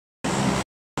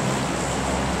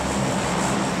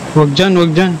Wag dyan,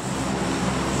 wag dyan.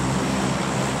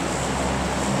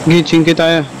 Gitching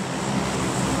tayo.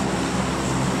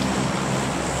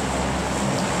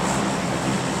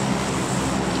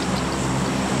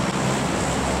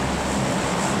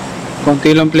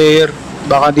 Konti lang player.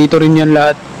 Baka dito rin yan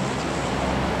lahat.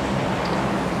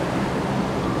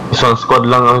 Isang squad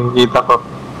lang ang kita ko.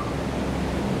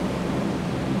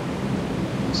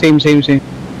 Same.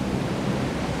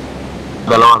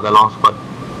 Dalawang squad.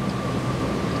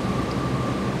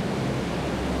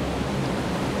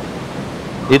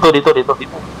 Dito.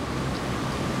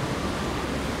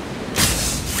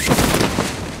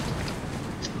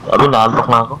 Sabi, naantok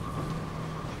na ako.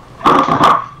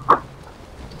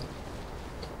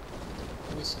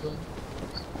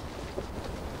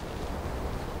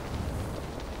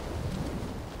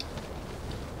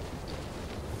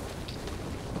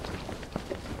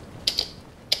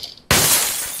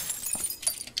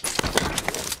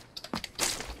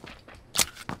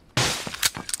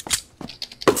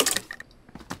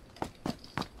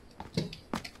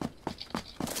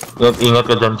 Ingat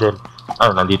ka dyan, Jen. Ah,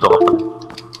 nandito ka.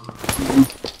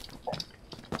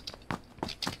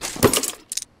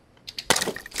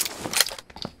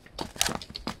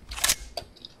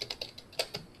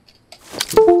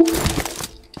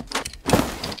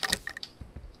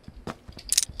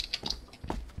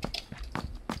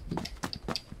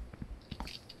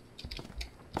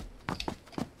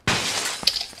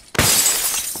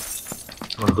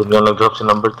 Nandun nga nag-drop si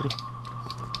number 3.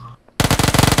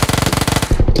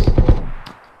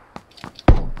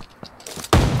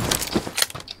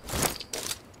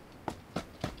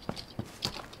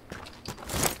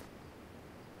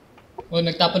 Oh,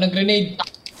 nagtapon ng grenade.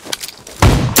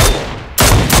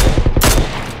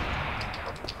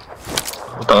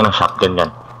 Utangin ng shotgun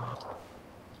yan.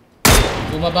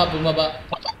 Bumaba.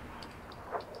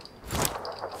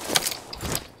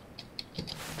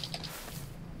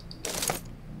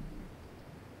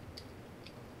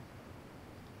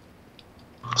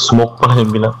 Smoke pa na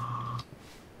yung bilang.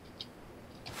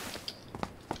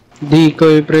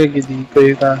 Decoy, pre.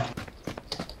 Decoy ka.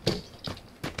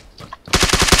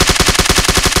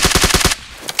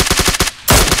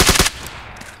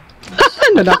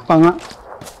 Nadak pa nga.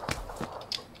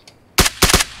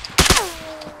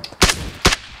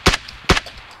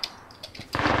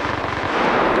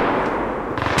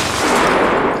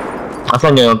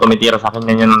 Asan yun yung tumitira sa akin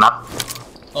yan yung knock?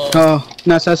 Oo,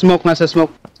 nasa smoke.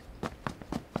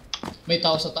 May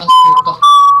tao sa taas. Puta.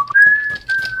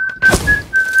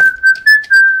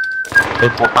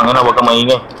 Eh, putang ina, huwag kang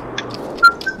maingay.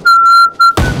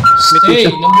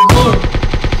 Stay, number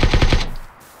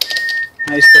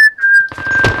 4. Nice.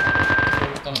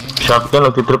 Shotgun,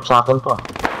 nagtitrip sa akin to ah.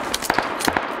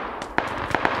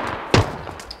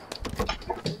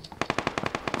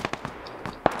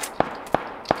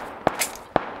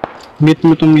 Meet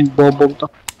mo itong bobog to.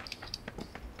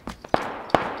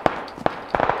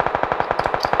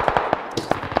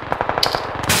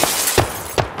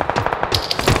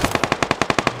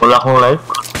 Wala akong life.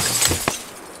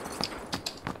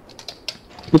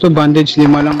 Ito bandage 5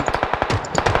 lang.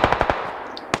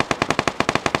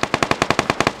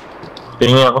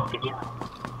 Tingin ako.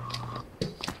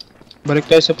 Balik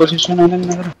tayo sa posisyon natin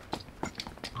na.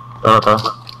 Tara.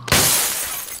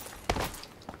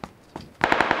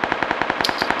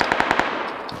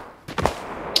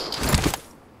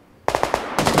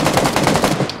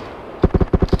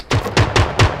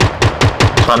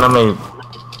 Sana may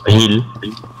heal.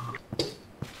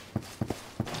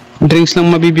 Drinks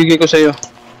lang mabibigay ko sa'yo.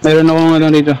 Meron akong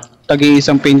ano dito.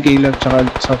 Tagi-isang painkiller tsaka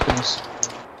soft drinks.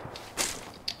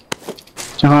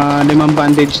 Tsaka 5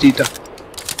 bandage dito.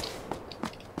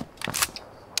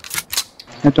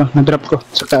 Ito, na-drop ko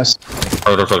sa taas.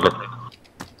 Ay, saglit.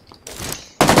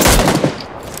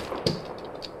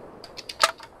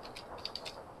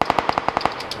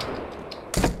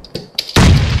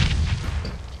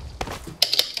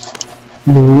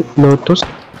 Lotus.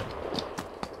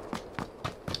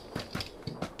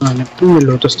 Hanap to, may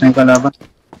lotus na yung kalaban.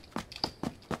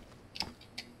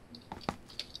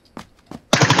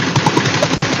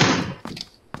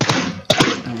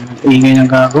 Ingay ng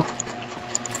gago.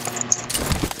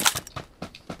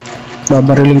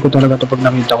 Babarilin ko talaga to pag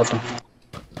nakita ko to.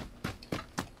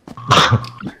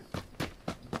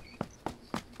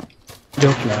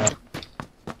 Joke lang.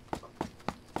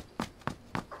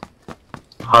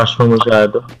 Harsh mo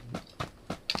masyado.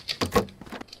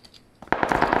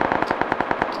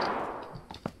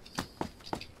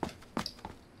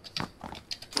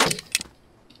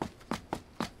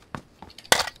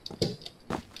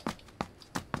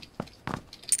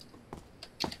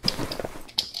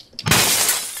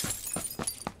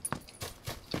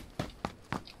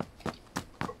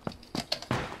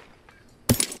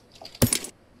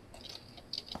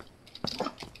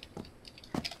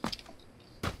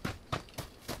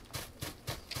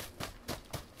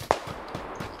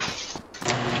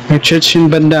 May church yung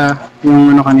banda,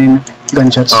 yung ano kanina,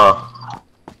 gunshots. Oo.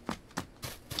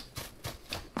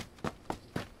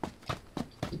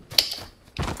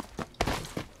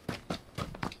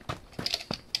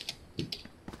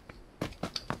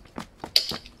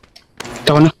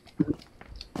 Ito ko na.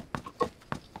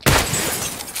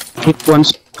 Hit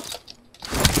once.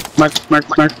 Mark, mark,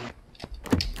 mark.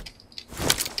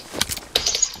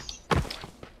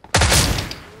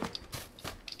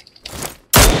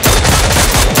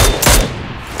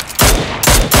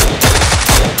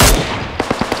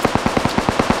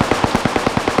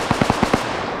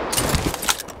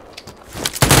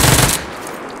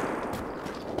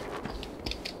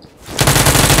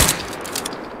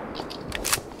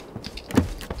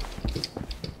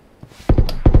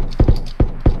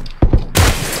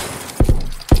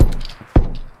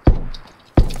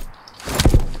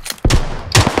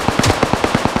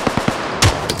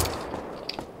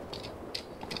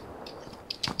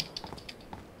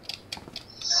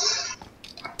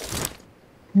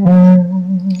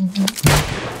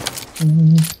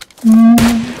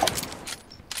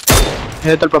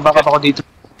 Tol, pabackup ako dito.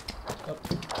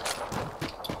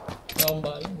 Akong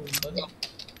bala. Bala.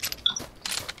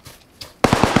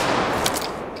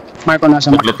 Marco, nasa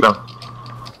mark. Saglit lang.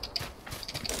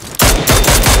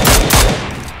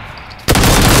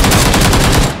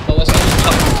 Bawas ka.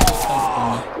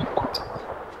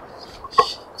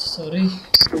 Sorry.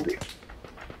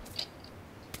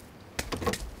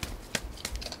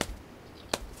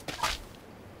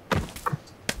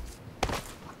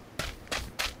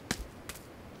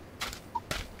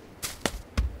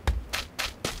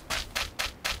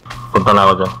 Punta na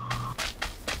ako dyan.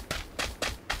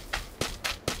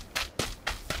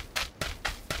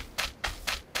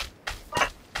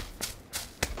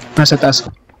 Nasa taas.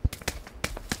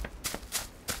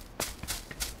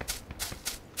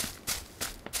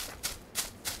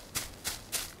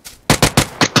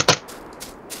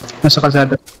 Nasa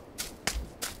kalsada.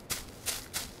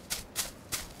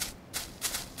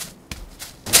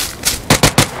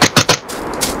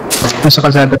 Nasa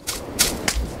kalsada.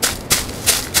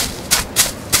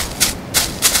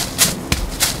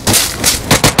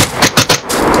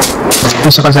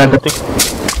 Nasa kalsada.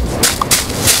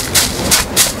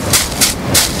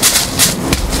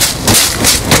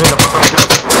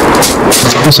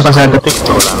 Nasa kalsada.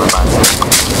 Wala na tayo.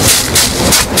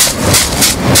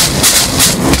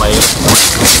 May...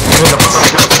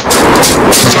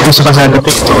 Nasa kalsada.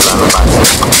 Wala na tayo.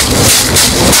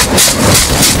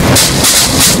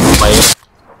 May...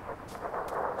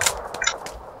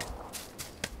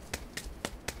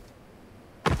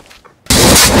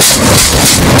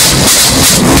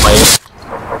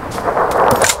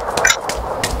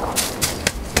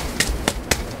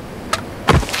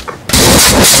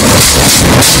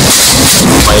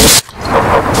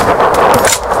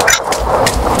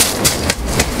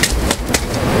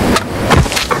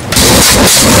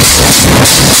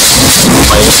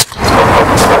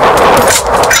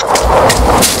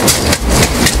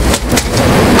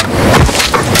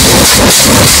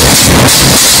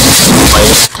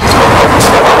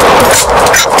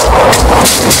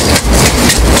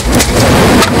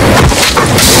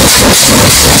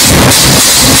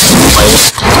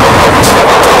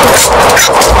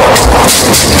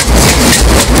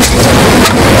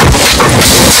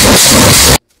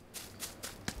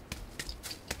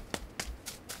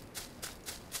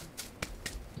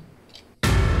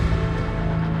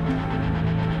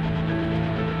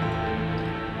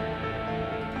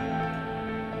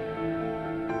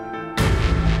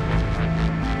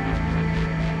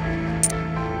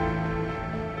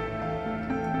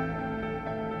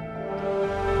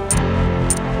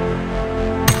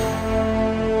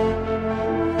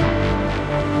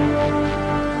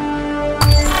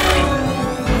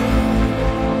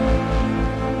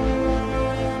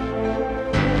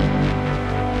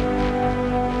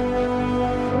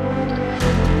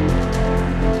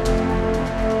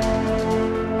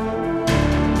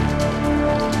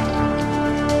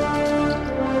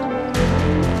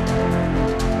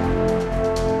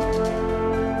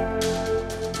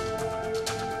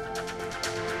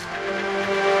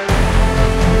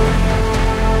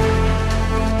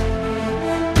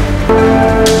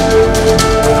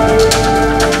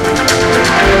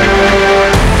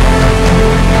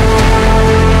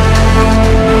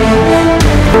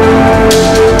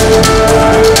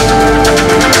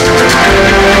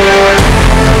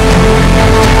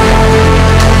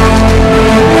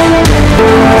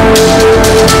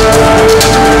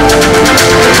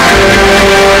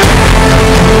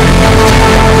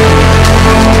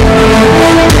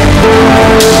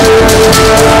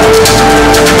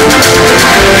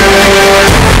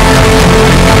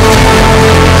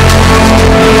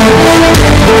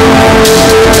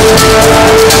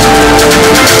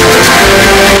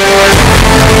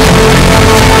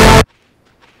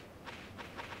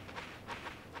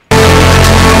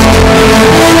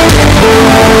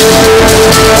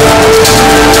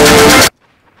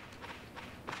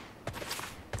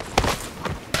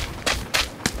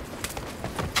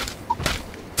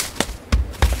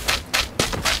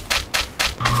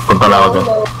 pala ako dun.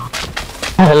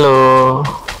 Hello.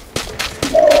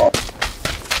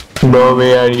 Bro,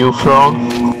 where are you from?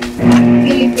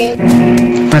 Philippines.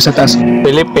 Nasa taas.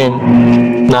 Philippines.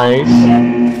 Nice.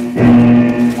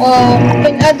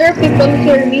 Can other people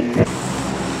hear me? Yeah,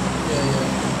 yeah.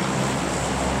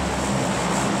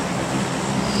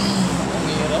 Ang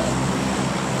hirap.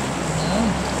 Ah.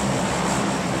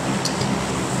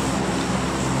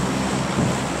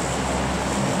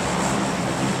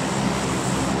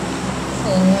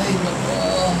 Ay, nako.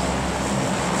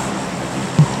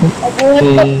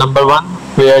 Number 1,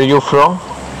 where are you from?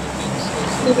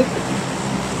 Philippines.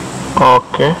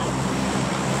 Okay.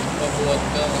 Pabuhat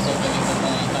ka, masagaling ka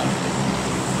mga atake.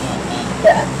 Yata.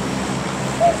 Yeah.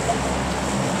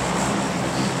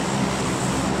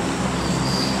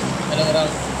 Anong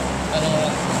rank? Anong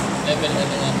rank? Level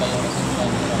ano nga pala kasi wala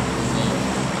ng rank ngayon.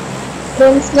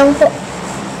 Bronze lang po.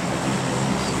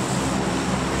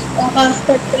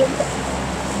 Kaka-start ko lang po.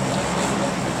 Okay po.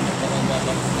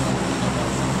 Napakagabang naman po na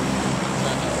bata.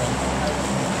 Sana all.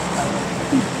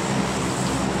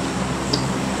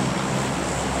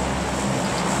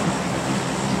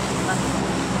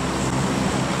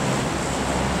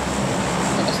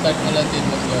 Naka-start mo lang din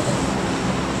maglaro.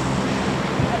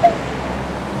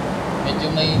 Medyo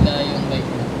mahina yung mic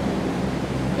mo.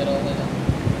 Pero okay lang.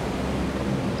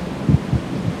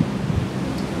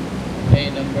 Okay,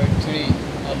 number 3.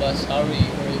 Abbas, Hari,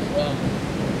 where are you from?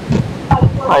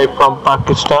 I from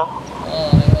Pakistan.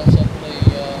 I also play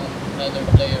another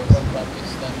player from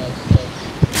Pakistan also.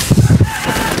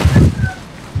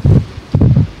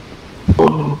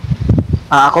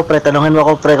 Ako pre, tanungin mo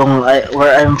ako pre kung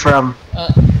where I'm from.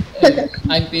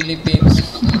 I'm Philippines.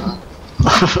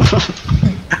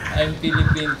 I'm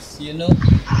Philippines, you know?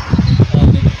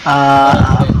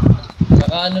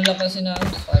 Kakaano lang kasi na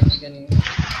party kanina.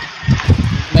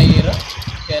 Mahirap.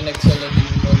 Kaya nagsolo din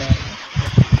mo na.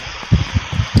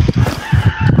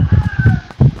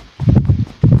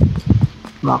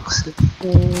 Max.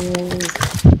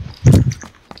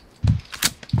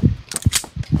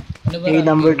 Ano ba Okay, ranking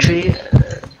number mo? 3.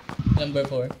 Number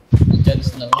 4. Jan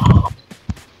Snow.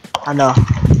 Ano?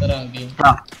 Sa ranking.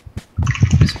 Rank.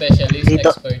 Specialist,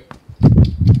 Dito. expert.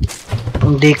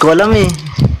 Hindi ko alam eh.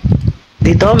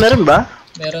 Dito, meron ba?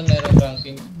 Meron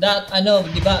ranking.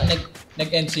 Di ba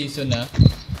nag-end season na?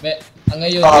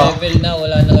 Ngayon level na,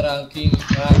 wala nang ranking.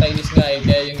 Nakakainis nga eh,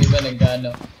 kaya yung iba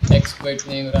expert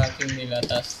na yung ranking nila,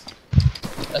 tas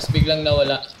biglang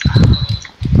nawala.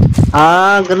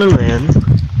 Ganun ba yun?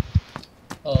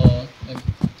 Oo,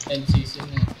 nag-end season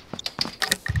na.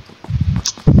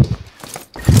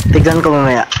 Tignan ko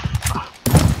mamaya.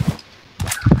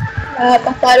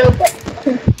 Pa-follow po.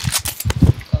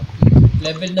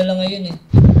 Level na lang ngayon eh.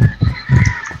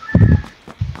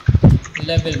 Yung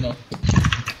level mo?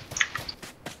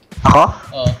 Ako?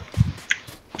 Oo.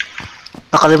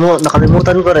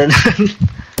 Nakalimutan ko rin.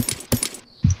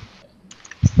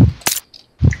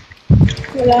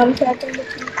 Wala kami sa ating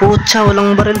Pucha,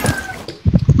 walang baril.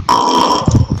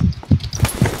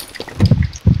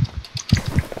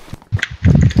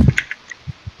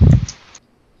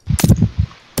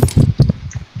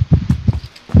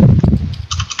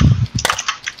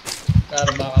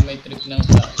 Karo baka may trip ng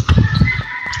sa.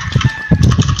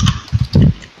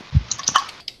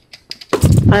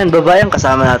 Ayun, babae ang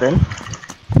kasama natin.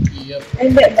 Yup.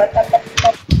 Hindi, bata pa.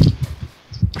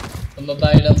 Ang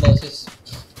babae lang boses.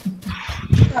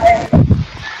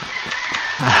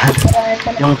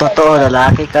 Yung totoo,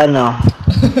 lalaki ka, no?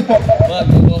 Wag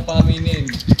mo paminin.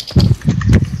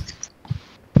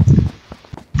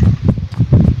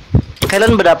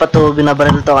 Kailan ba dapat to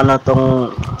binabaril to,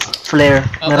 tong flare?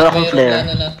 Meron akong flare.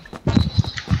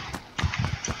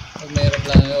 Pag may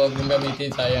aeroplano na, huwag mong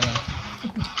gamitin, sayang ah.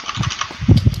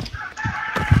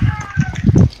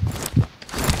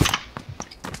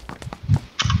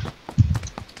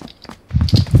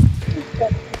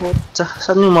 Pucha,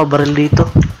 saan yung mga baril dito?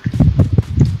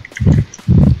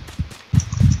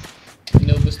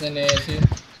 Inubos na ni Essie.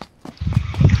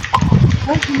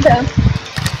 Hindi.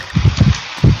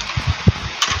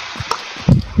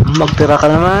 Magtira ka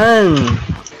naman.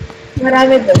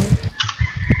 Marami doon.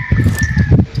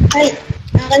 Ay,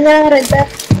 akin na lang red dot.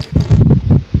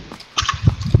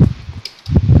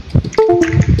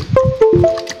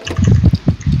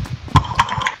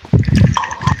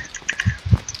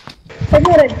 Saan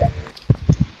yung red dot?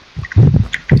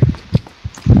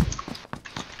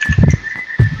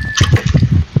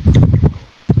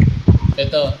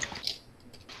 Ito.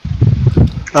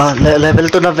 Level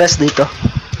 2 na vest dito.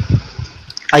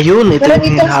 Ayun, ito Meron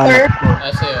yung dito star. hinahanap ko.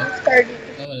 Sa'yo. Star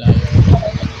dito. Malayo.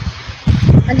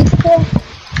 Andito po.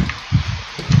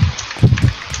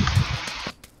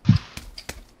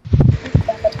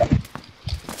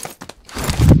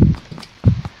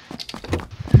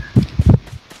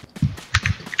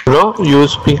 Bro, you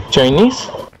speak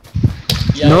Chinese?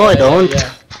 Yeah, No, I don't.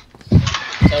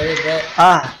 Sorry, bro.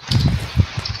 Ah.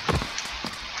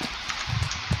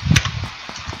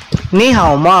 Ni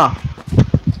hao ma.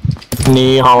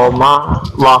 Ni hao ma,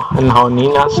 wa, and hao ni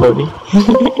na, sorry.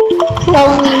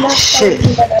 Saunina. She,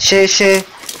 she, she,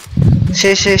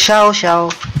 she, xiao, xiao.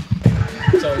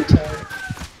 Chow chow.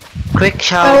 Quick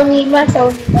xiao. Saunima.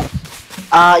 Saunima.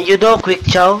 You know quick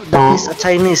xiao? That is a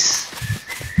Chinese.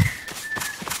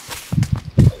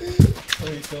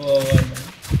 Uy, kawawa na.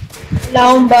 Wala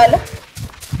akong bala.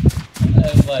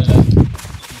 Ay, wala.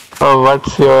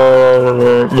 What's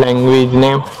your language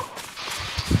name?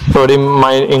 Sorry,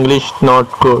 my English not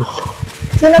good.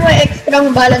 Sino may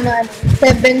extrang bala na ano?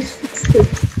 760.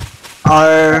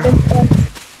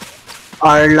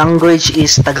 Our language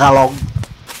is Tagalog.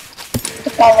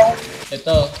 Tagalog.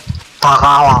 Ito.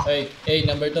 Tagalog. Hey,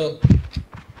 number 2.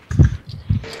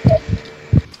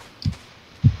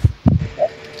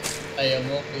 Ayaw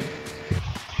mo, okay.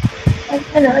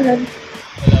 Ano?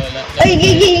 Wala. Ay,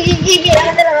 gigi.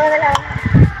 Ako na lang.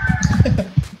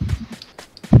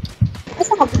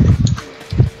 Asa ka ba?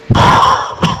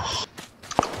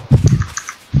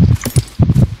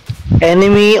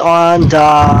 Enemy on the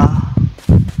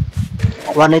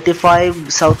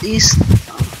 185 southeast.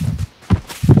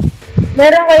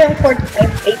 Meron kayong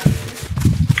 458.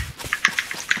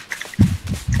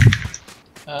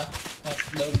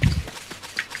 Hotdog.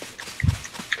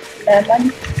 Lemon.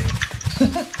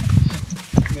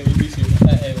 Maybe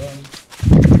sila. Ewan.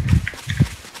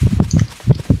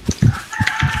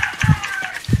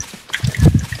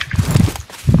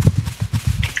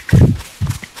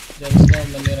 James na,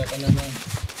 manira ka naman.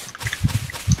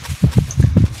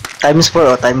 Times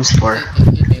 4 times 4.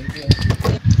 Thank you.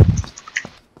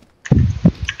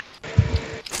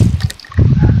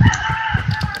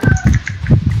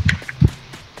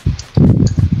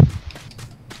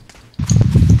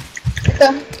 Ito.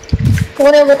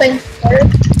 Kukunin mo tayong score.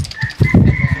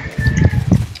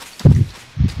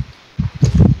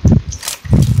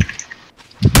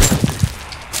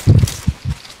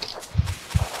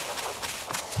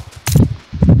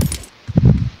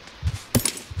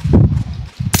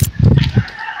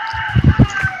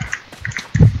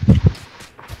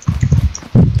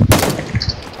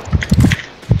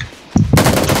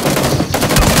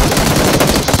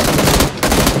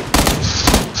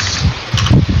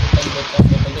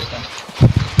 Pagod ka.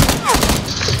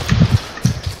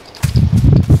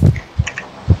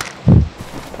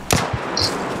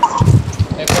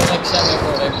 May 4x siya, may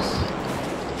 4x.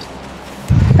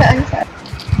 Saan?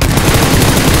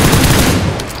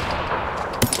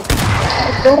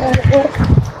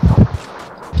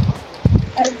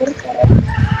 Arbor.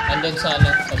 Andun sa ano,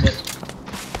 sa bot.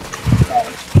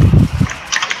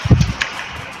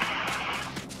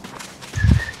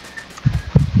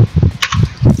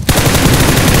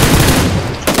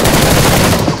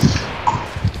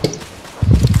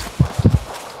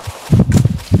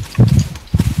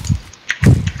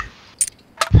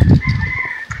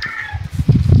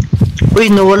 Uy,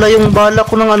 nawala yung bala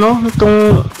ko ng ano,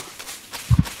 itong...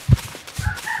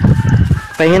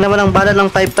 Pahingin naman ang bala ng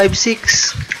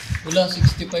 556. Wala,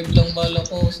 65 lang bala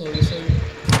ko. Sorry.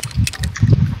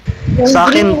 Sa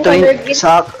akin,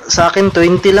 sa akin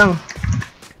 20 lang.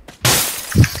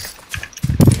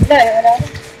 Wala.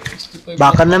 65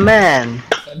 Baka lang. naman.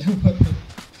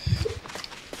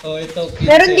 Oh, ito. 15.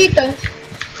 Meron dito.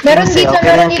 Meron 15, dito. okay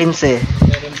Meron lang dito. 15.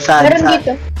 Meron ba? Saan? Meron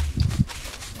dito.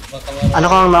 Baka marami. Ano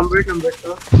kang number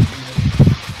 2?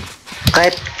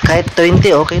 Kahit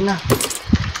 20, okay na.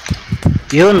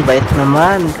 Yun, bait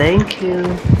naman. Thank you.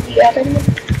 Iyakan mo.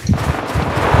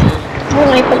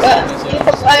 Ay, pag-ayaw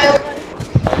na.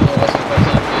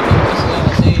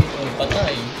 Kasi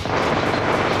patay.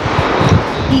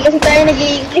 Hindi kasi tayo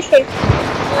nag-i-English eh.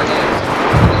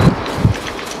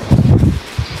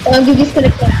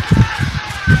 Nag-disconnect na.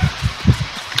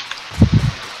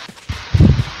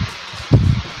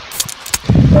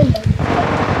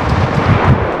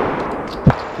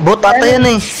 Bot ata yan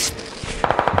eh.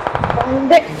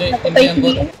 Hindi. Napatay hindi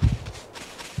si yan, Ian.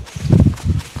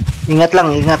 Ingat lang,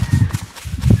 ingat.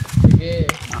 Sige.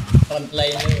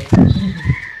 Frontline mo eh.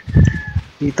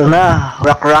 Dito na,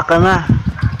 rock ka na.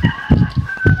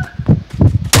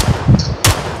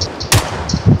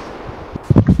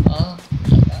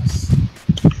 Lakas.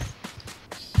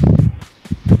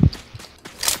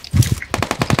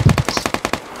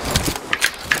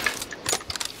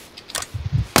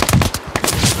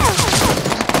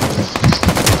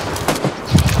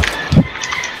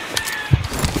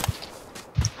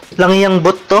 Lang yung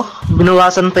bot to,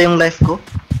 binawasan pa yung life ko.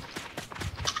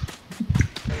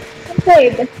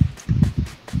 Save.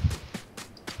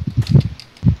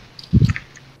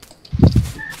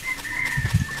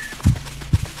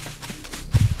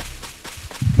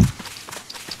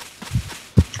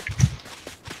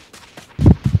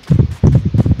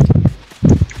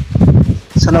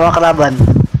 sa mga kalaban.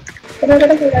 Pero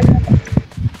wala sila natin.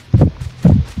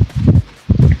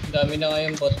 Dami na nga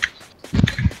yung bot.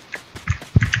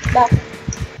 Bakit?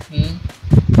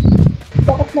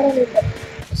 Bakit marami ba?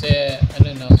 Kasi ano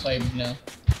na, 5 na.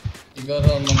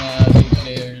 Siguro mga 3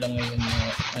 player lang ngayon na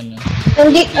ano.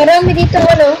 Hindi, arami dito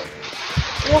ano?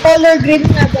 Yung color green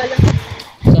nga ba lang?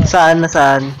 Saan na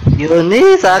saan? Yun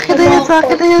eh, sa akin na yan, sa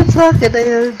akin na yan, sa akin na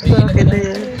yan, sa akin na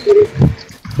yan.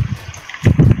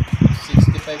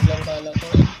 65 lang pala ko.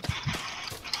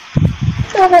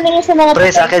 Saka na niyo sa mga Pre,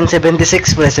 patay. sa akin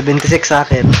 76, pre, 76 sa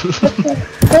akin.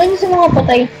 Saka niyo sa mga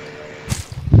patay.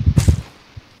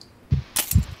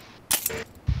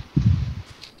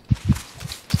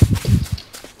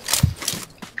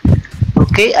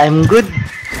 Okay, I'm good.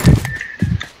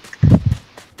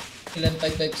 Ilan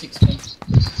 556 mo?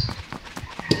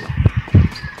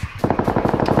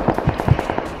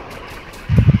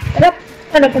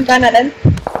 Ano, punta natin?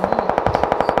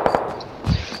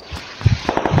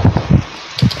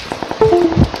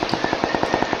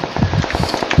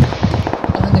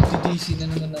 Nagdi-DC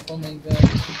na naman ako, my god.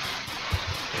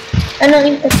 Anong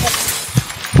internet?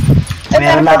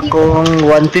 Meron akong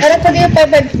Meron pa 150. din yung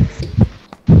 556.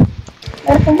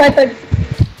 Meron pong 556.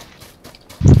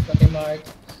 Pati Mark.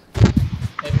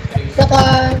 F3. Saka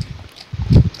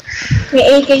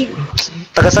may AK.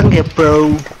 Tagasan kayo,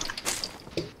 bro.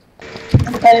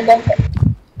 Ang talbang.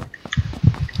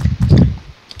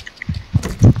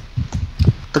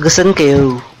 Tagasan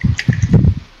kayo.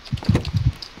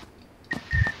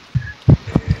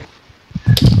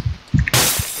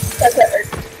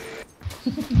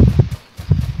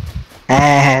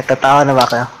 Tatawa na ba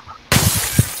kayo?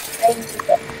 Ay,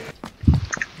 dito.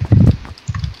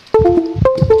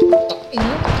 Ina?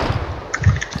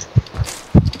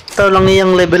 Ito lang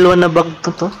yung level 1 na bag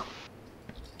to.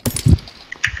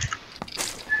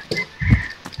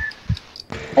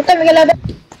 Ito, may kalaban.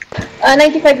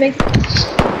 95, 90.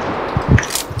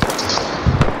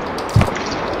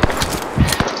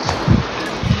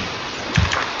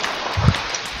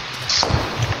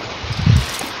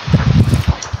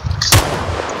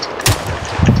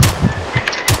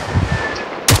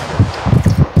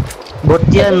 Bot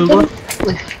yan, bot.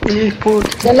 Uy, bot.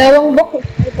 Dalawang bok.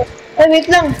 Ay, wait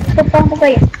lang. Ito pang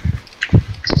patay.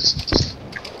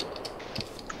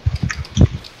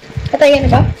 Patayan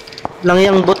na ba? Lang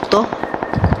yung bot to.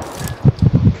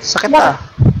 Sakit ah.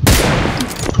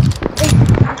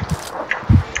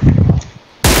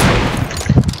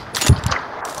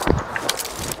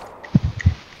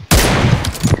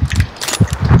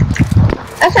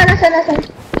 Asan?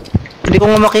 Hindi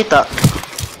ko nga makita.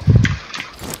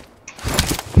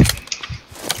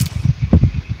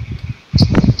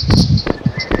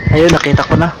 Ayun, nakita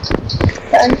ko na.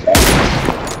 Saan?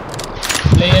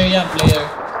 Player yan, player.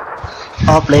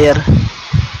 Oh, player.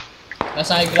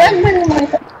 Nasa high Saan ground. ba yung mga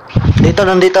ito? Dito.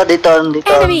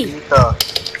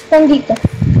 Saan dito?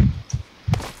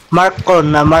 Mark ko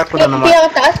na naman.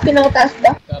 Pinakataas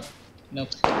ba? Cap.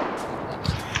 Nope.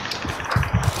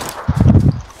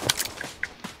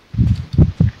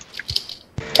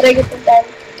 Try ko puntahan.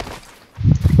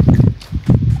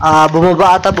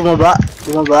 Bumaba ata, bumaba.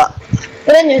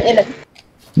 Ilan yun? Ilan?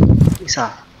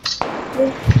 Isa.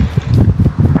 Ayun.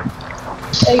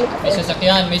 May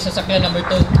sasakyan, number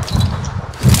 2.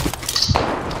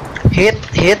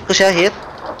 Hit ko siya, hit.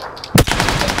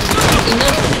 Ina!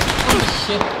 Oh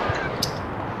shit.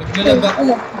 Naglalag ako.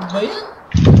 Ano? Ano ba yan?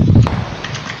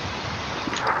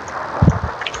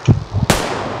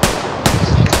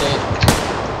 Hindi.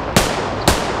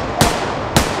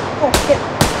 Oh, shit.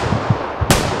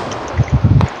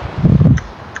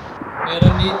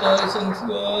 Meron dito isang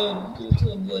squad.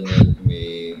 Someone help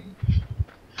me.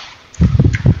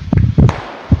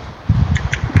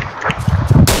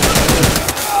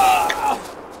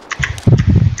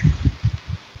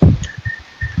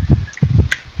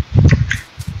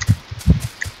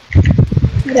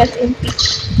 Rest in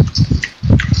peace.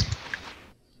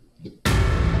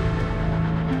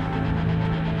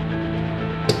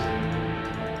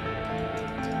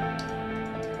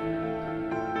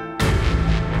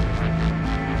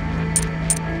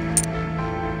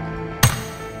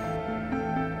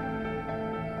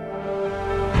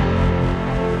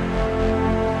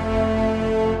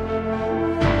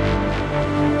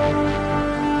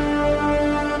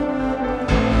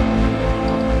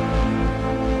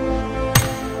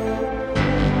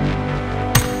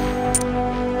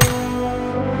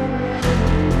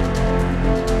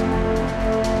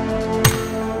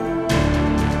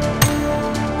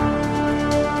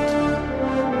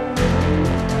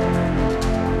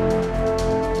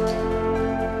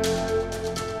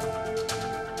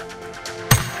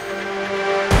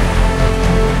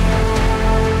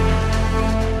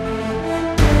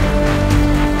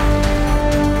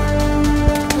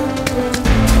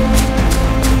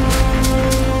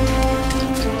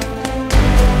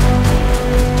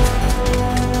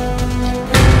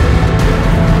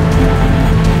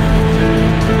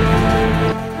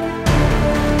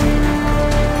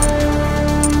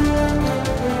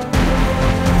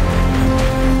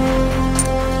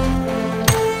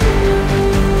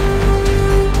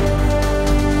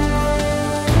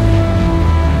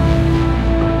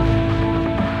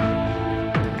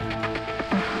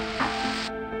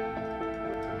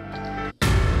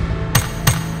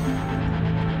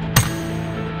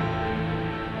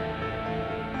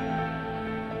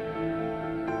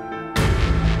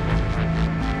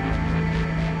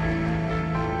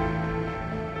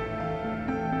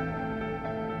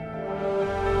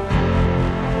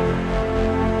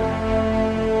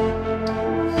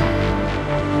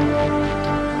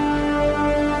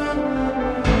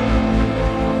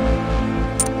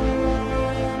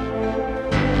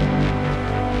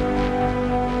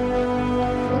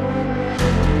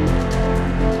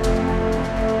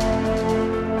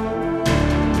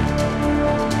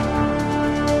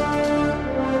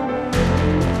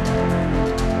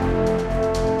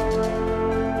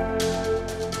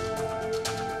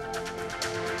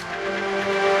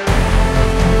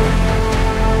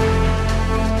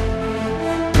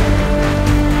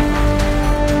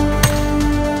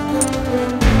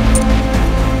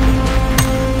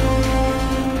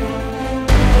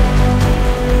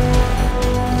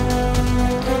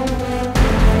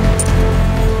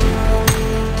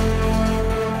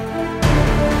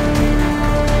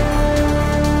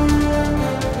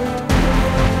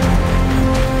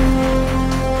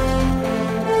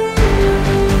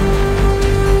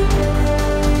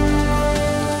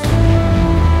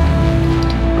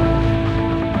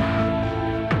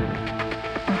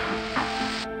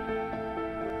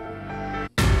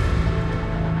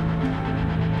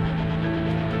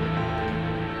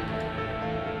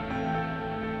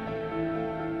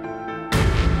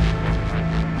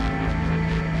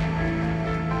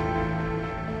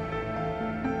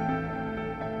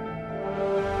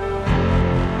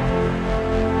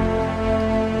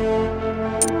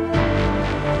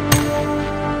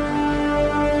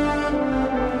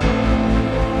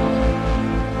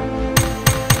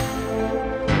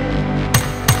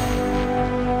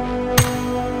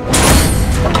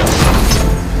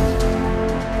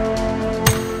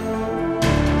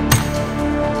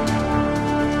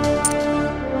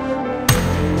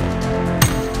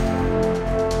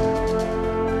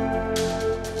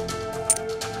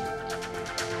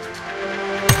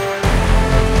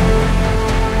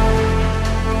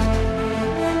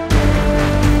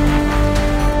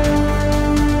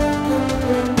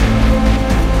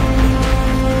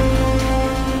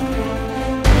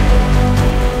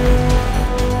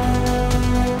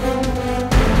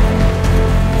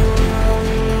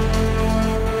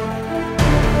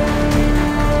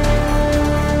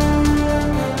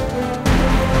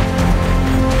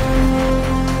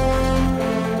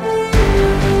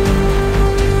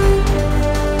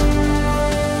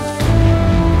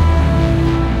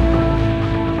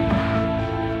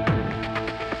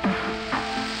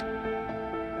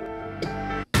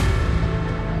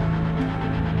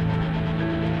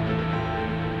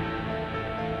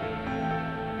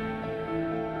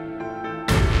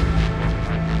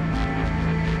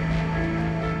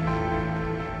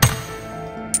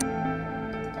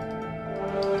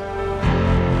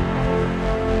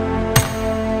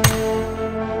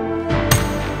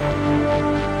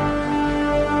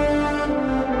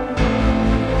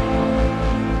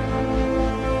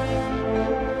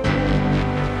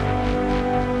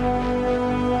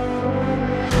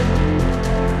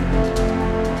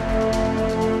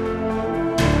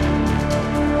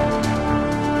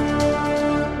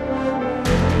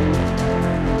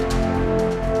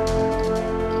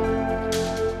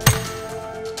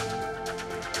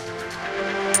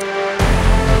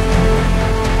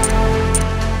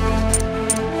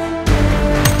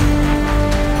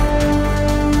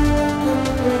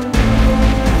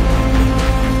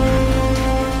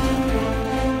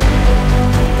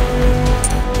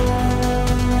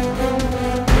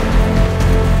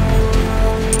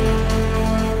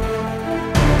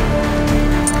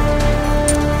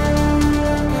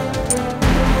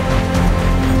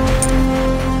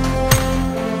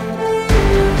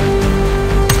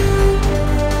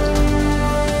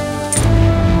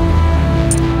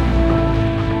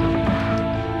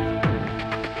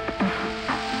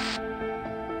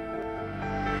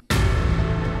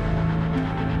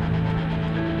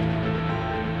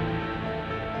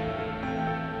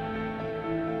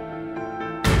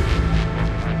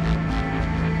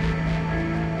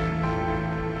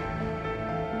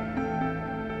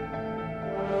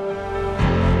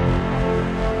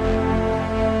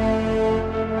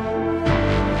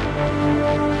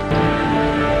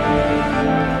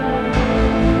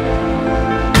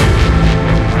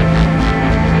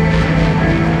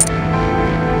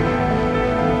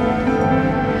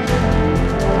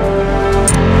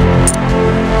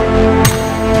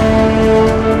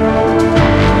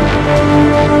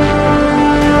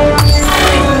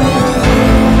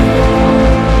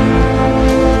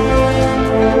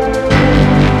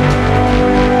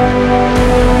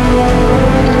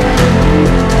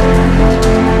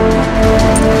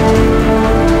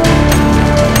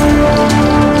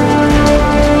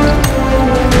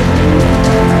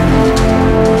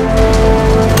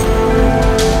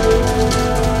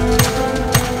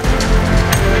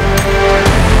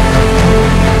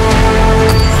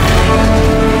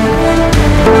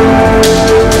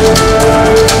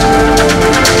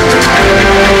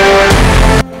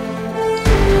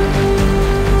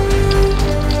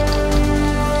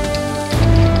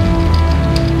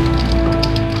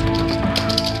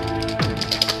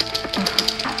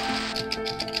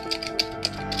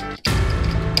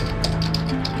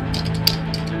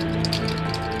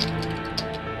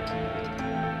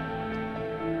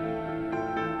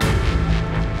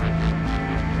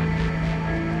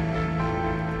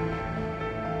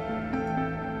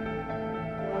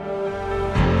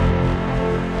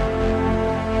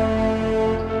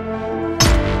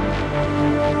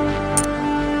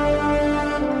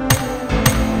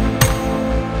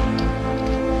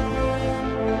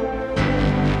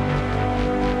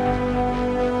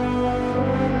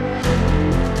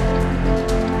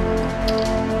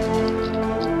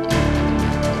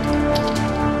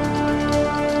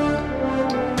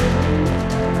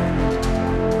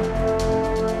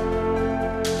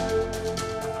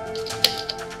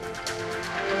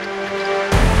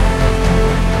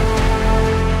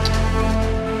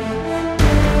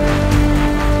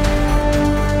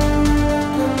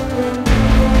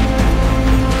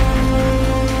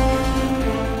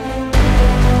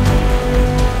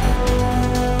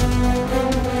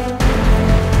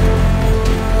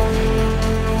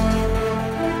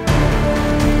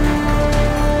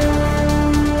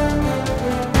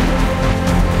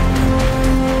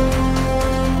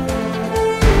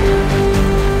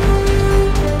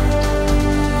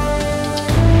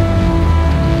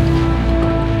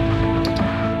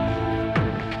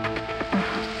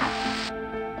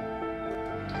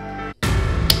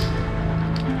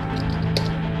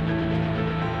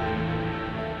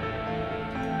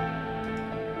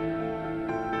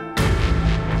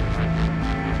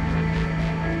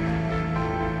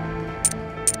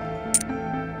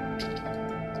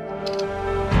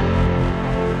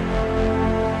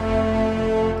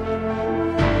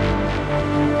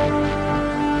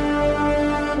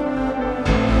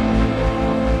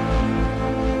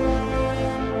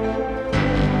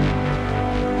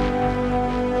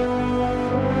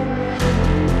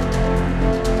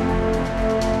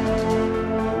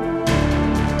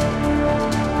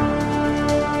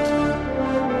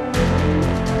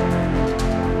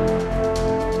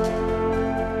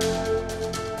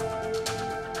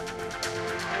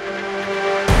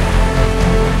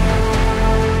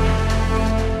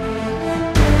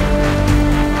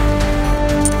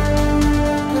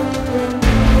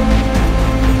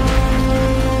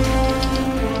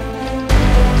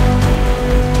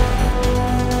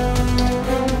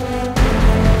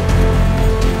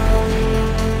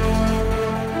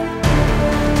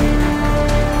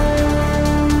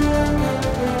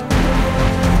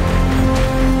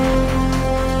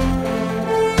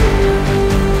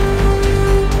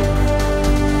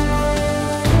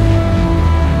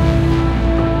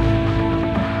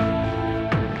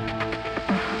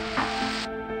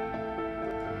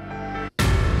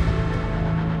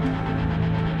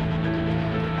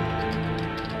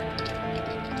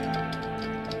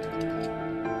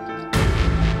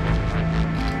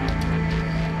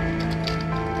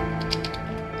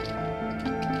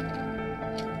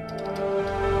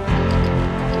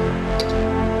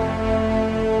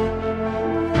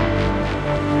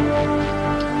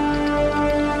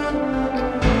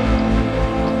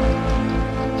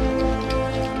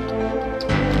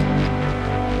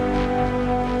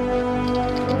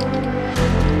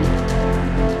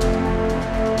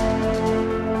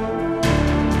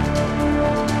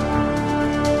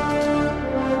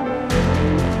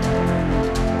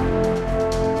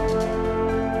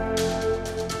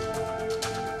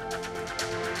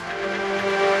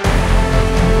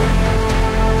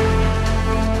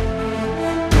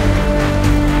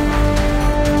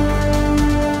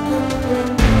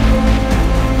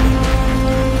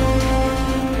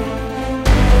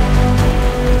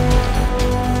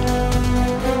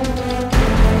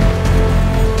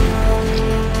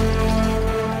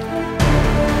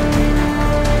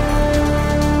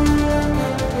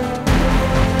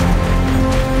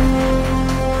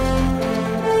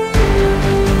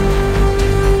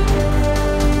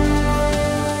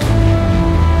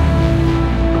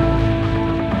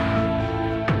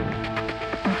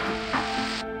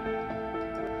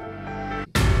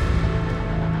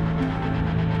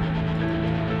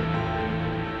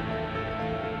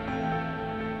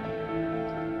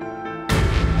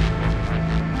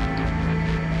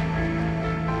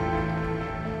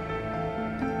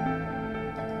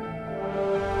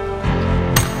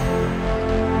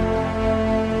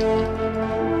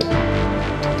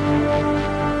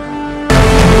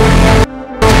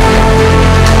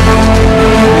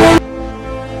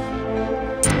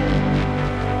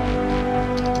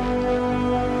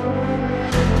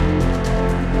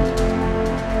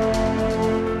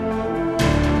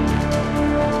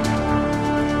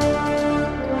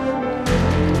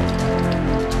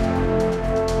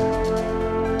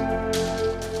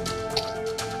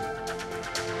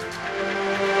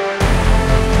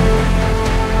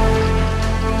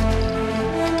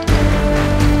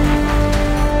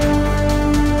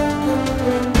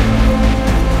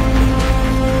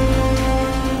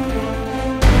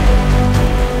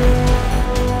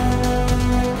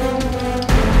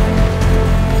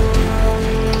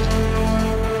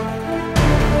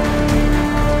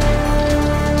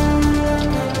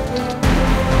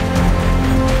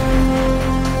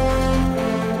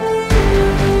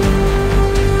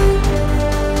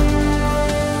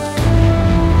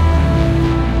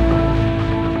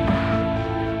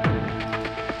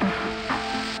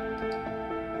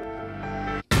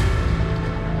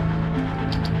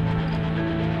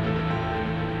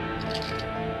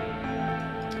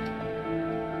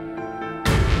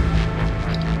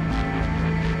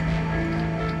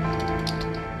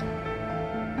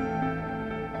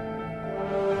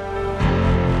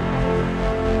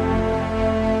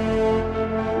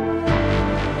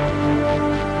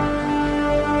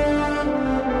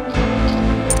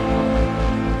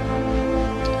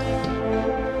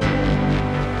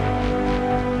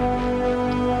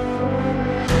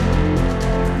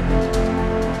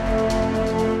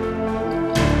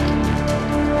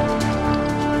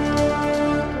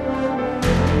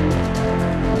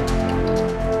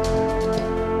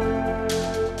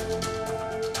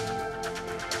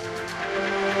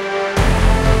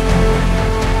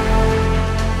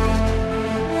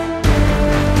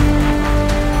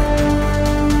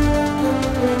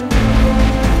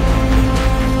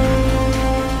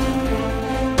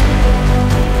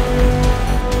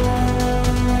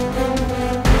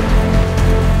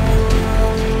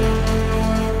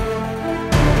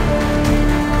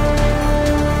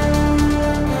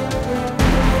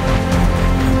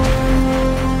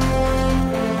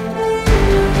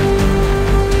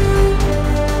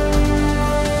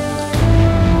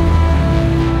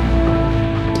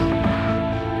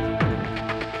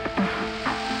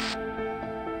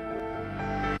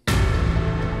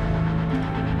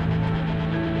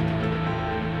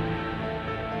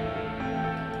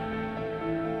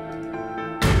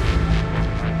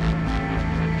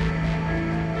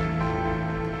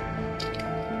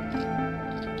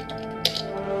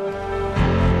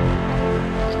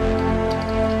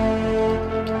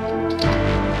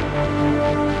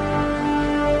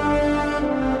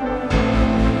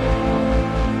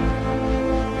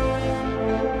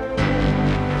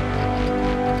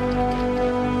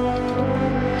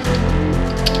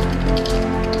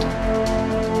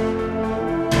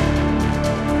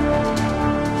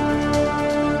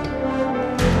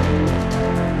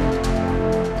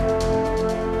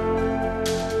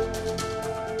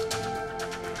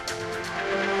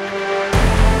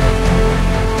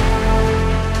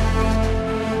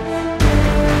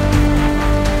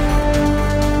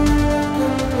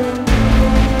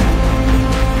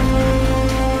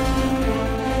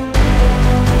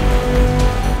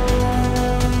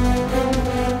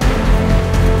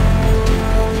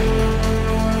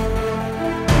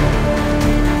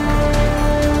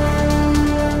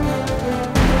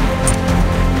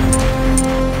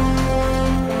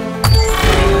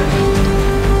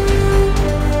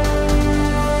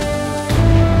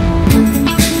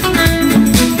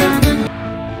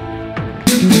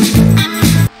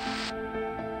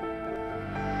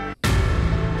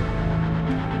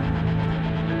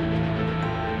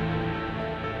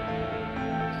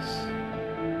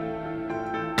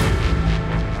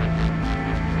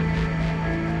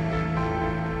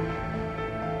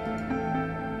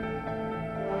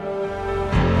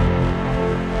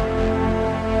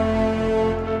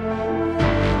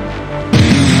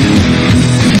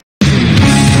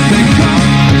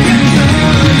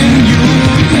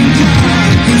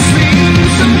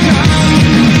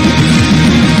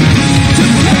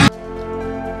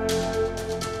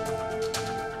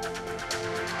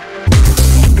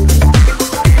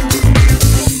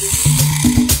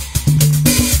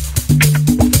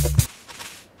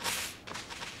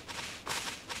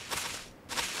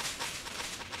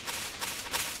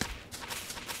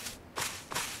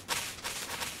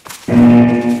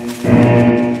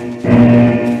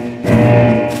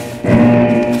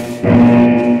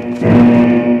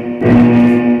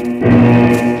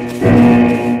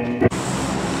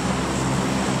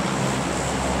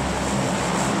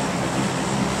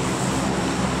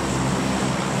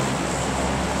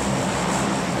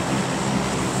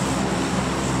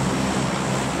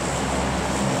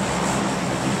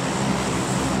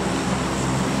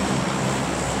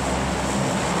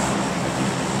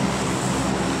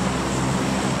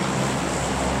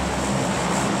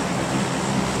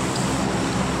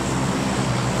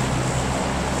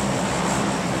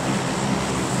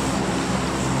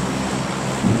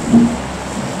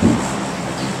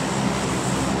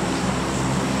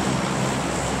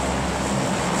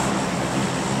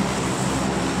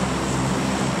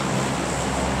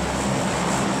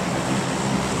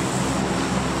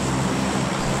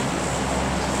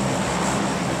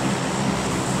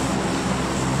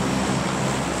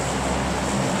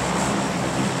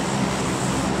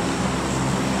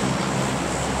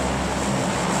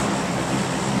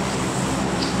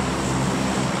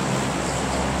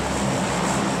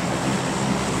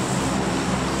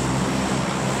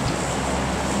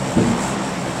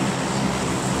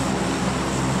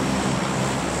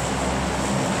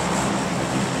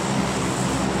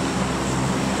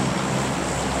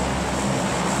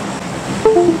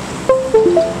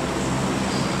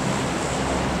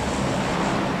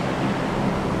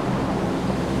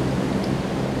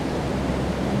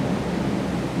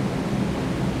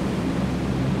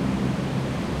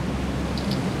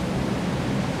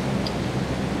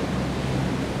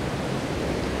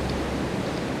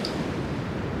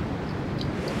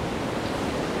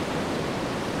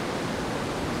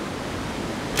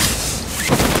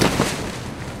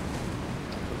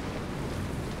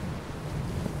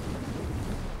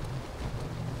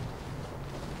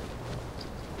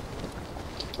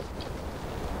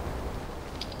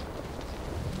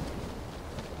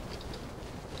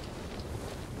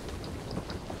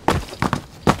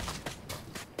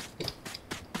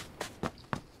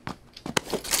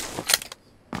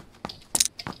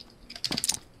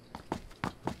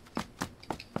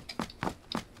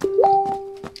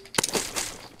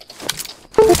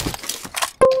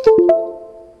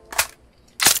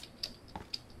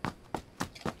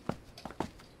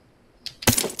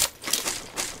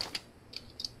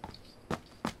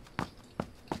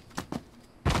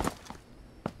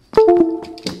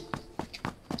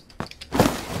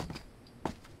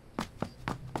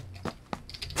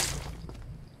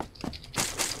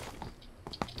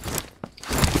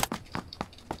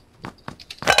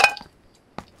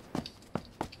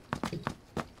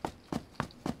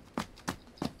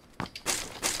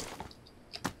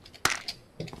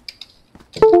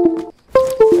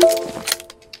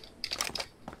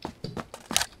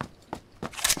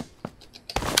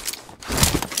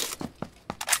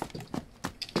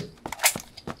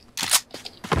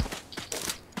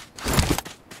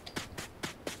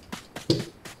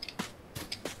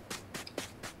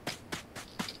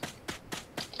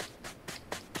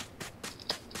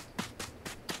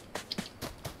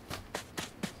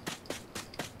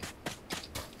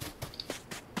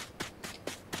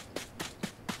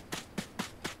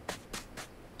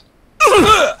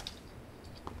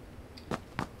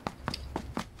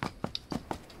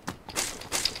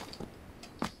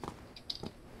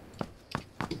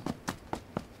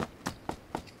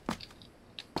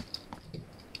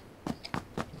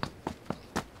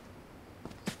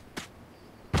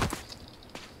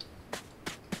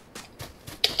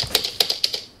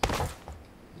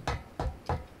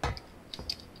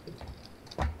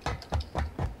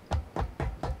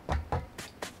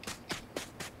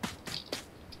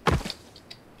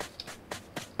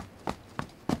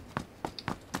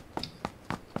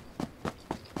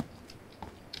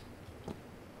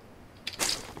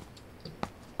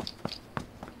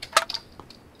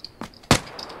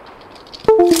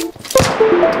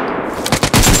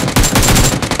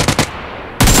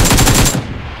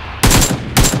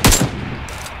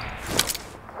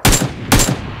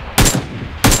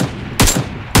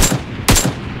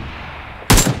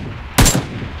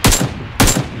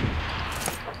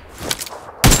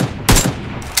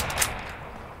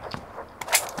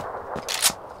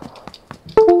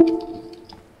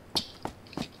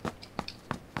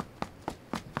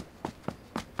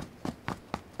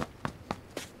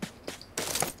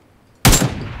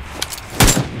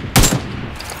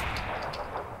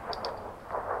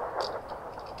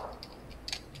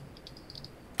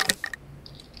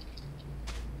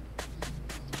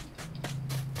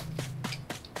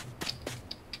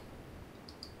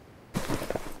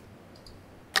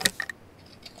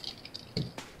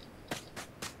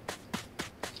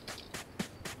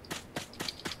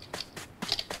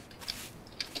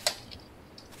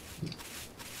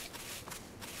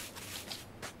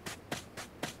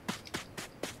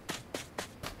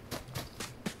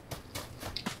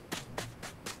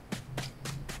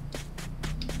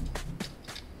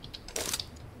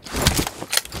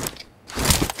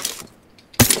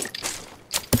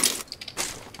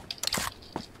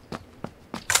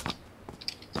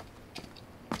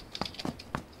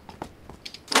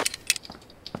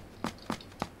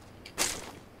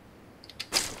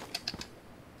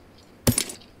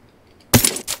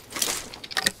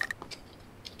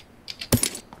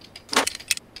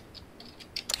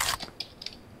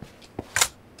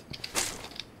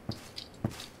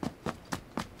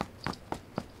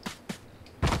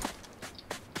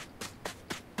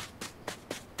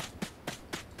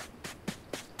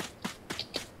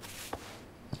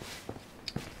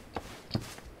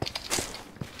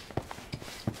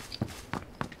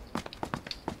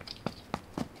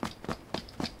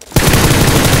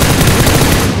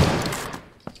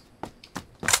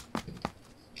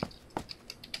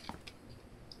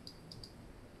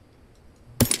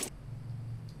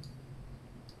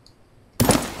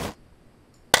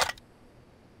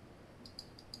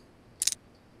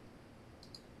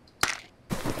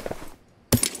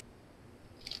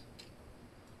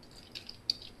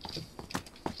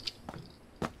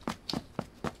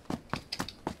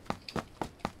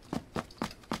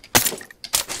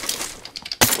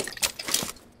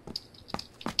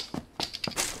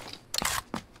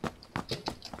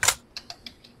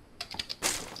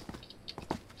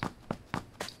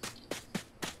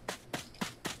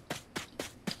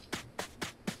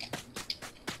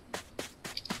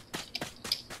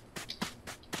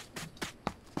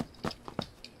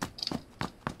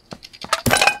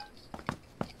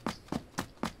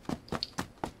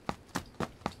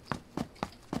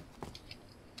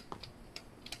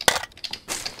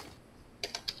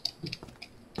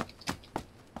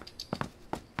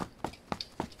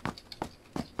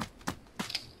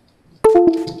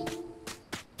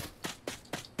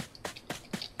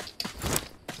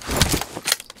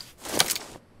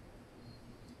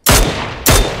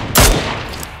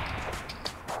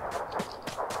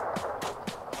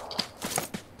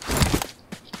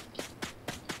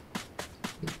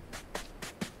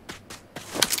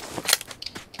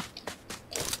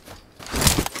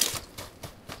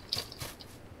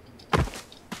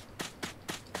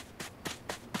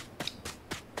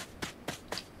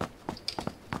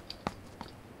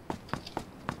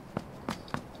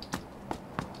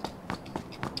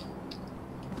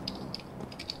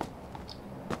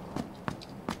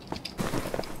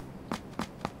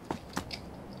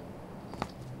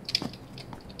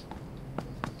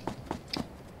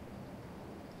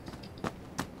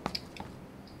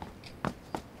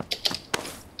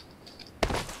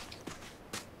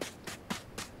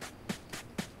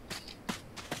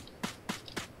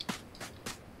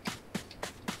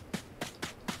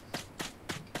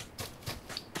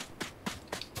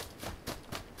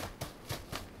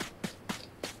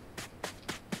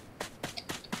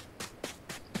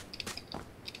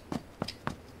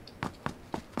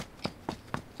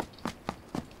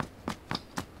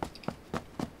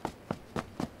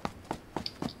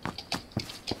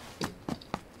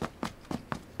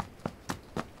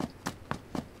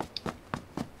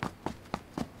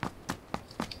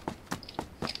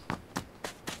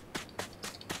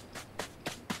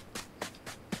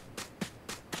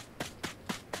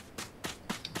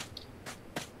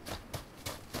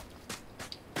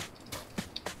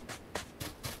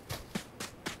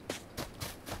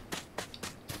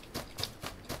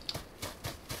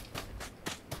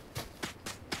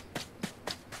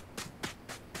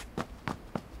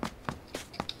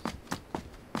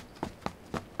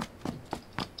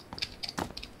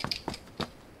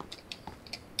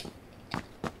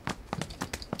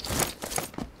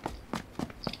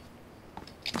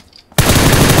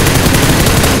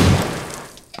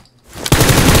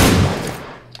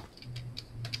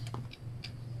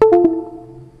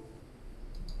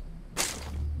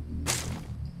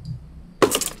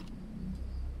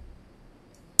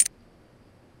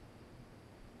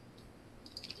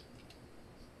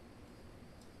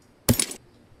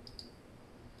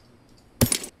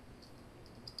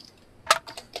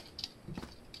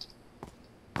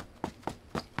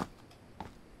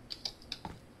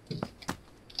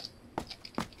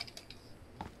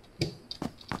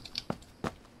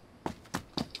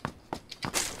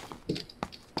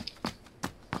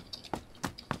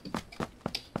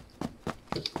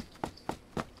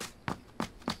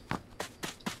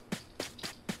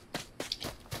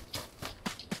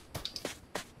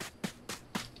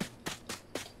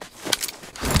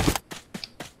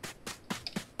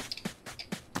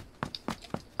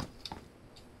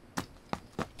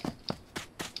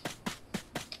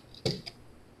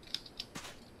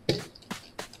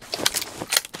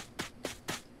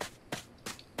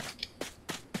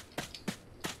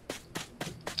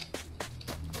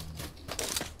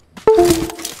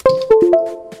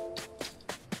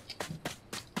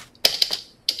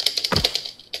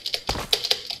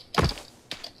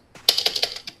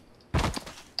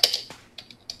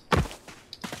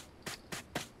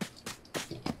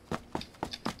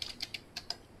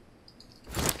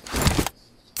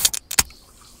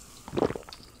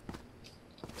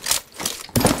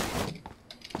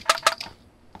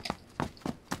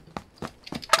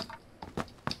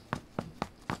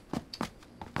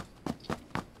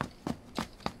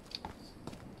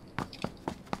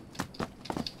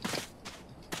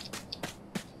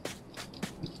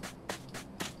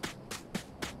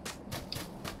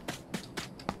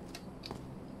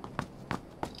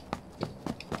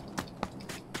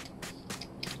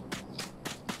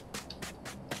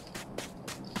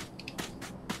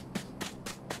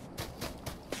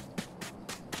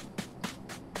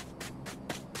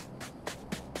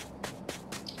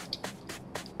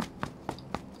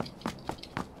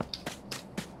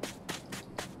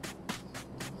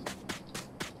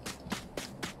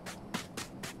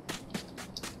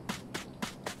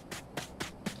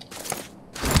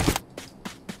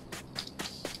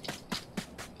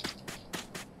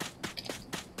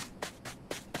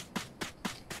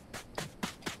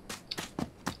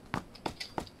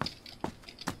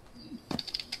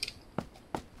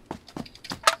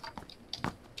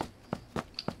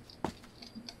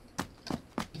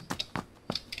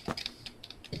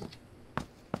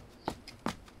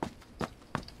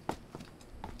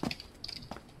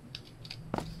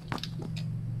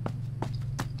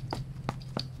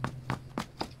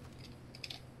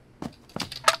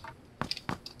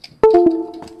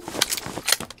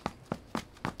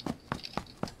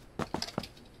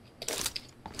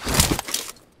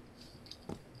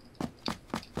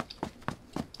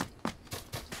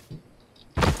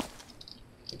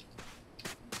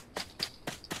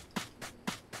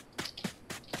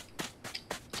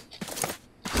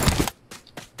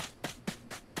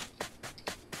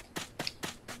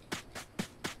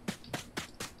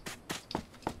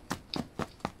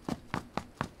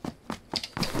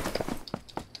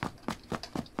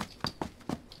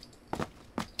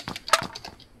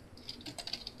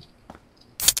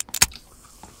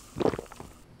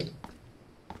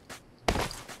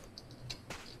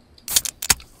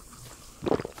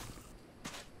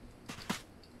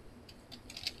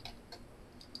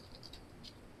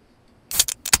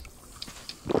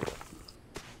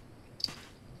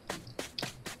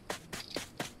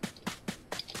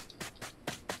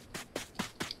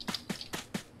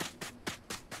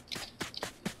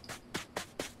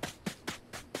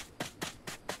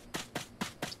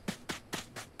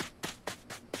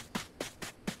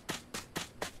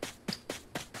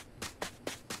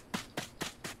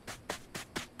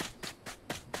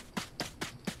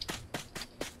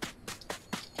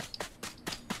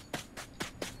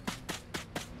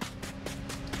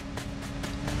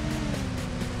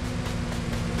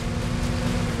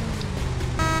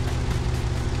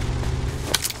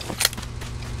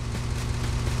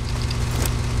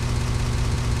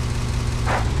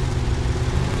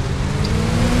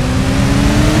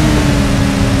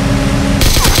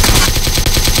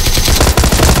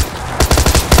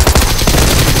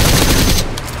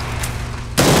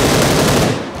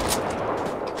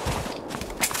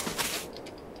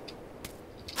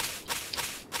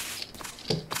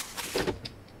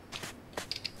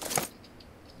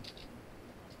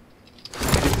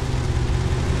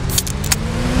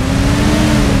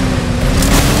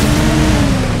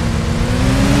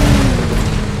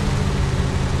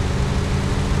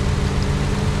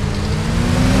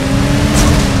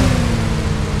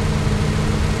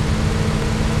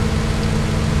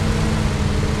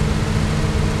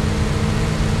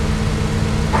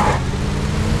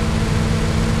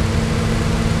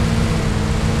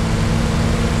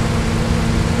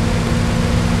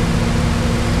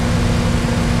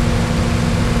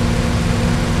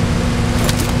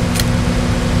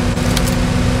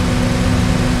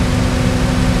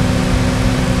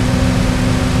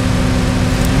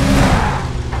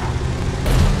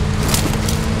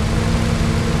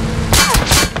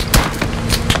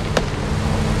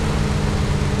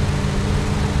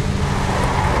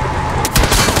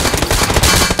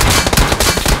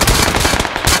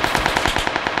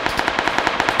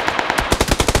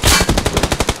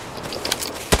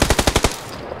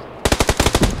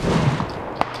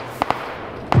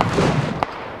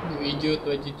 idiot,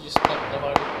 why did you stop the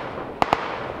car?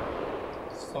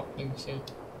 Fucking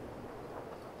shit.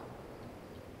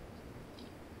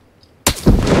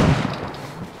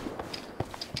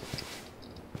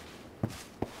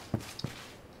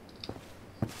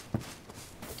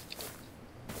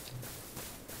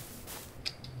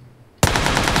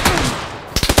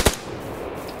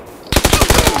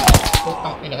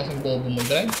 Putang ina kasing bobo mo,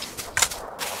 drive.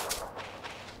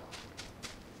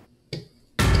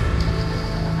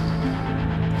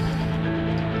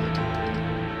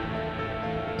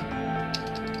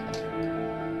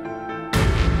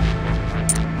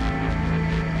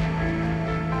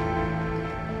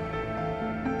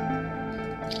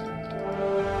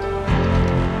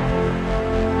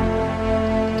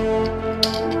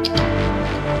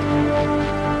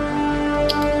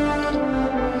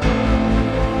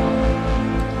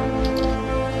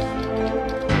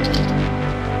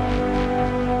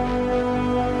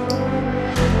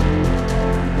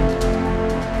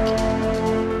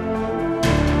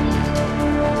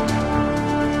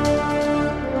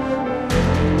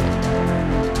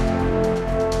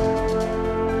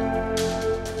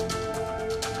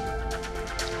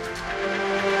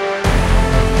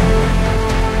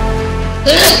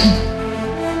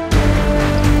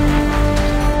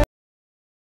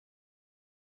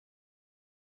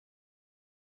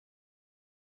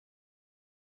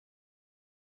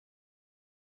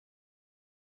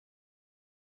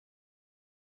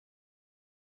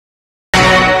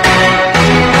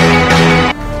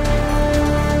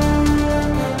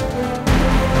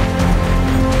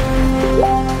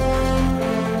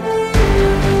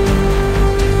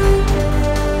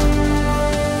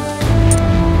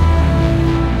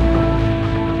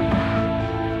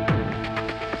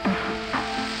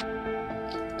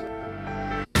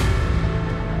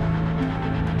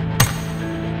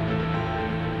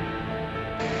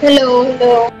 Hello,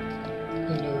 hello.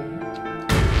 Hello.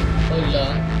 Hola.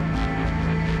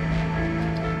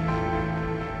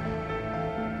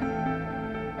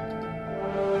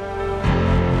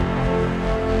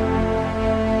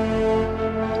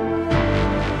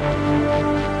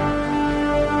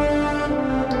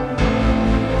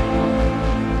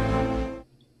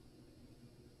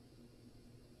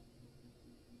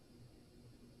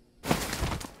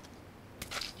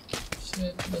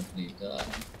 Shit, ba't di ka?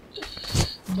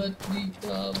 Ba't di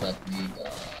ka? Ba't di ka?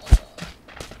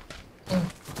 Oh.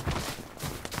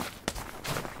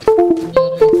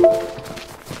 Nangyari.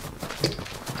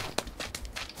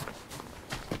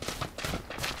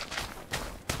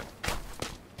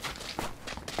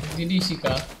 Nagdidisi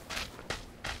ka?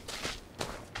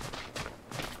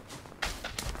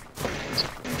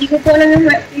 Hindi ko po alam yung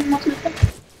makita.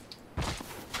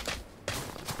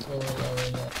 Oh,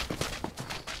 wala.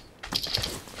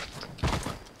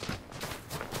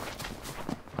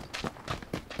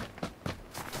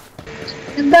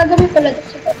 Naggagabi pala ito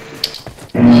sa PARC'S.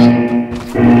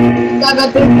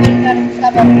 Naggagabi pala ito sa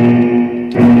PARC'S.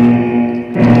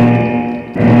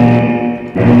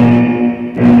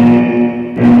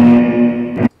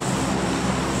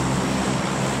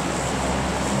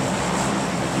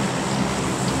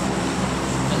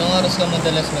 Anong oras ka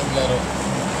madalas naglaro?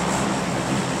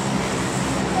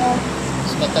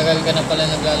 Mas matagal ka na pala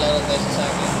naglalaro kaysa sa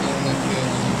akin. Yung nag-game.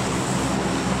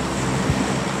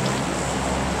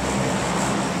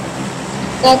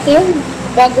 Dati yun,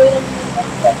 bago yun.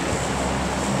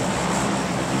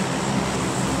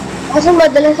 Kaso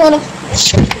madalas ako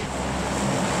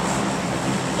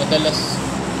Madalas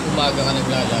umaga ka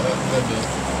naglalaro. Gabi.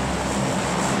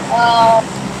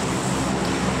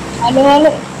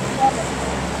 halo-halo.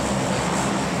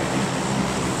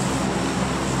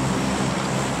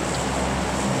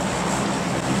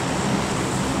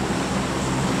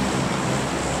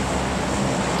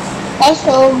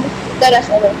 Kaso, madalas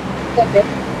gabi.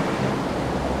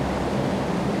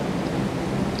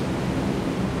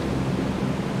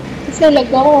 Kasi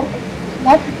lag ako.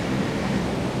 Lahat.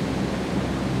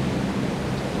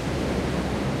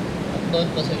 Doon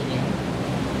pa sa inyo.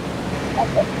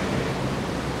 Ako.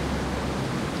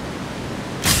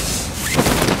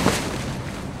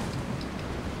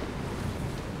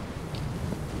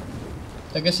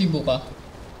 Taga Cebu ka?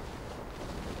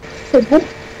 Cebu?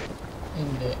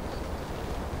 Hindi.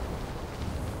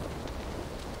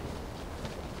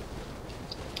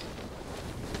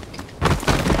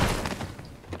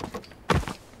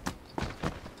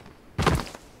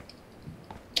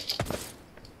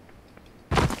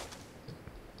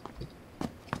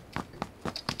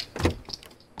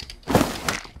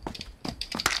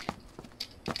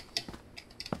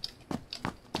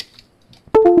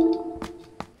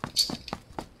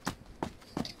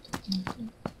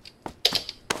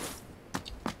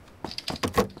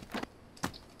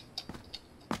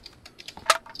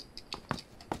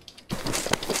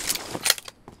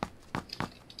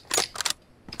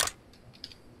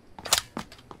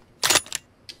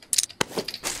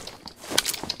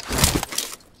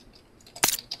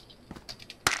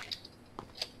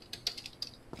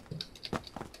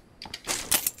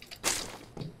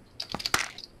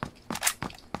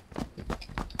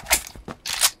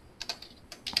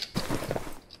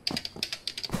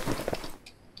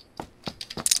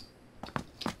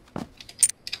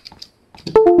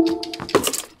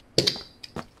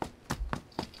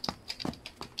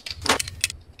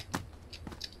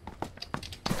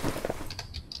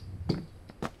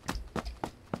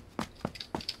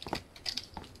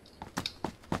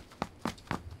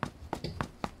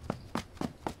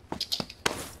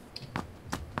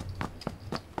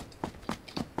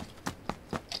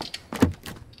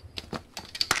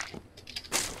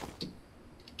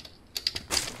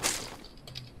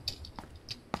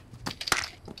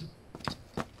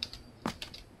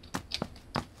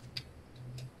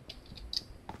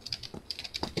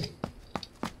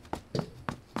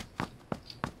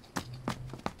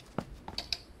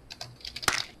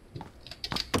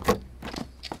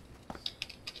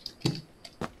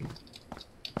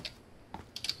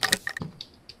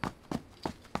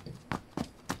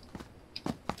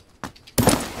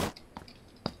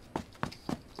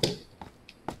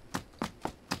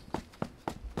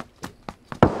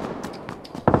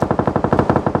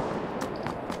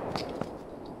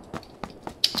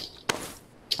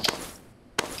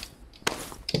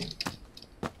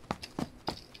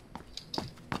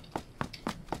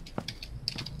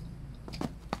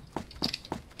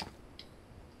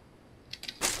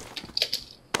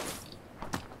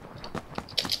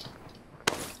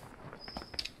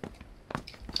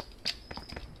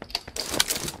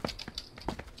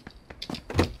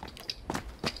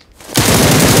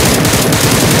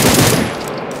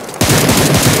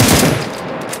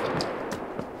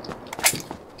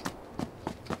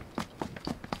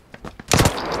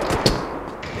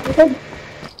 Likod.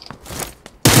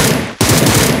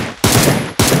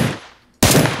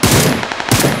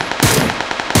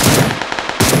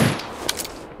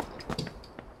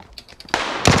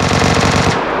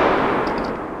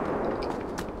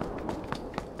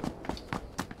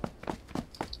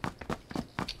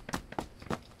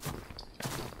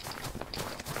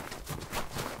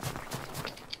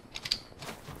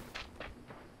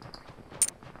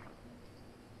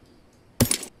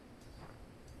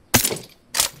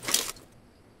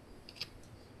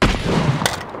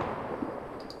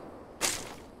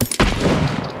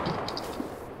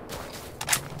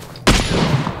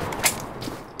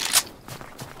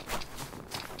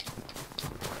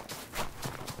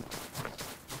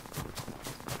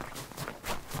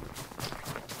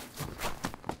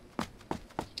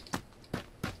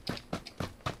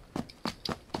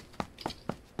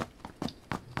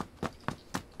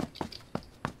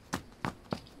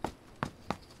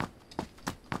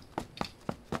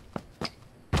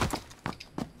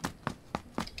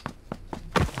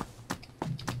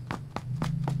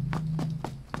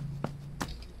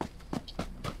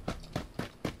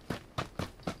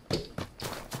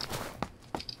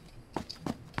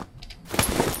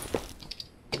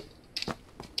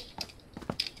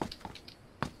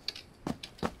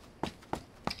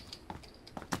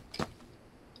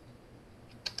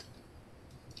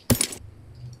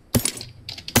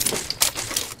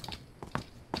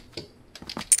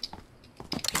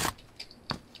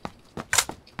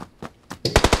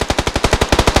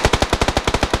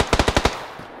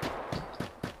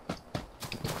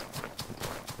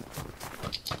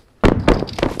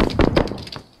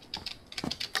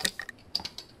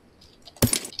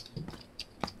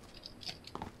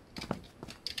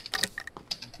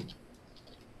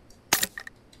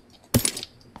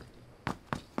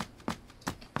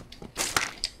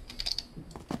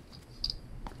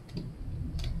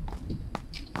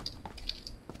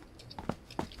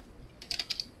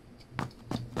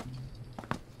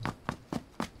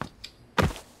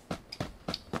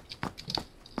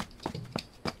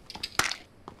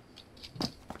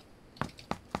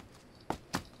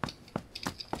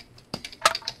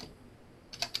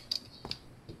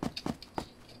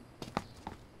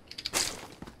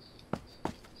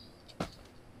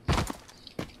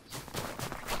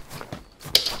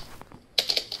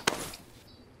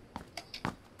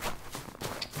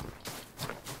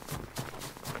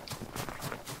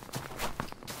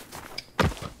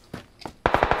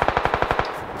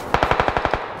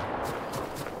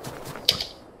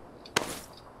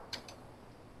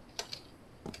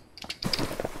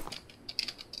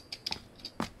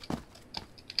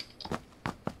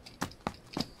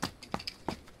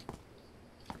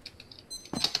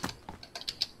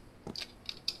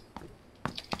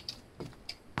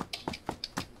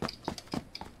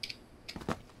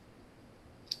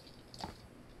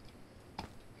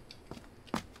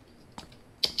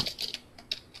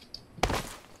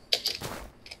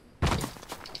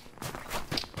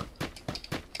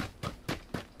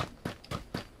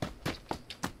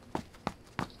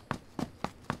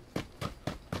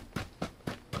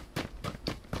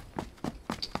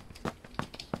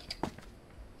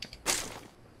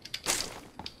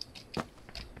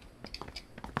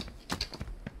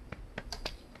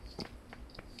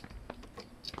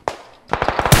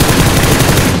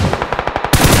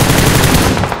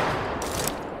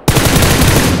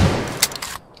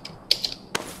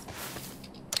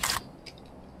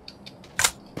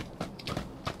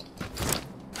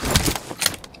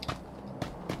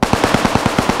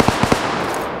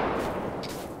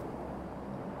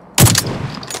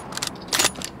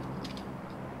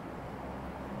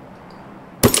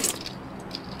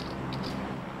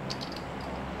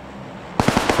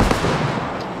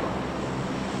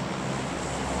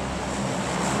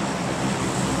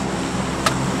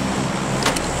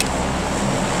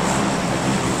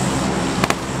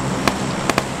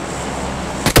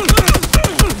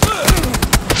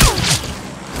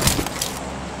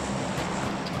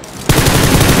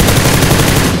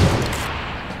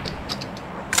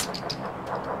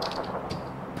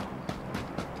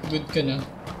 Good ka na.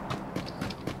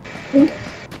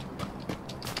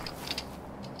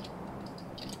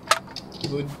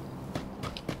 Good.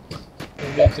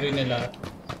 Level 3 na lahat.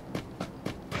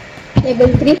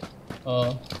 Level 3?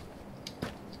 Oo.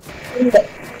 Hindi.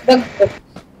 Bug ko.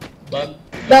 Bug?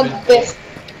 Bug best.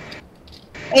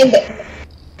 Ay, hindi.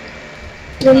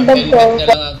 Yung bug ko, Helmet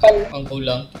na lang ang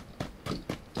kulang.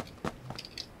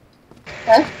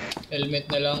 ha? Helmet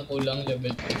na lang ang kulang,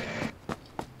 level 3.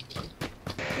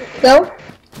 Ikaw?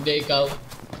 Hindi, ikaw.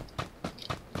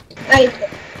 Ay, hindi.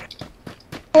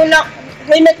 Kulang.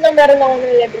 Helmet lang meron ako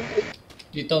ng level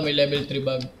Dito may level 3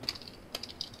 bag.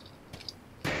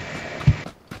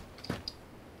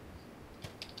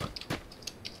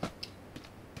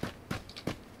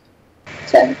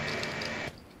 Saan?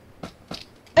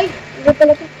 Ay, hindi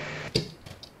pala ito.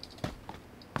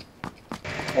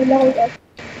 Wala ko ito.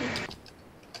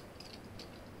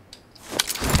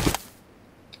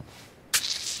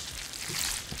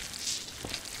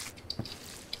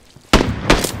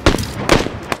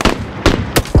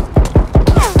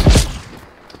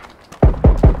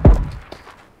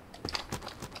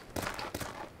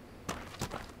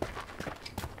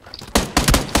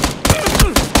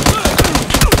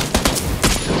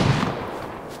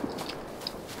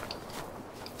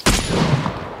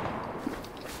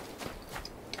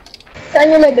 Saan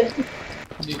yung level?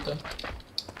 Dito.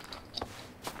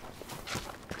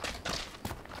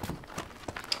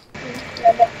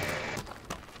 Wala.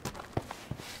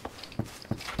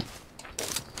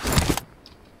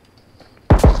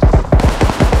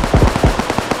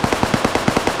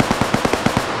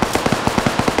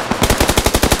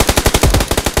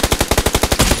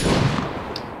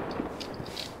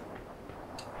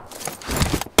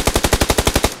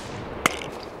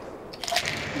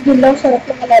 Yun lang, sarap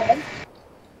ng kalaban.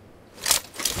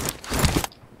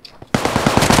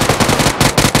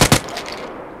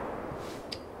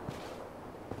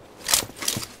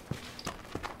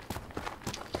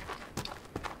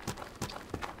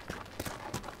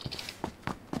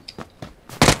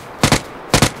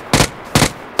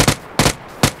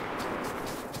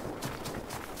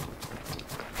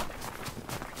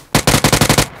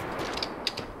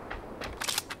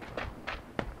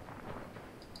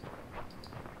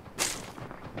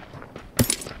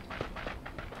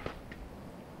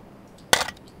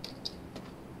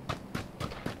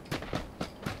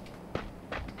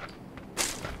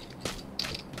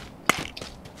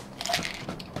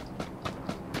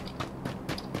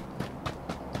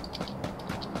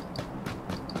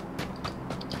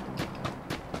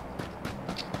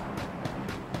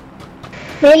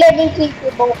 May level 3 po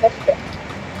bang basta?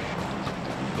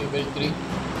 Level 3.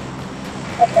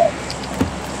 Okay.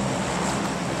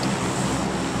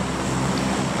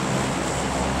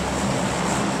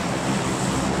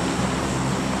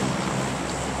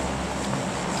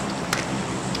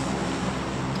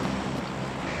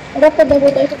 Harap pa daw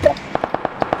tayo sa truck.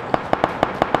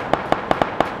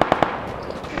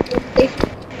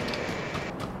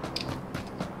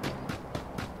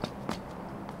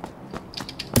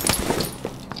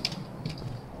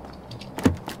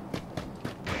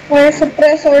 May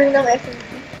suppressor ng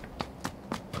SMG.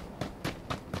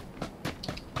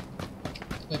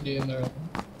 Hindi yung meron.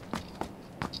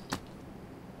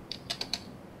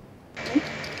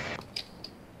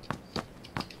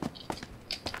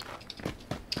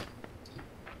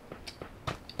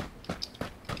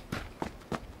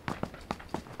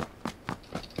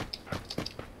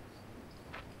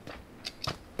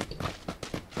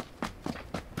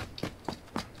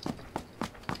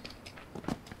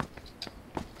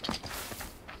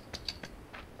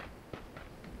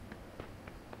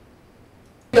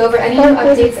 Go over any new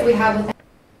updates that we have with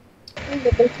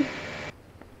Level 2.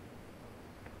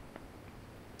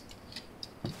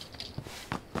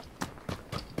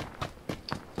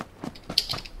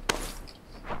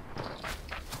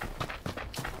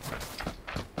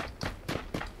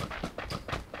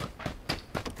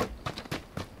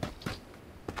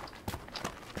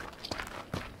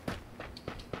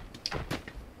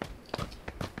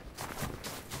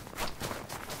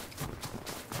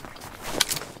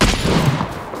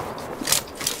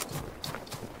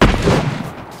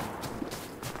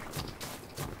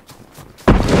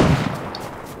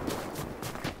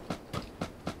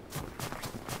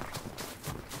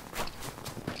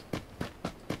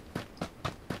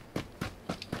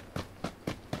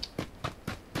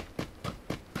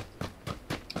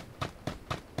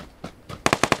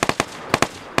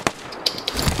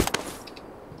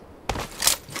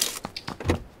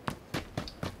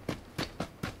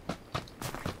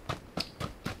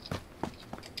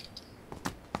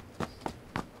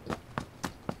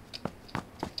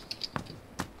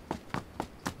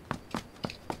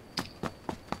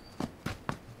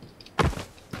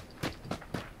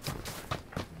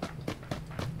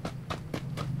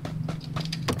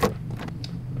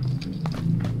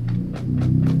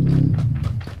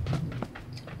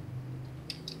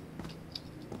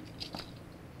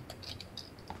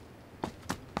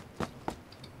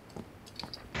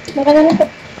 Baka naman po.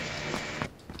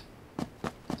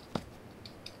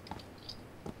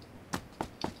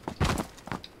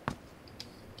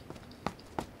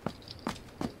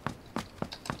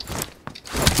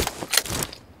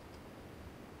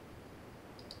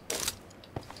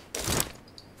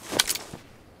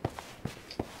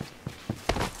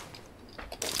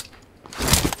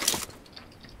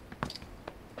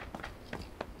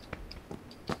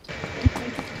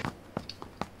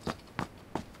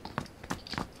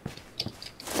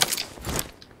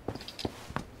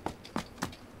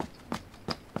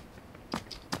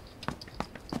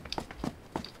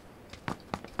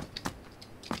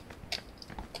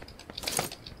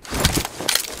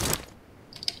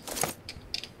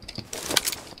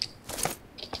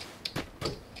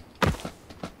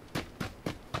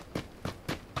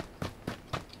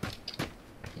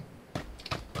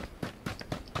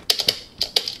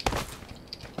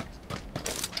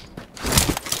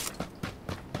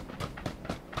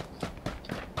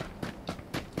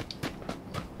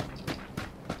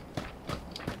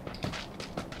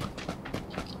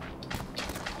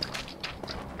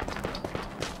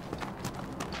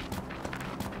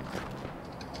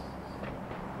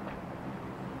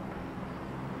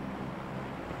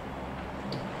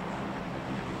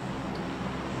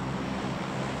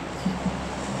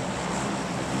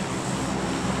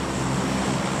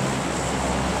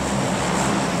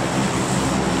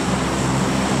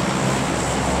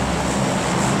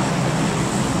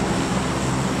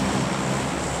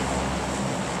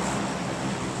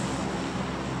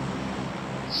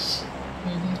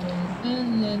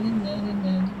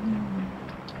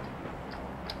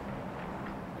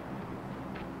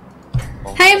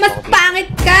 Ay, mas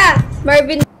pangit ka!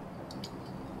 Marvin.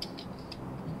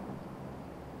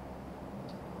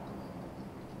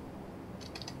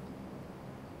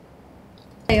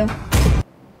 Ayo.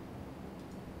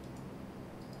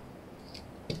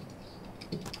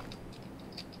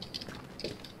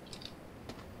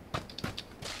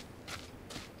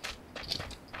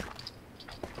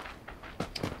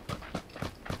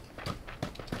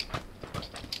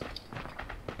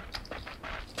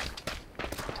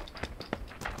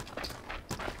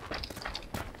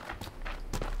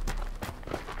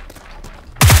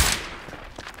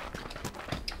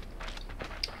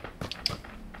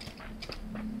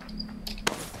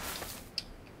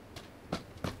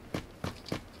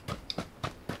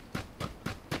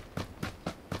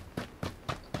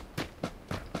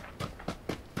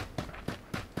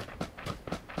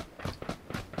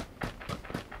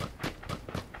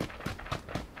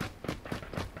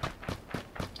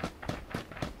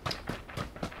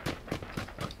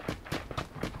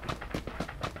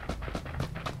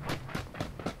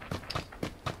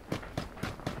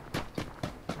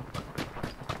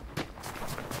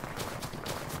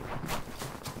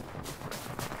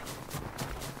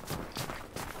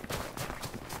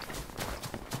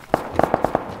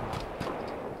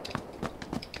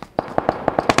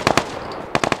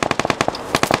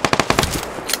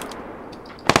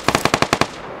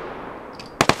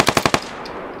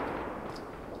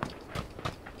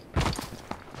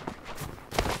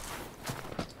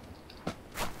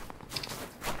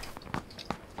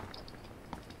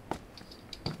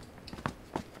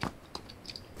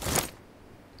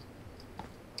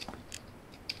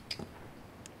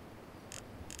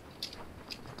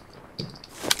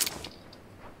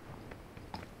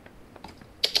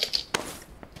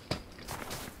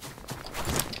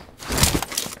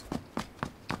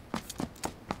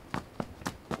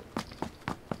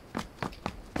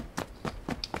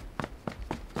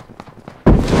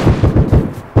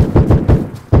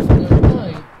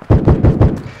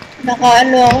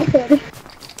 Nakaano ako, sorry.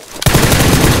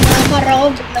 Nakakaraw,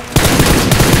 biglang.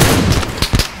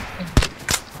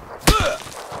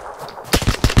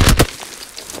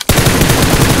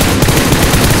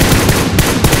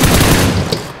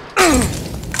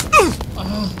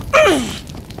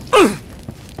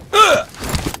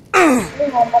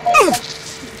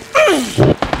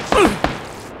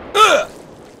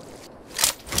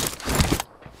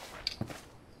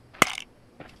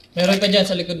 Meron pa dyan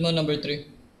sa likod mo, number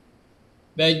 3.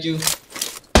 Behind you.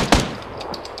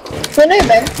 Sino yun,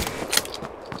 Ben?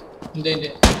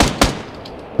 Hindi.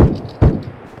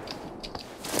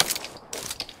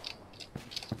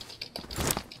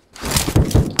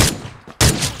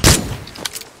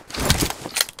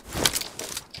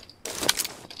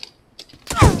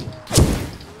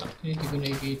 Hindi ko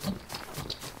nakikita.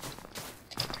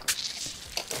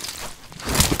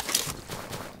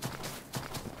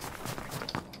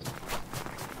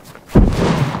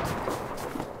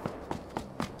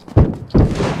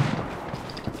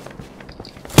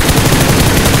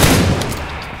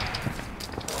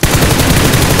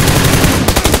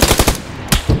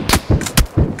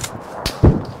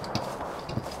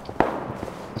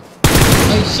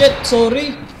 Ay shit,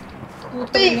 sorry.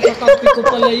 Putang, nakakapi ko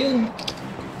pala yun.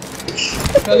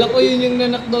 Kala ko yun yung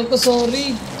nanakdown ko,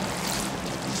 sorry.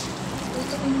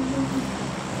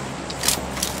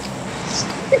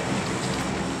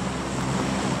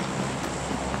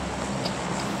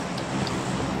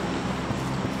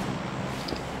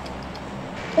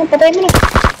 Oh, patay mo na.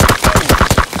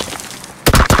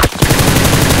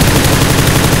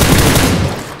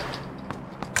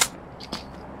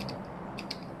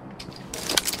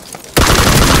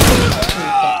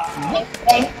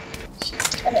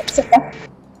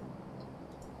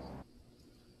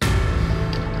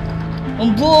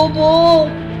 Ang bobo!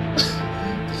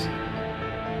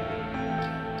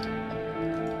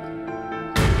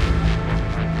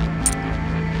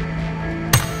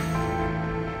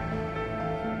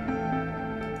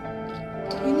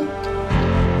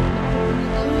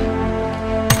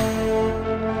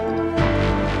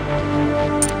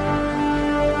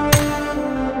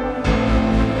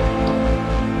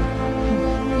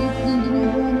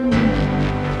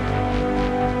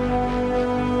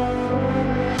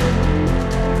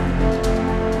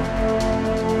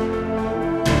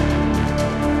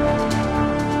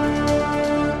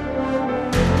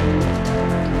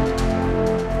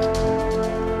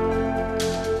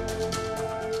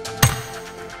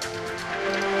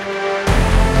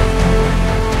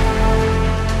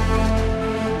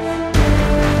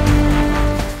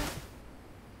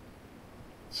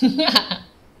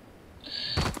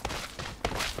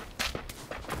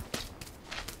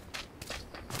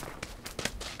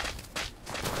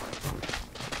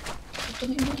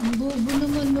 Ang bobo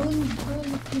naman nun.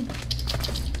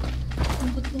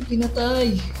 Ba't mo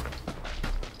pinatay?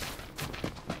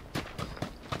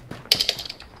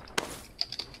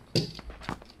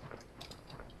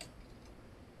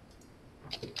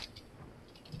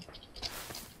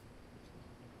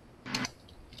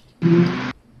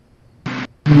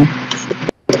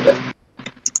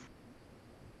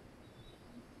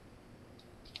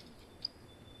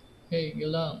 Hey,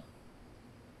 gilang.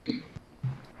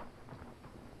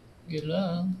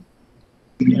 Gilang.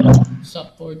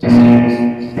 Sup 46.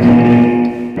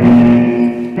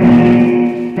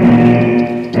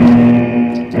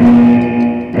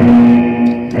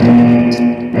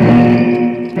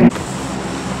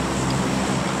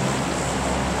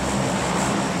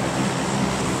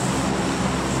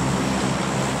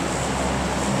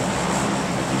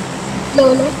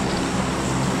 Lolo.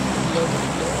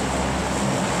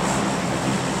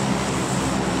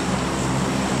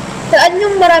 Saan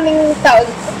yung maraming tao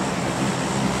dito?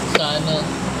 Sa ano,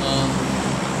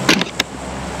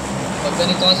 pag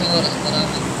ganito kasi oras,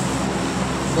 maraming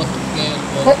bot ngayon,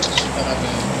 bot,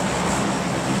 marami.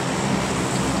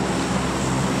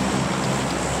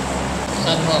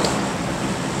 Saan mo?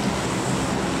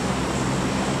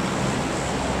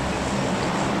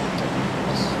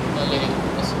 Mas maliit,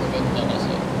 mas maganda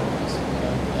kasi mas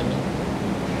marami, ano,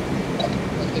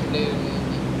 multiplayer mo yun.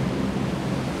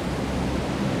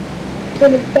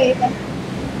 Tulog pa iba.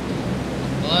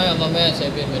 Mamaya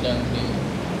 7 madami.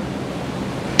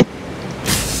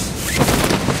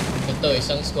 Ito,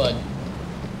 isang squad.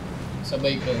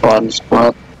 Sabay ko. One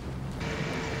squad.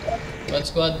 One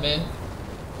squad, man.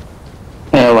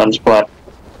 Yeah, one squad.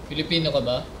 Filipino ka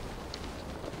ba?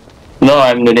 No,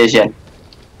 I'm Indonesian.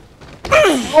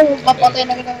 Papatay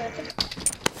na kita natin.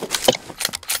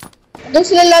 Doon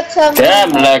sila lahat sa...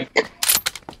 Damn luck.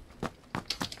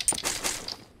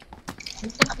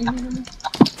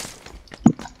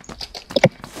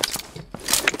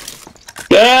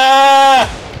 Ah!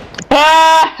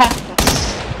 Ah!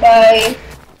 Bye.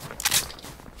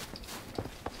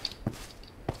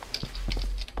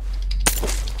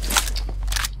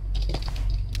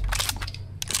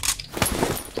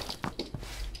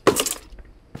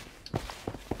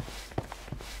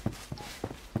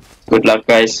 Good luck,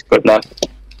 guys. Good luck.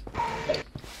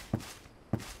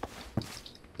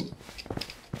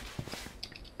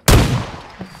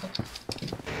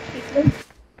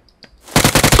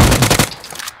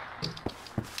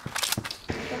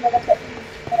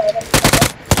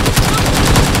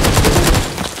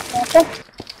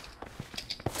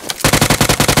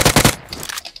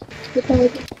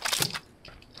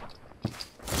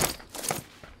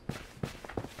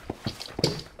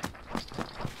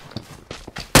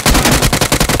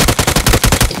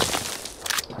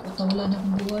 Wala na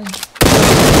akong buhay.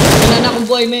 Wala na akong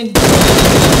buhay, men.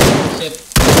 Shit.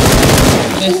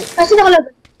 Kasi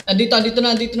nakalaban. Andito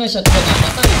na. Shotgun na.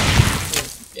 Matay.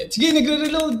 Sige,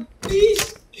 nagre-reload.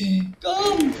 Please.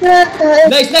 Come.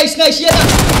 Nice. Yan na.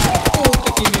 Oh,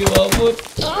 hindi mabot.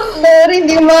 Sorry,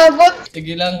 hindi umabot.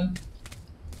 Sige lang.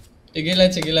 Keep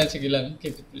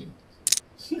it playing.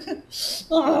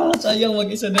 Sayang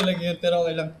mag-isa na lang yun. Pero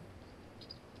okay lang.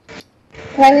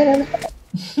 Rani.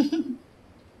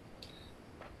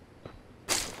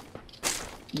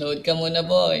 Load ka muna,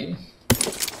 boy.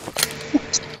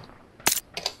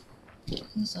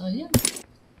 Sayang.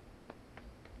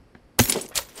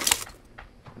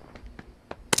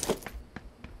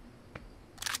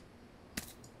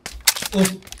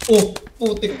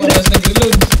 Putik parehas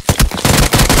nag-reload.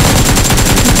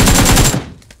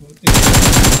 Putik.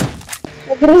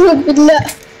 Nag-reload bigla.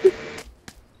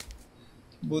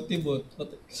 Buti bot.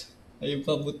 Ayun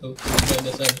pa buto.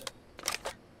 Dasal.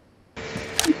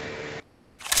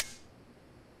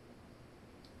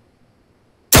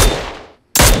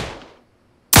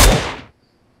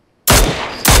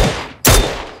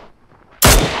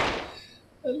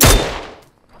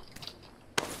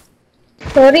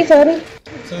 Sorry. Sorry.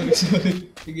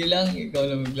 Sige lang, ikaw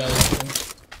lang maglalaro.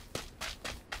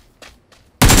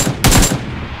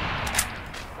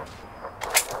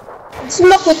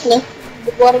 Sumakot na.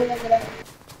 Boring na nila.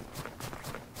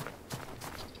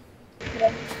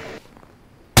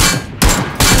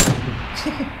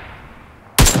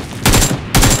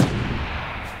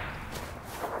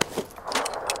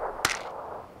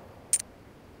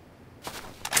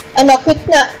 Ano, quit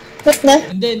na.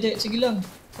 Hindi. Sige lang.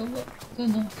 Tama.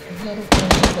 Ano? Maglaro ko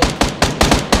lang ito.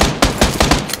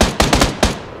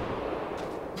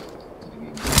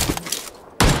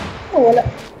 Oh, wala.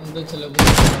 Nandun sa labo.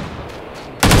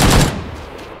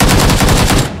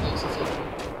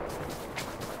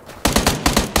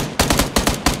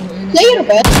 Oh, ayun na. Player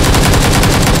ba?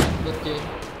 Ba't yun?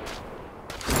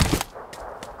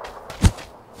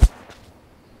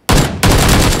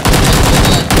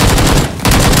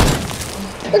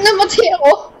 Pag namatay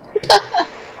ako.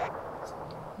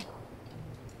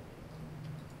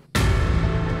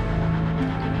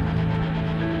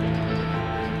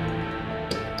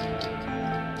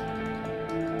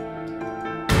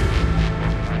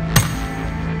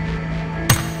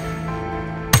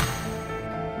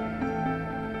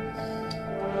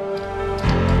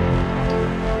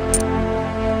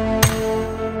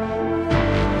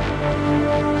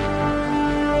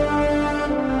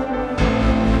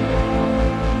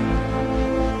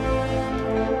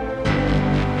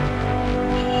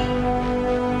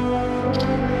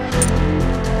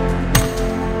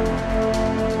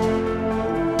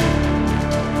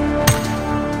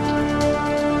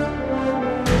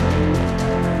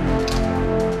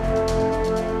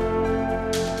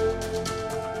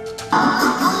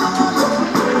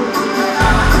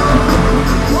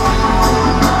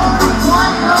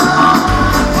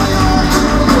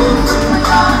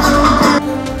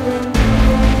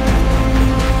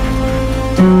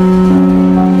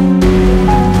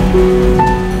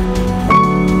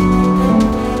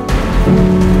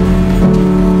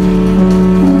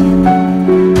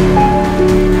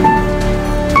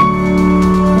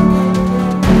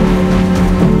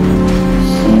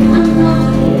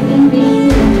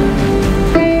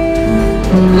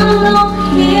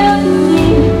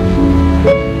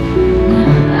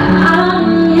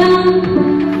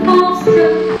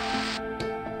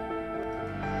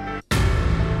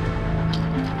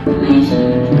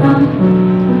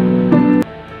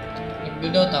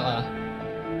 Nagdodota ka?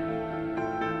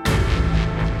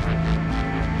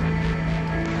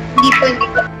 Hindi po.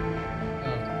 Okay.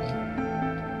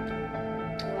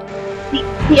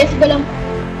 PS ba lang?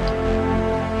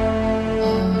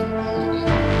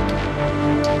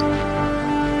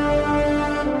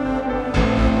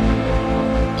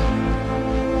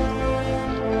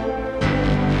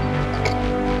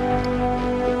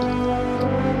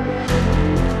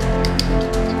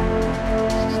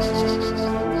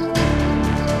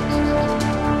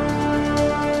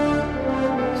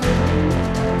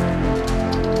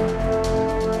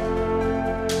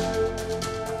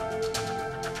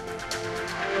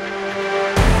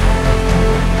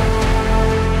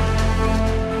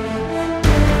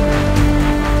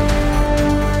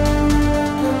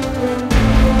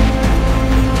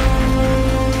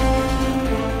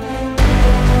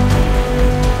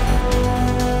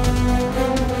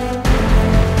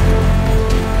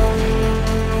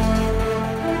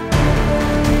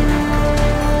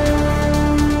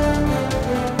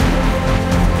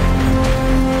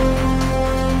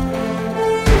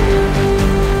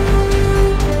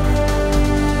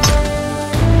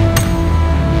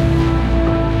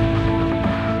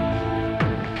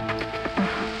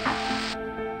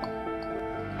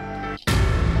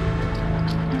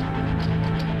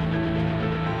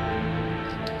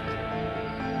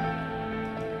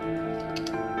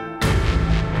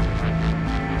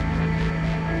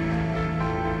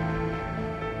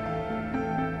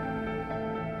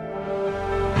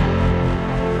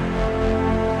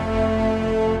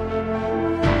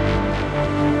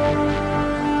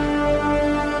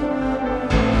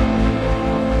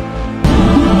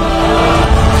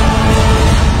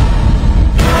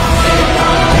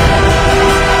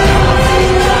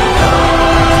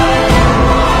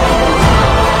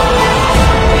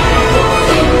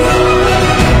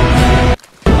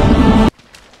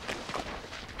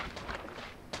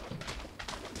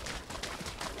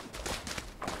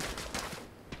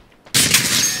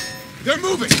 They're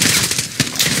moving!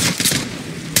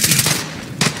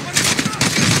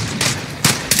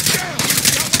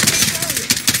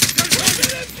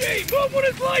 Move when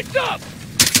it lights up!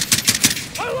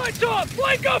 Our light's off!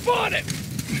 Flank up on it!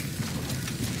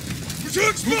 We're too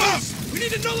exposed! We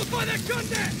need to nullify that gun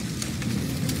net!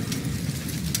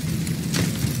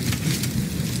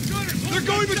 They're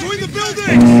going between the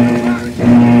buildings!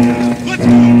 Let's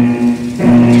go!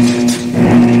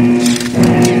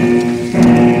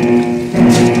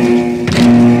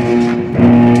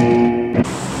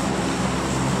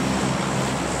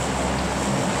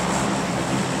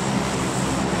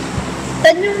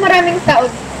 Saan yung maraming tao?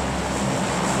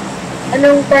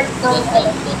 Anong part ng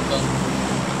Bottom.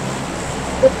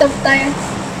 Bottom tayo?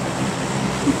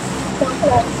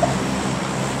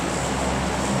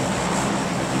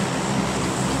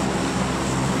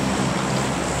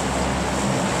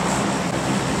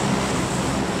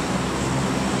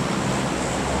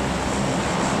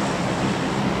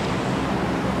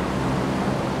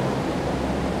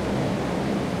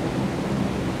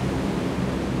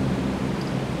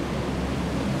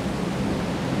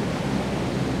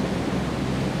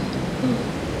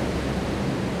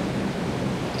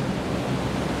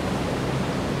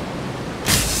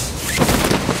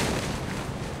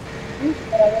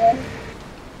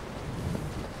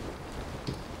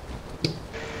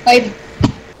 Five.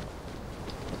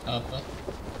 Apa?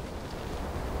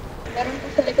 Meron pa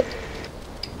sa likod.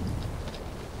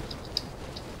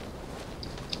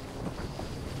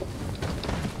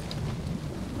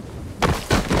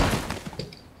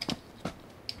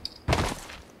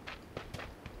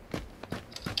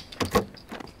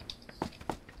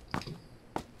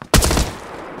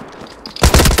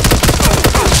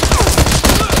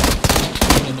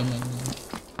 Ano naman yun?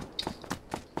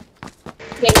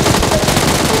 Okay.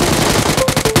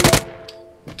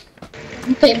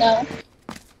 Okay na.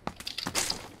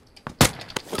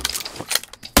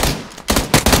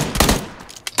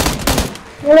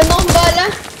 Wala na akong bala.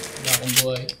 Wala akong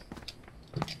buhay.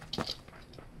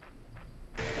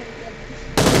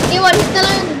 Iwan, hit na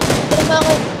lang. Hindi na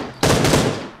ako.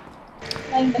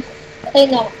 Ay, patay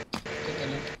na ako.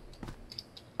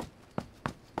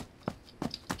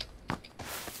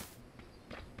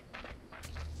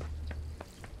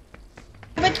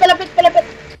 Teka lang. Palapit.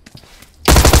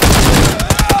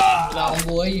 Wala akong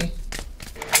buhay eh.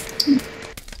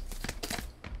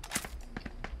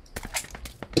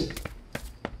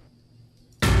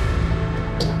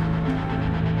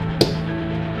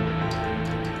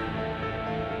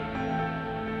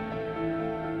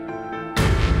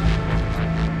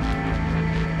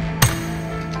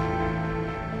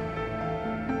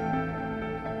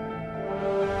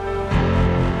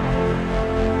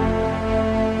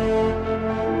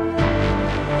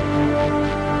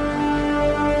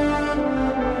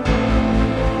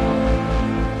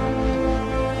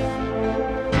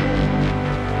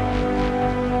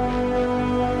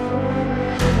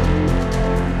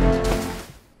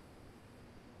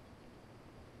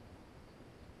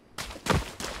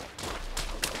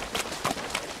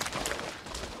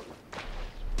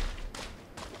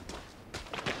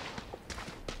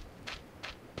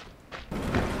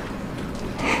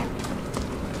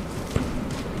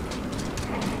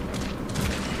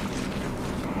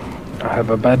 I have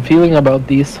a bad feeling about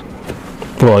these.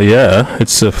 Well, yeah,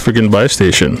 it's a freaking buy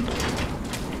station.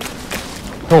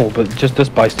 No, but just this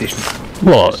buy station.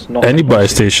 Well, It's not any a buy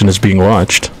station is being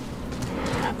watched.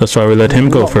 That's why we let him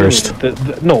go Not really.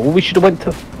 first. No, we should have went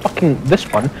to fucking this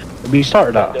one we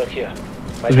started at.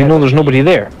 Because we know there's nobody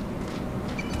there.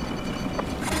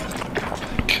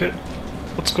 Okay,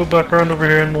 let's go back around over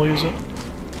here and we'll use it.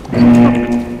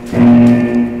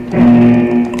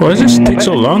 Why does this take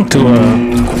so long to,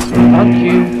 Thank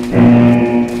you.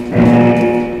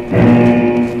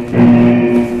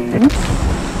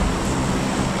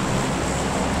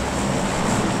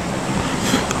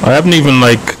 I haven't even,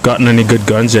 like, gotten any good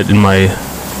guns yet in my...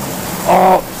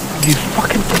 Oh, you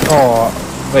fucking... Oh,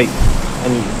 wait. I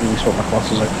need to sort my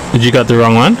classes out. Did you got the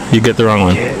wrong one? You get the wrong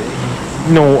one. Yeah.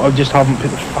 No, I just haven't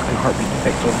put the fucking heartbeat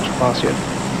detector on this class yet.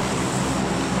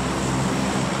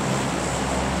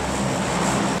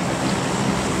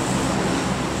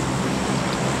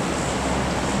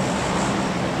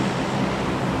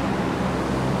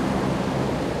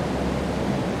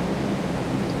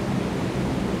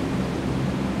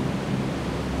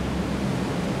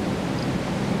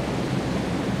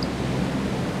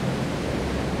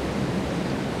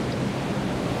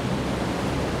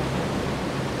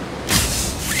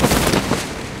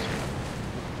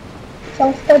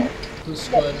 Sounds good. Two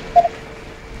squad.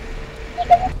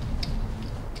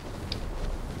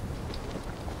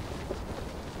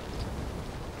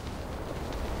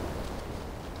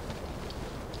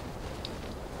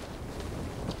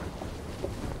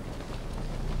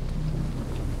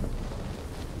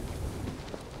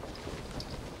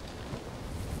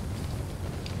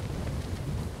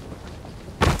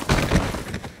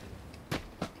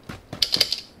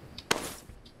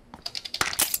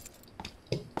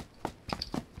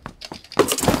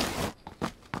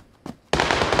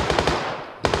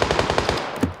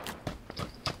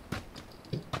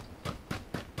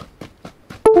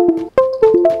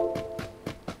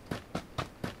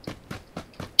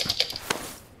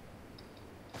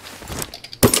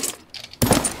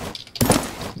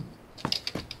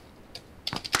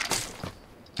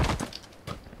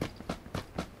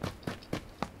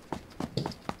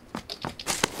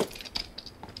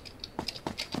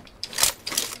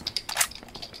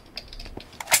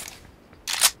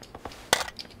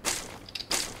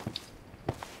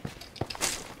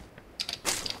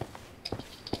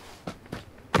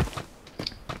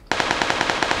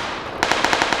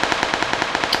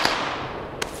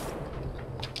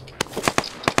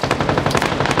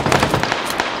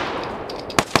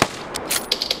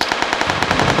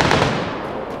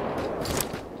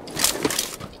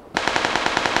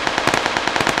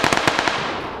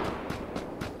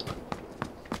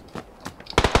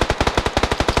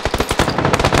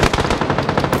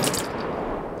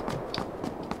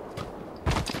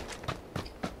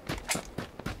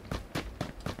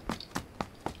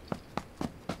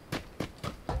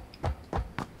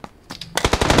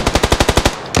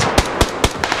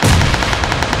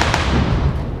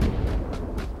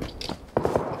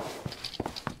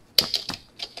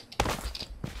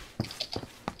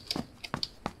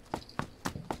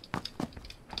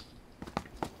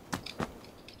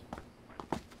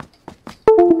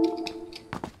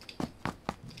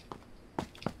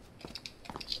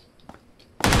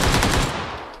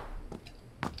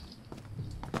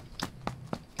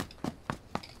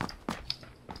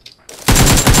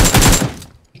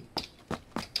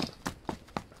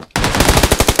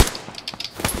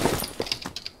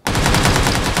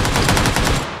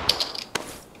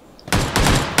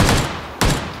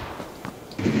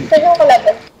 Saan yung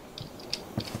kalaban?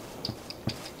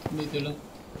 Dito lang.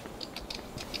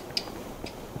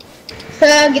 Sa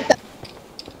gitna.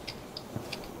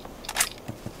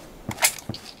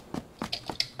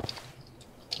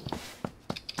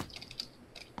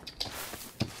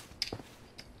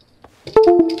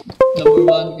 Number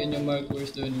 1, can you mark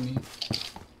where's the enemy?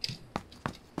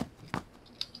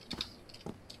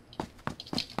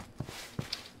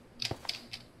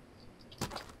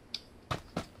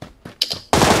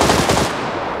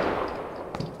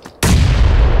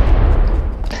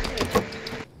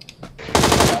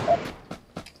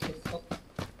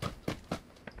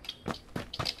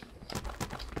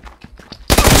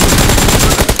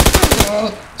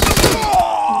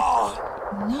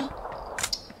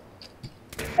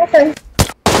 Okay.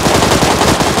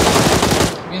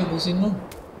 Sige, busin mo.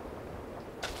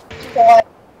 Okay.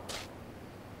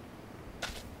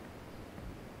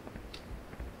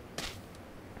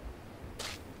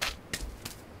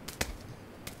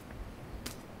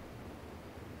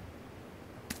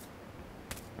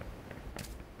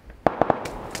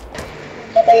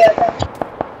 Patay yata.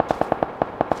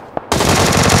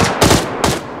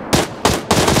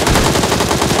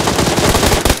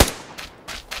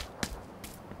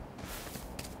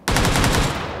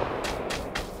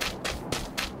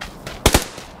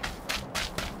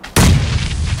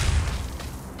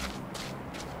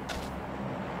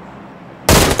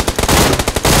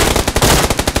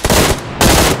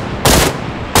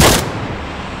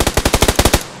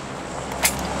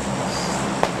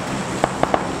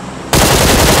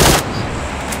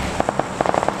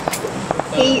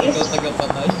 Ikaw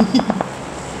tagapatay.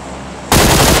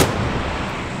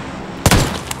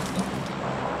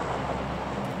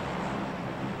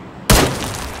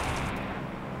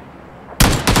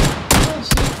 Oh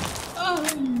shit.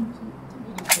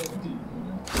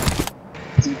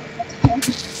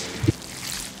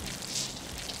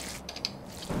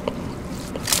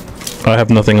 I have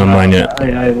nothing on mine yet.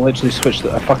 I literally switched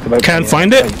it. I fucked about. Can't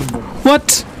find it?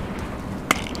 What?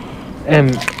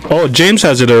 Oh, James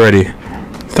has it already.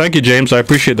 Thank you, James. I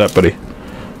appreciate that, buddy.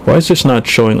 Why is this not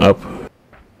showing up?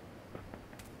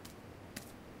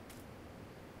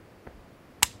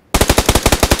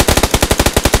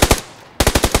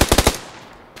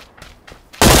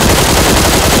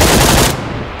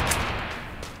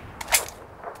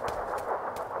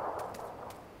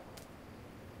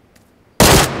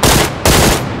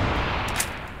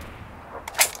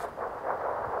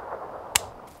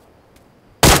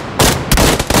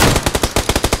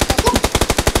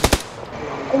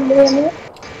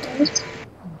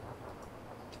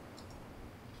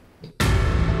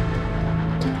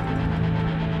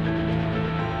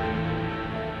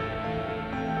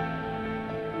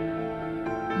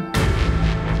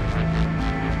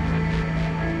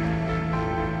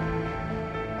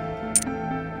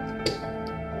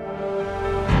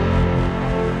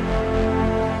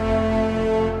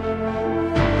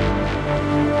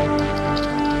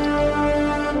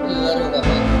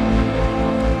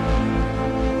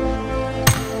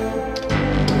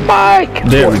 Mike!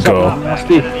 There we go.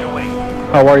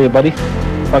 How are you, buddy?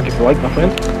 Thank you for like, my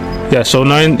friend. Yeah, so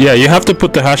 9. Yeah, you have to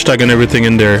put the hashtag and everything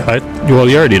in there. Well,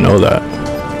 you already know that.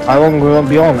 How long will it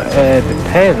be on?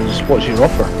 Depends. What's your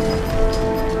offer?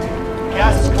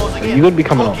 Are you going to be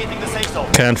coming on?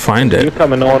 Can't find If you're it.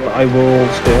 coming on, I will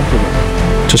stay on for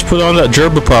you. Just put on that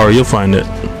gerbil power. You'll find it.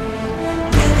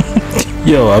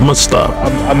 Yo, I'm gonna stop.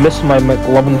 I'm missing my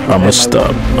McLovin from I'm gonna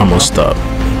stop. I'm gonna stop.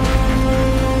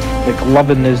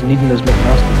 McLovin is needing his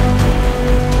McNasty.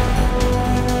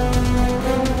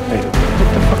 Wait, what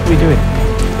the fuck are we doing?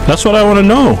 That's what I want to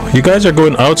know. You guys are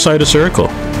going outside the circle.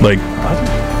 Like, I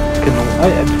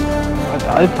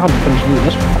haven't finished doing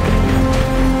this fucking.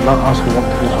 I'm not asking what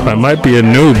to do. I might be a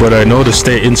noob, but I know to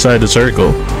stay inside the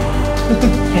circle.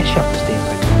 Yes, you have to stay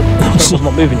inside. The circle's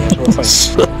not moving yet, so we're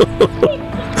fine.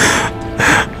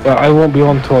 Well, I won't be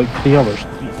on till like 3 hours.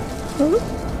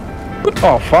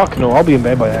 Oh fuck no, I'll be in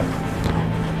bed by then.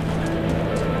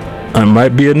 I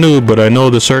might be a noob, but I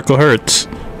know the circle hurts.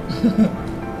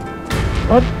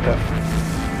 What the?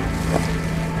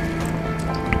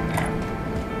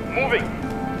 Moving.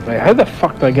 Wait, how the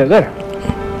fuck did I get there?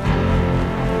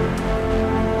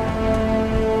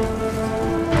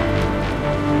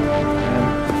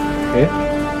 Okay.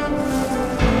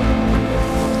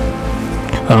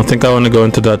 I don't think I want to go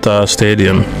into that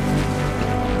stadium.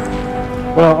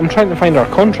 Well, I'm trying to find our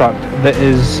contract that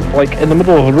is like in the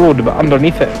middle of the road, but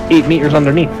underneath it, 8 meters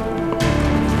underneath.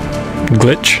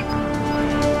 Glitch?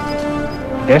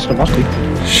 Yes, it must be.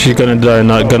 She gonna die,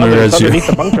 not gonna res you. Underneath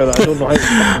the bunker that I don't know how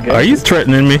to get. Are you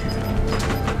threatening me?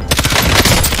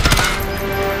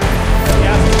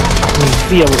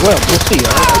 Yeah, well, we'll see. It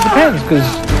depends, because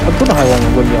I don't know how long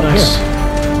I'm going to be up here.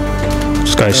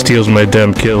 This guy steals my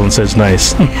damn kill and says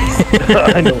nice.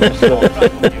 I know, so...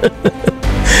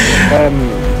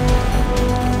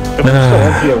 if it's still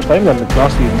on 3 hours time, then it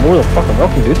lasts even more than fucking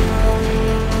welcome, dude.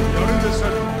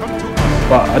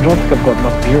 But I don't think I've got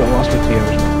enough beer to last me 3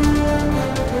 hours now.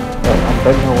 Well, I'm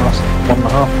betting it'll last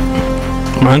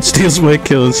 1.5. Man steals my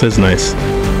kill and says nice.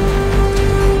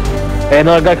 Hey,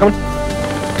 another guy coming.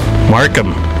 Mark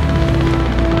him.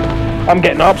 I'm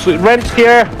getting absolute rinsed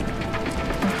here.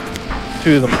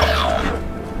 2 of them.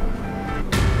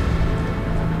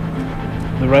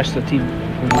 The rest of the team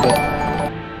will be dead.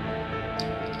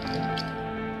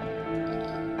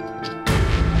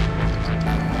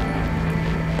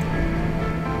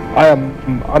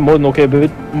 I'm more than okay,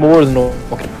 dude. More than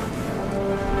okay.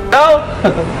 Daw!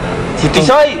 Si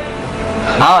Tisoy!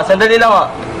 Sandali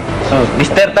lang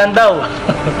Mr. Tan daw.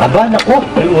 Aba, naku.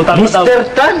 Mr.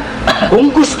 Tan,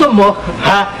 kung gusto mo,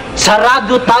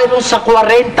 sarado tayo sa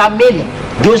 40 mil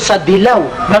doon sa Dilaw.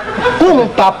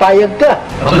 Kung papayag ka.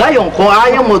 Ngayon, kung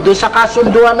ayaw mo doon sa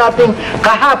kasunduan natin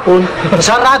kahapon,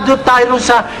 sarado tayo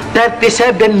sa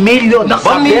 37 million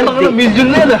sa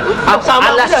Verde.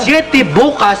 Alas 7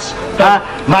 bukas,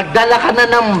 magdala ka na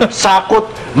ng sakot,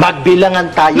 magbilangan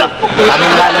tayo. Ano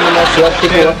nga naman ang swerte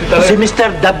ko? Si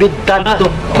Mr. David Tanto.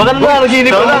 Baka naman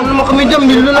naginip ko lang. Ano naman kami dyan,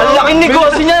 milyon na. Ang laking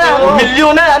negosyo niya na.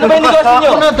 Milyon na. Ano ba yung negosyo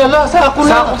nyo? Sako na, dala. Sako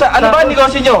na. Ano ba yung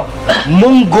negosyo nyo?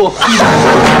 Munggo.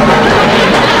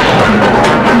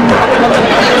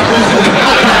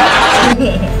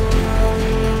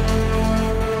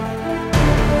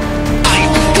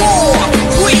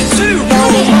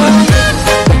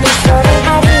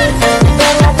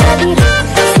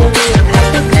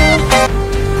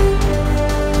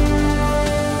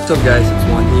 What's up guys, it's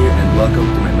Juan here and welcome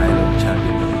to my Milo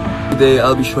Champion Build. Today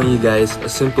I'll be showing you guys a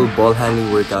simple ball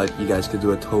handling workout you guys could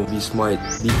do at home. Be smart,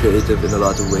 be creative in a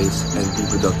lot of ways, and be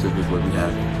productive with what we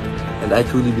have. And I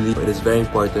truly believe it is very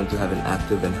important to have an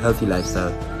active and healthy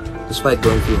lifestyle despite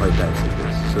going through hard times like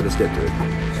this. So let's get to it.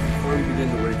 Before we begin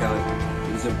the workout,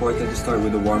 it is important to start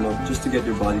with a warm-up just to get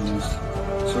your body loose.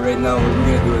 So right now what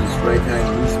we're going to do is right hand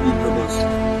knee speed dribbles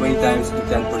 20 times to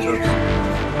 10 push-ups.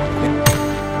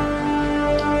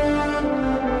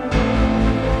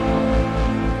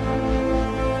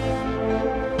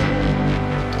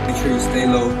 Make sure you stay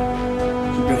low,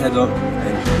 keep your head up,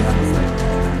 and keep your hands tight.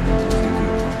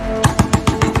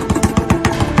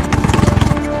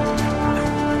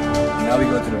 Now we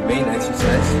go to the main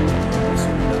exercise. So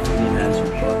we definitely enhance your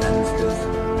ball handling skills,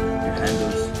 your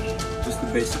handles, just the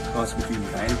basic cross between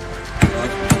behind.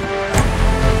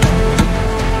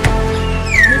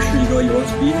 Make sure you go your own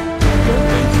speed, your own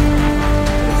pace,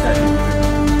 and exactly what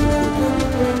you're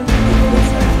doing.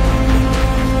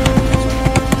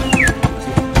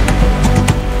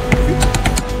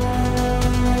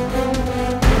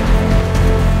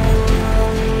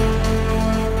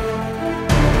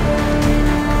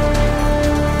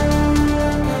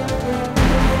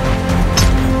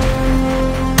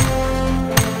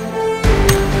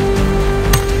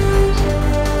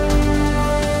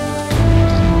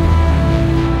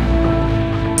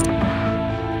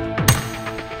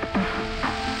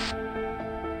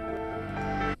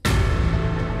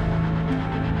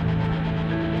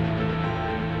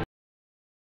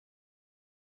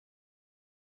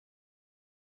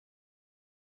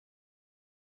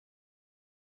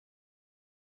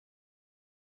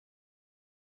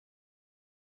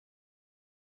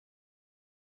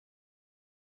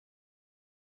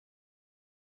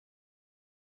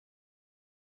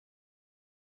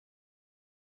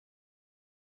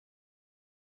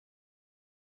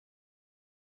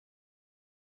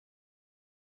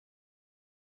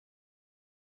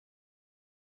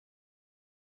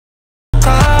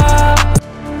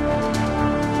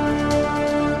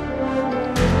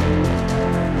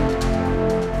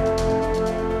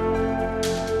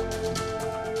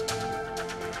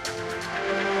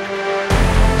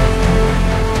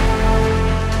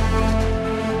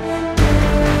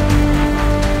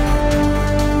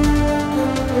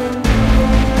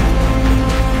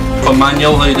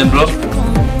 Manual kayo din bro?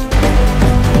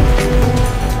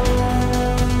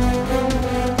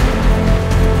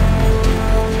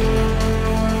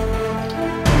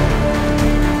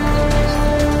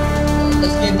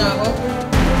 Last game na ako?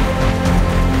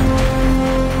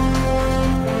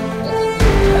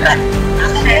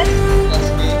 Last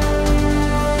game?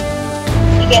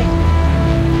 Sige.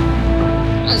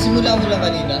 Simula mo lang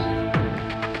kanina?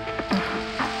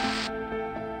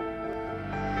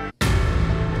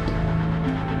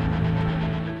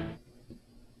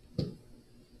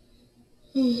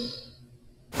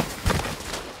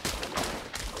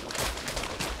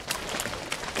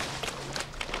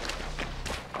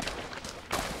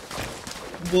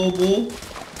 Bobo.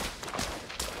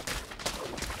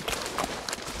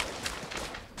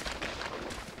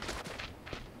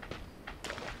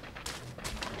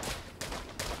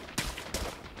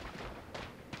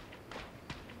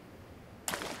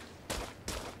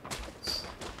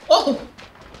 Oh!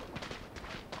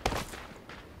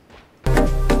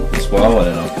 That's what I want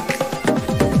to know.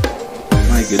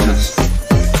 My goodness.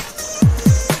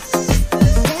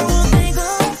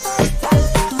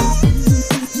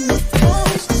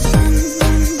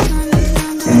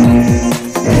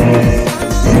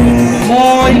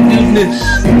 My goodness.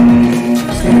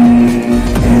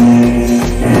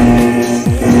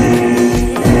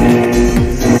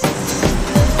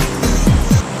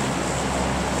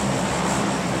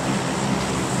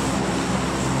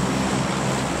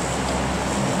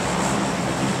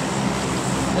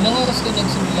 Ilang oras ka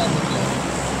nagsimula mo yan?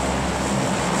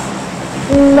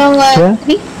 Mga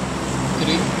 3?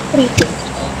 3? 3.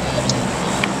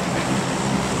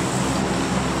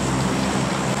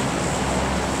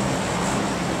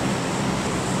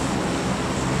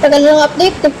 Tagal ng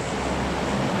update eh.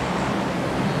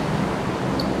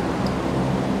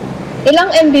 Ilang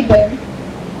MB ba yun?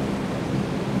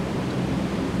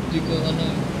 Hindi ko ano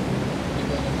eh. Hindi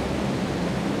ko alam.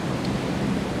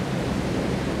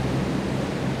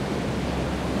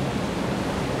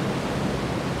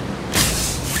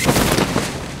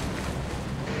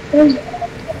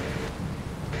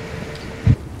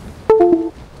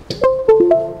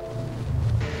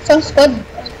 Isang squad.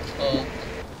 Oo.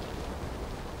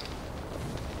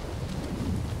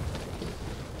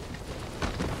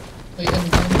 Ay, ano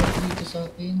ba naman dito sa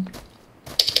akin?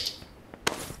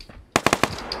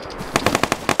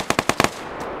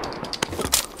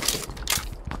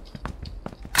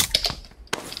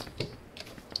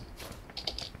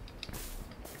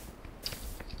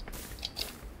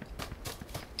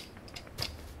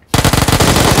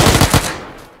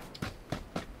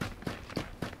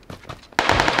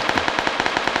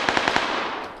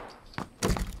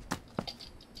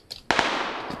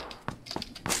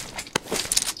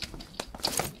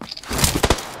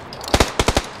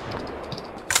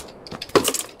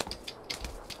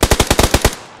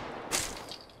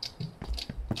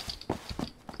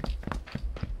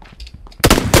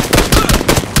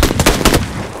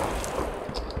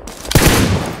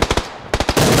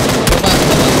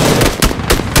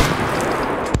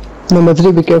 Number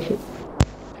 3, be careful.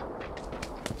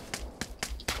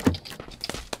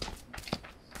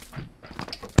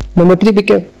 Number 3, be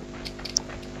careful.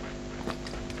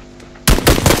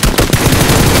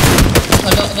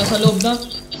 Nasa loob na?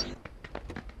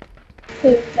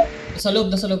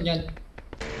 Nasa loob yan.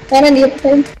 Parang dito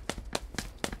tayo.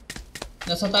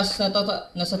 Nasa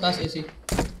taas AC.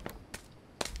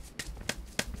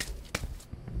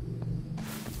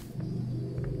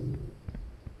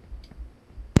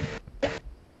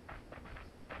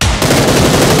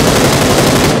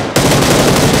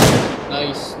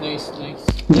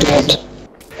 Nice.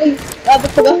 Ay,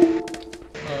 abot ko ba?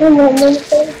 Ano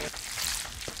tayo?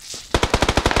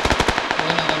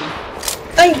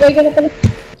 Ay, boy ka na pala.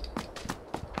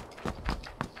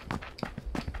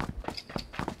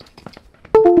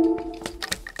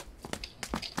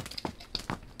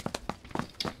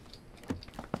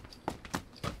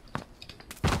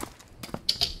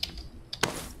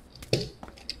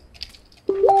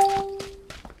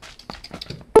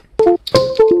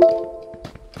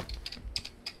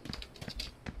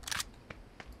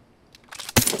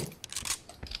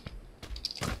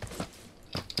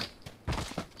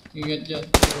 Ingat dyan.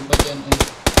 Puro ba dyan eh.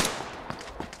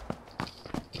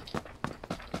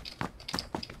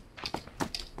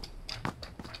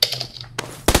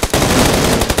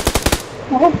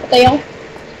 Ako, patay ako.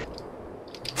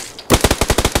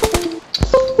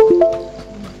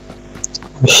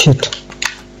 Shit.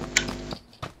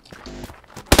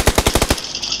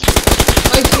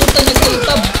 Ay, puta,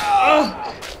 nag-itab! Ah!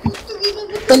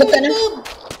 Tulog ka na.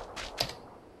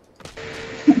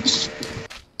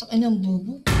 Ay, ang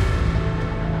bobo.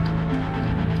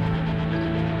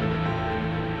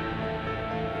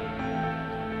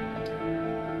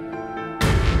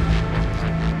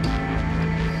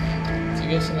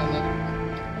 Sige, salamat.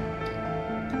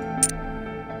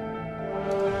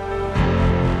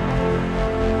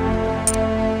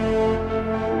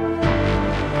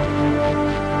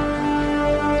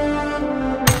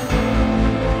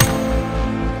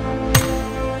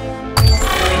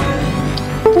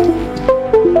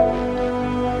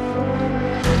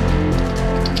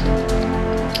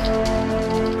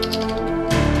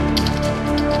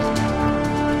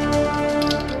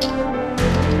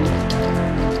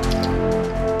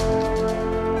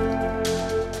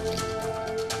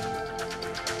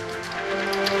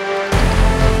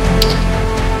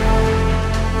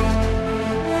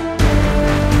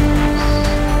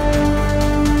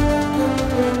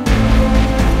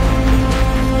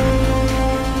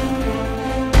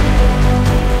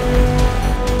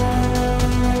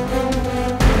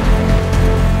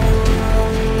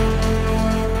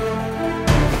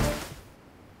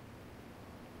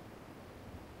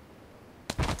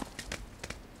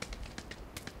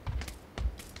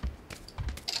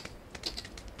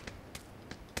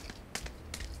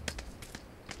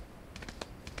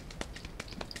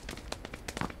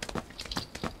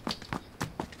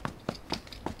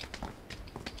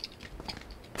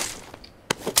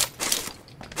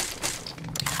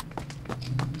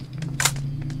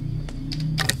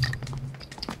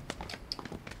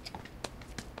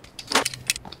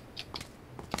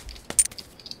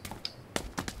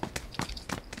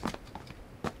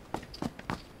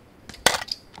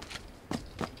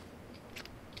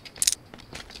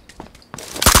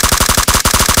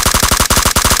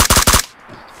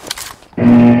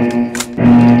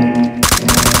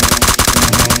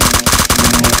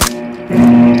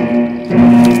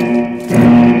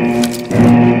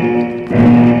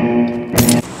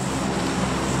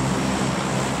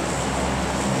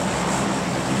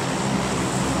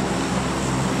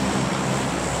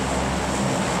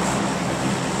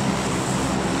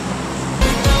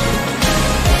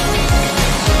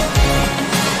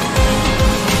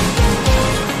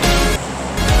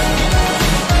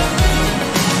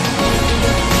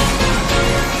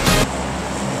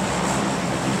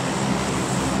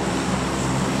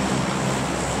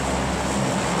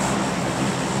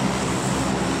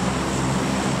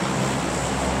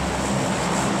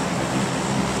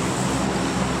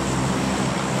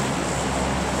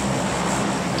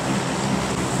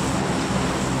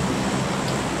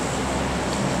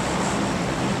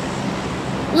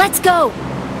 Let's go!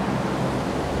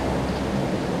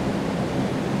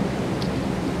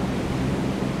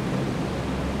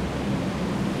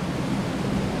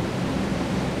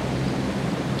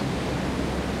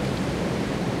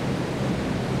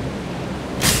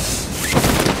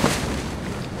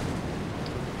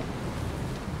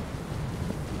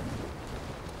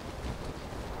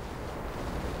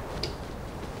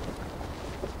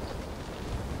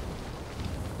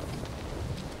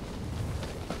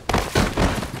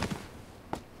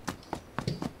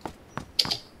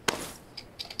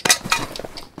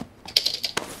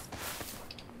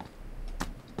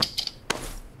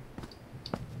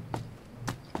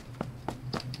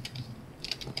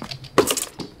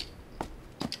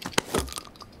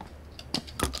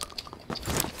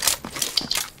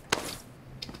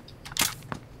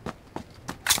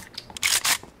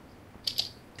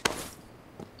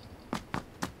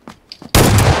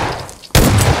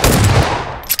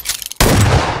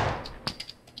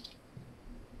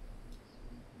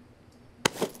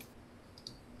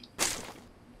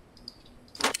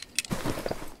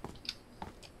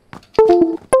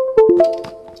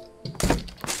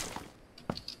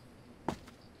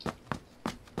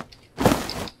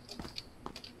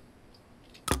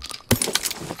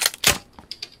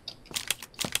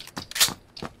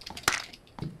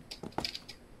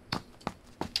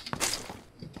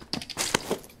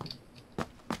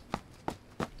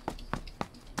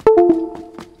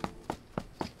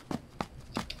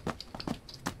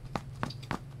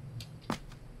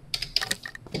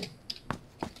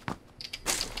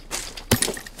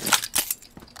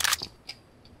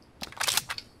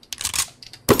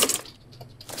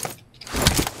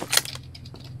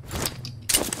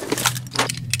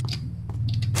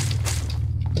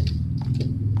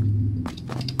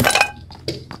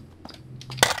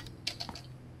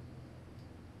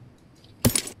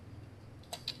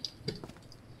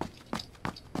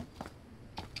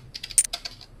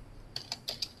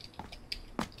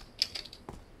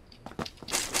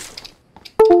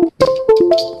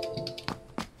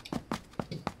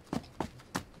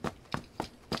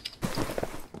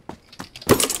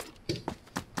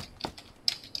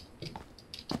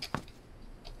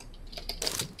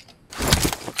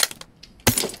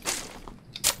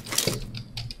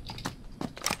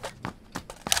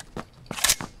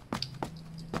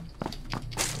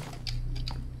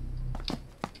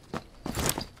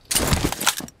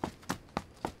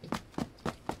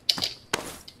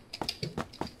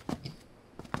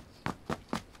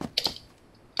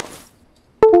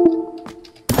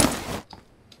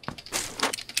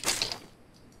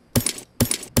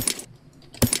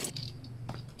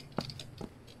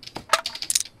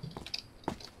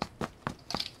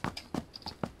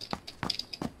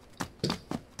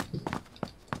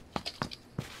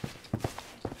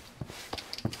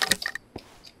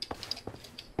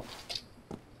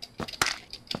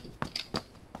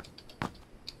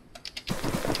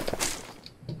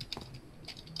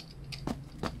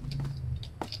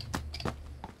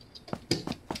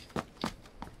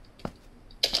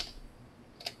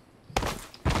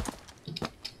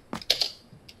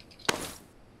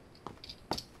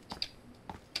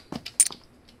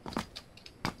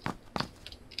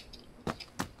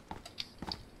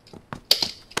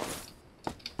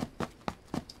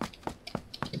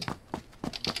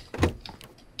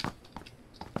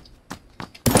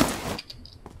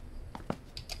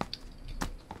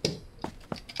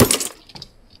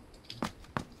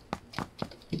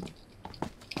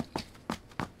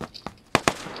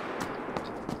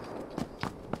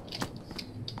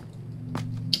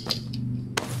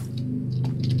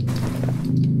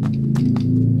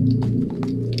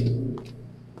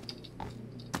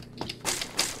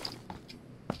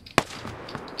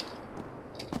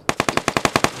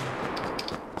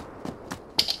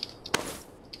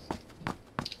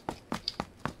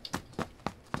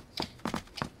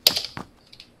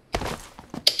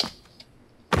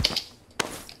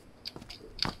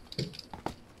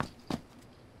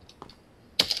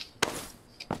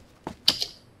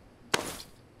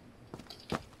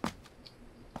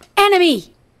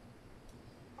 Enemy!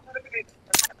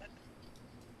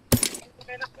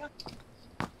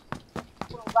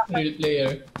 Real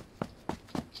player.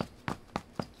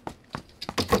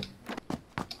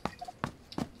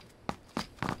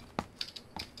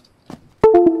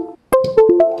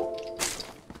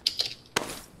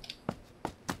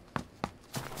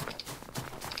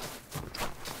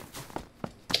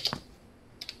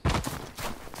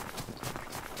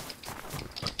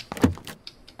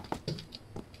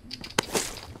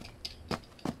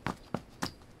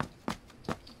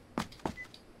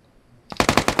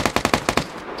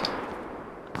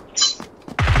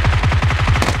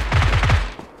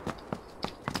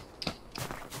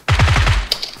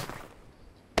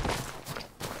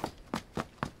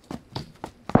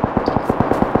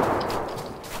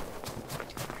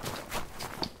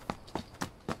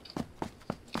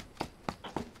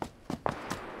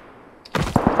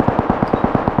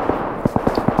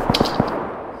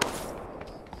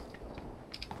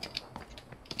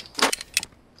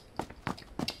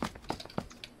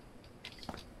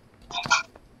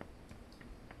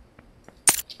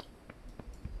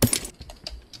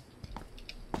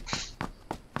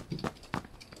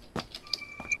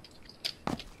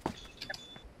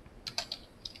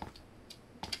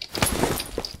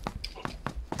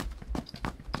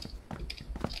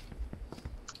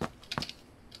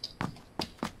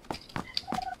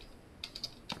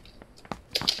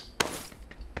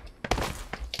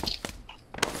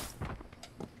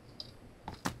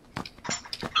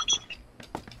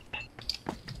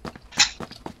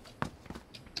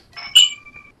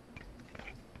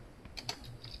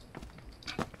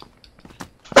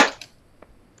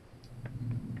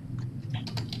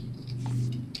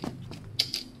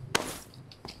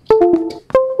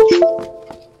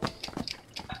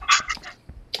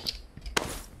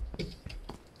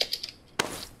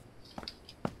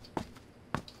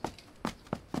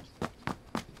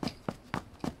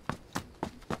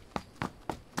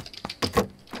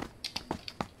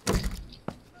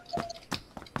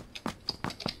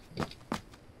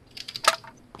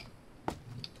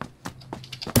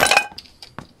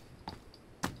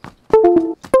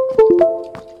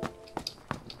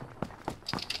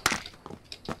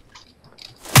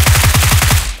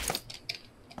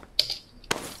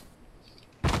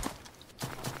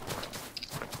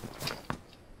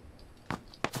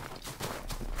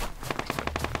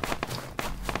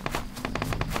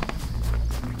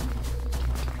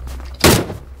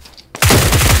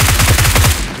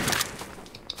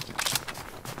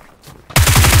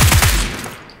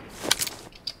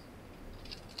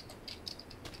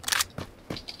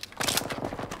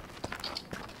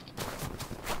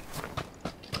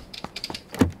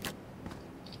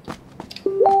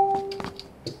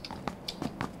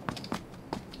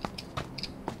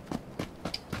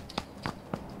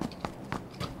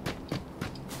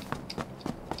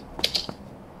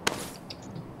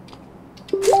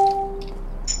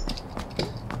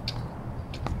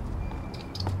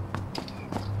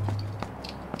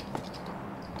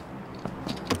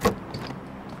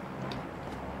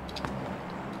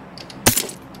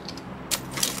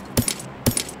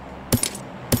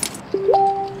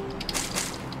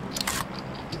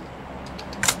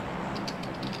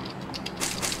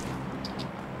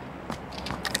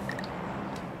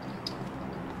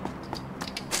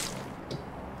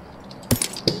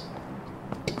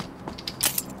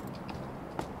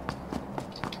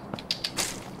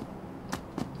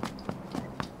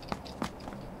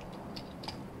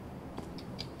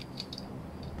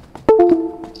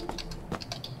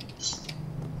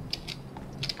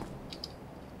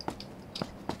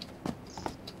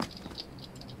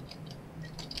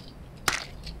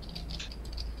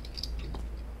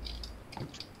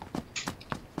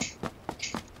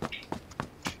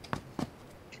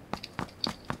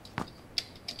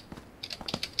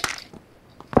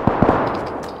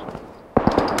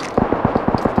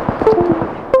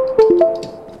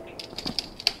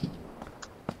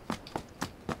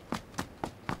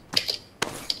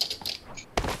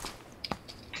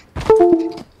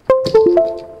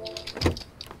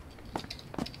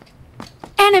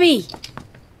 me!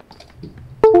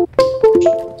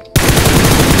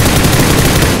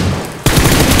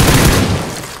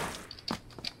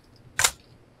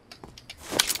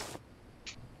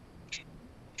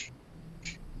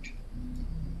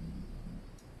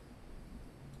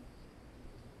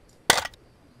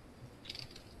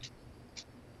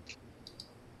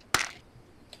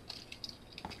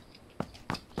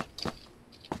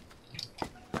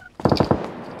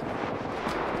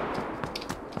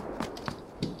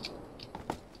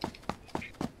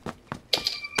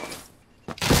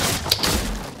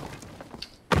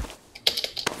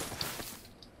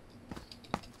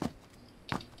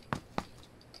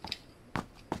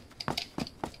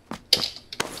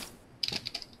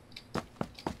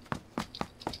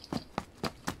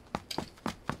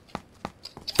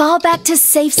 Fall back to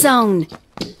safe zone.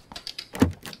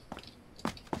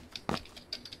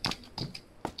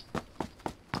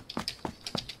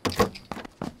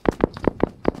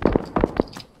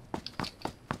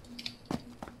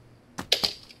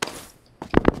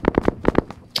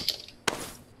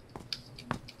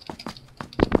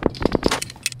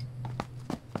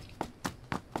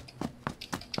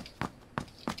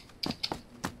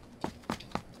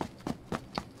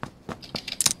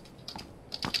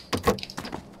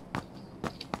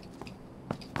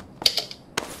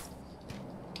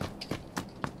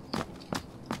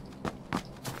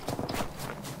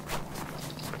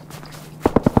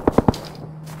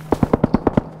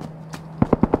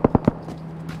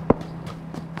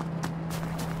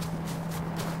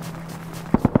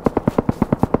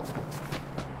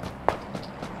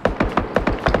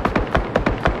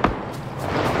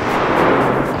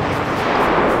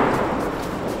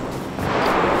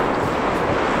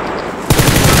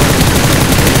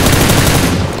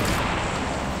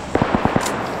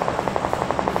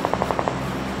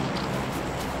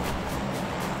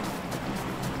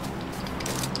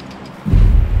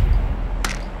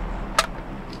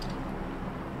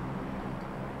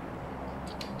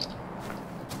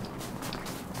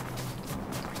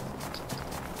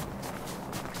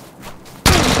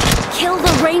 Kill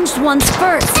the ranged ones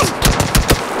first!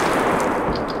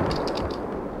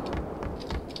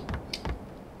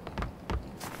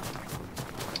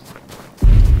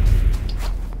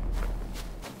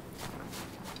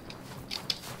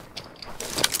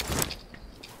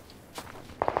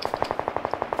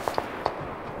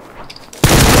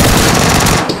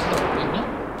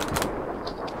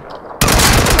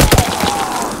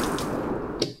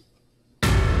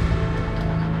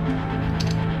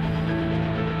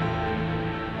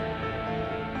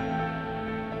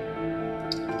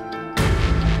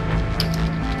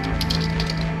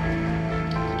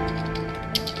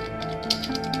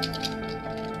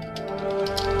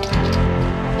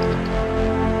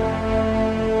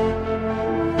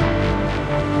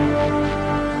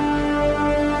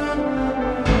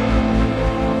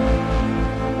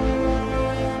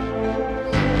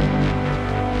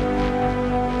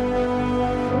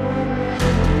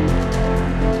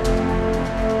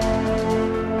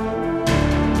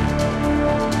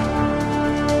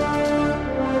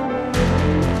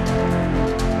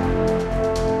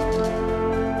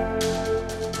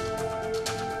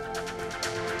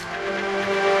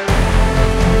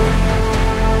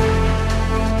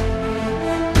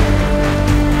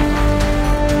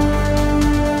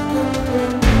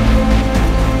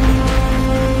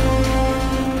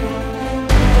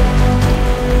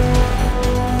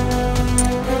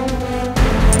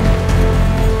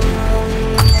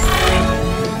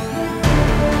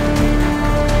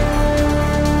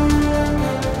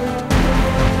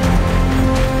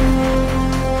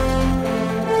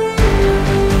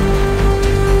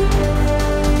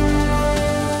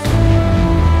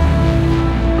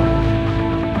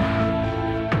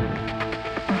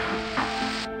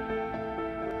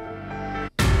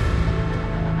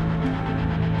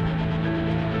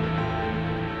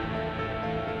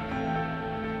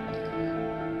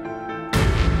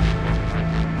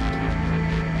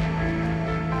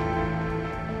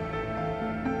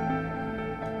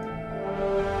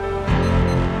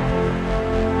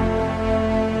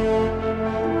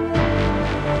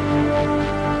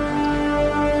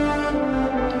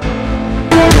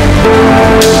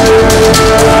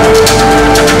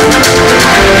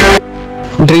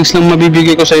 Drinks lang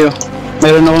mabibigay ko sa'yo.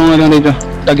 Meron akong ano dito,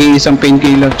 tagi-isang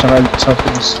painkiller tsaka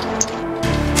supplements.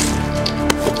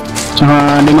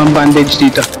 Tsaka 5 bandage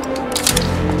dito.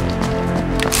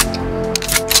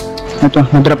 Ito,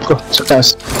 na-drop ko sa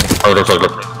taas.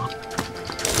 Saglit.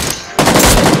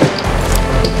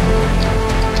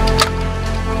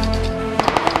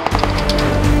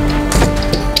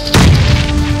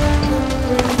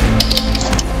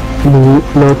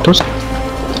 Lotus.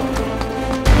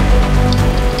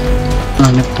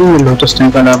 Hanip ko, may Lotus na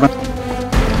yung kalaban.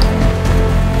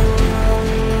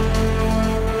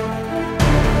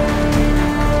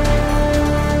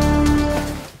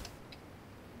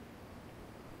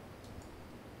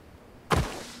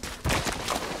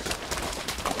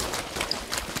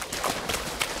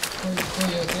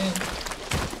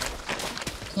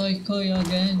 Koi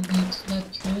again, it's not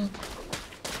true.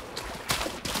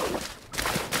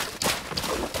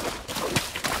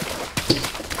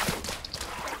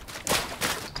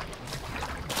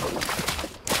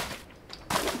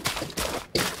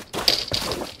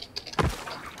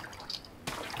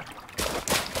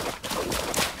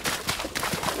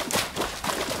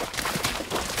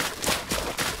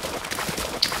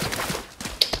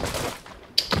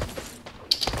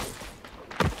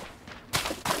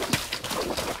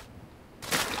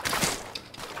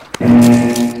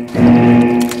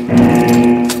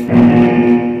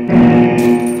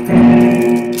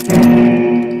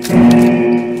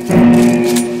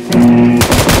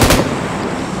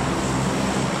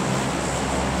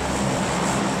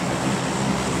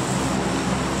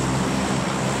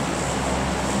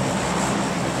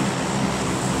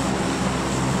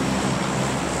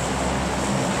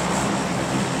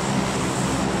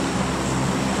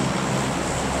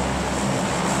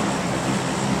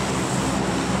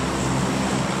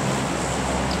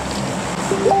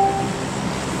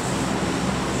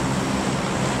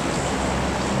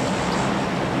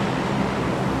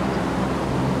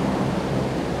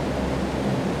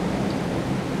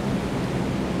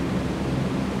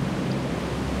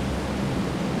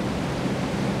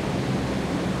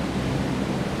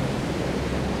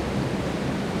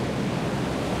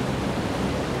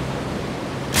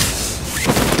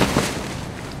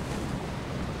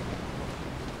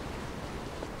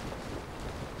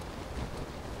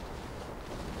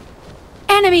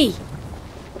 Enemy!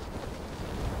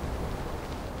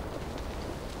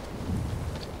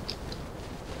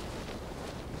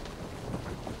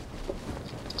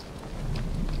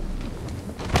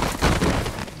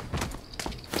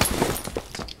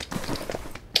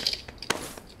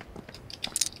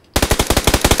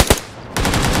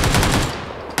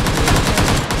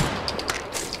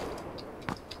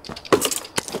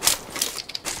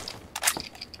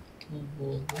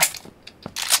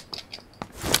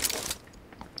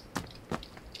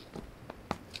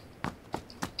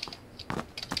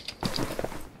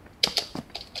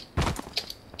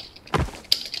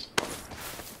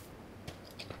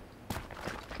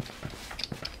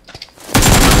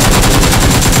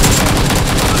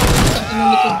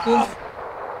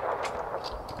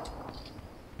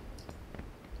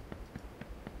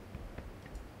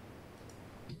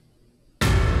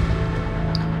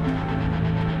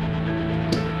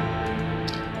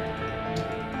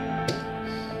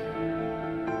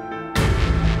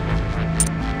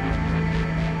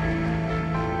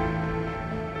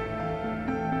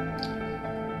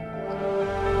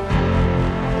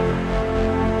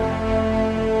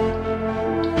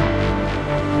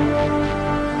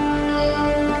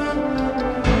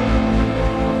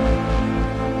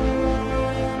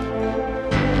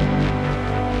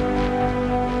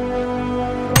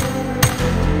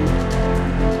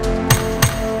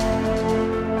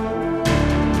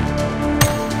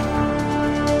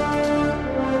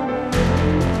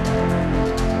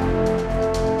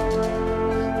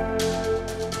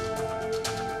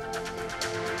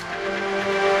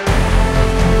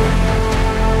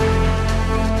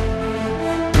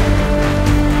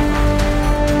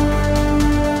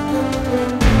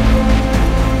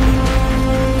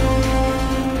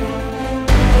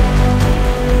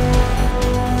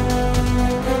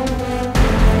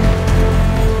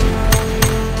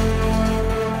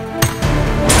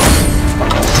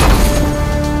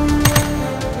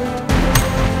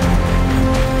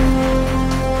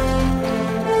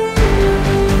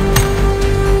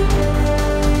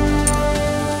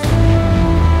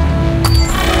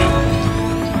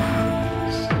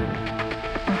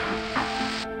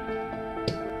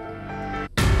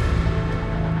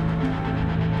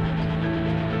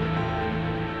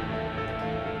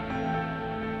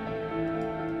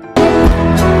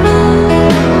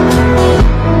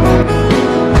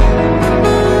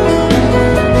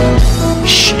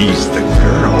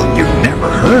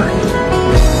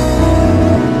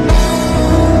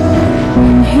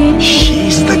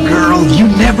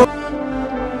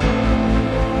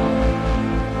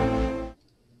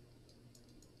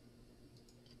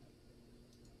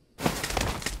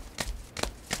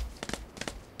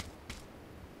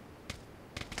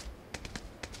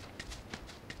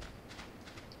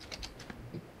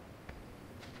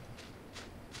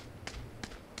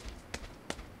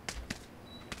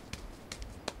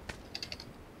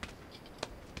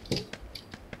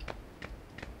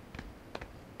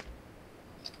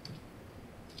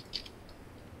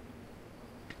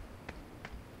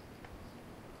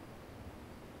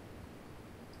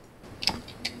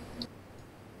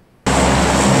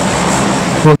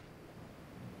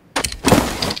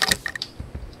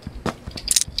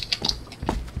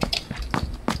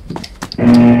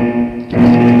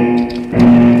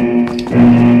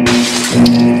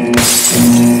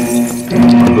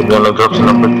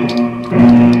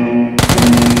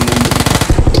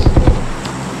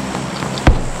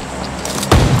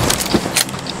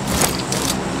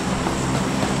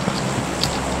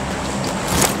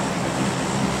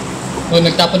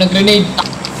 Meron nagtapon ng grenade.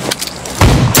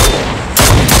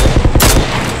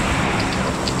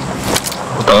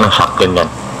 Ito ng shotgun yan.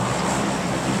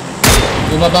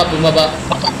 Bumaba, bumaba.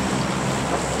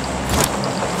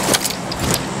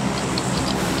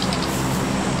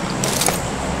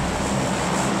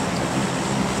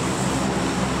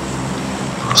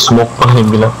 Smoke pa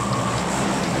rin bilang.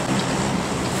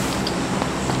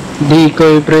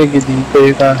 Decoy, pre.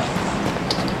 Decoy ka.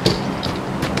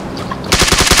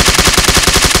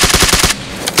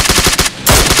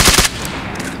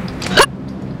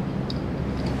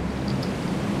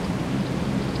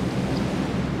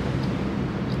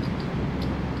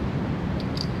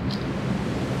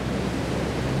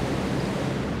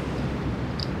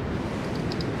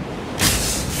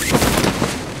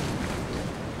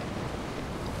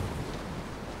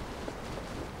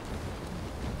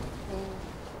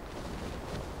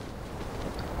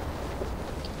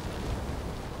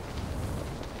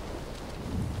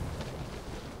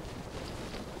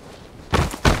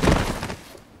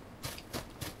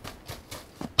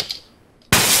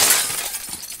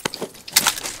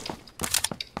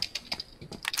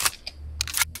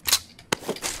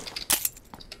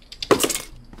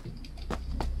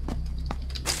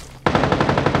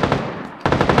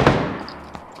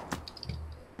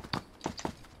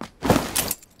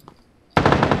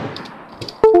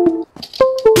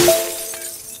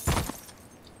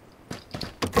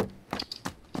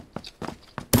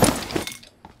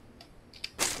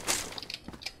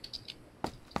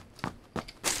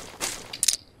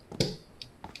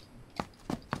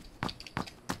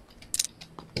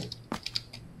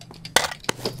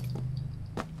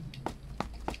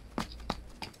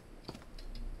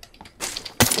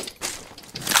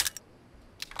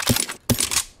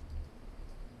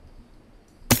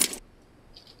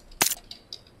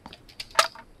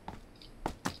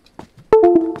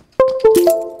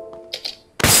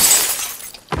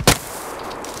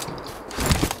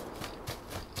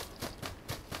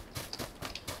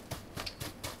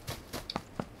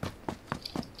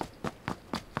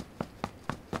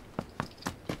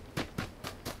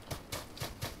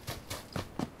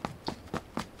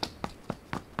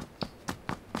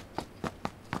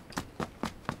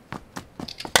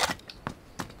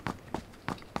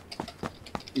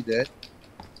 He dead?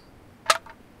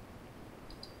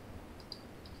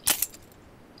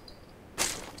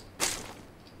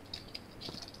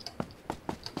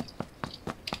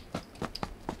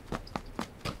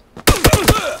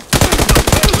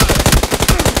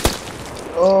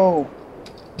 Oh!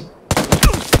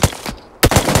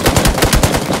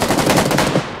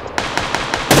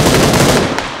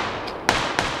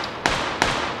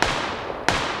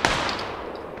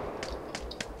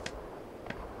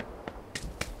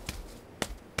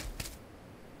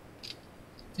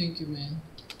 Thank you, man.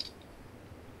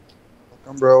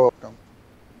 Welcome, bro. Welcome.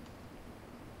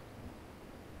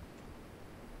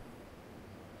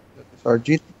 It's our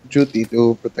duty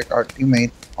to protect our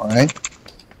teammate. All right.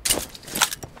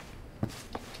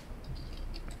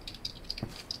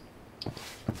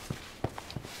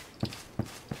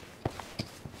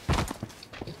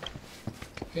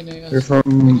 Can I ask?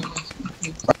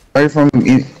 Are you from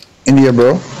India,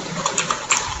 bro?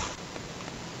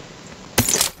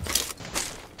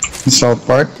 South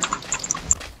Park.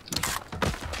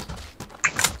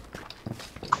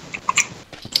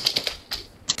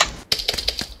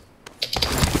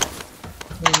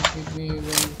 Give me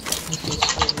one.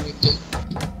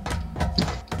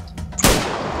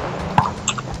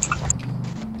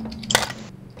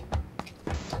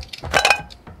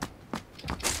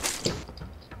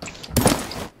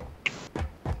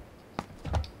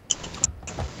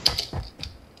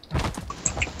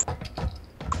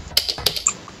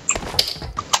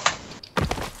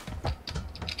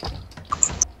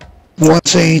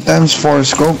 What's a ×4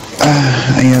 scope?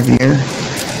 I have here.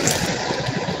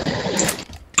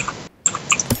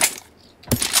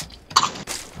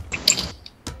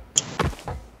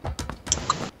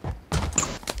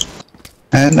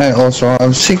 And I also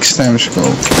have 6x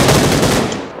scope.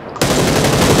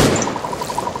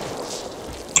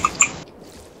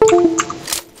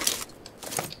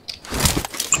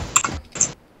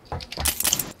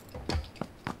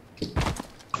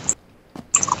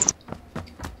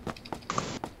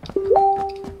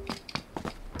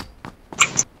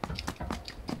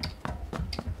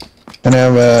 And I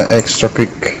have an extra quick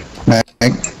mag.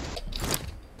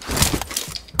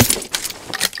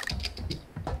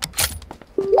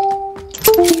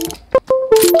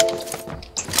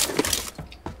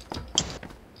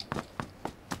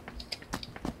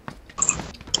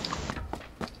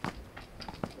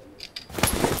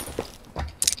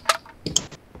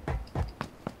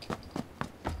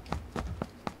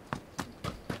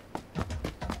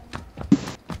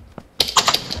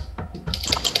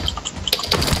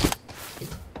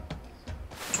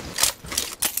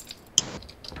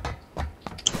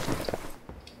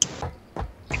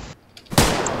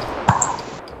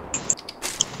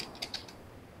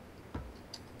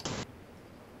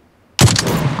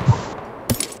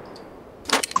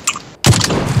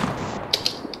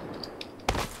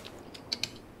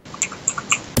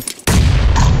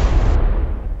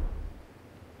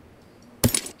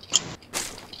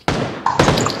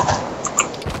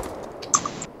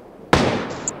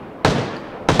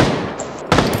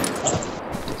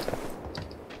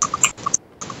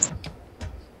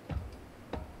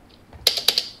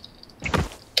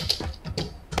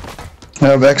 I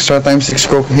have extra ×6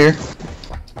 scope here.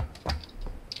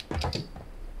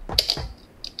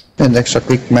 And extra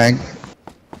quick mag.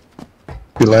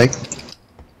 If you like.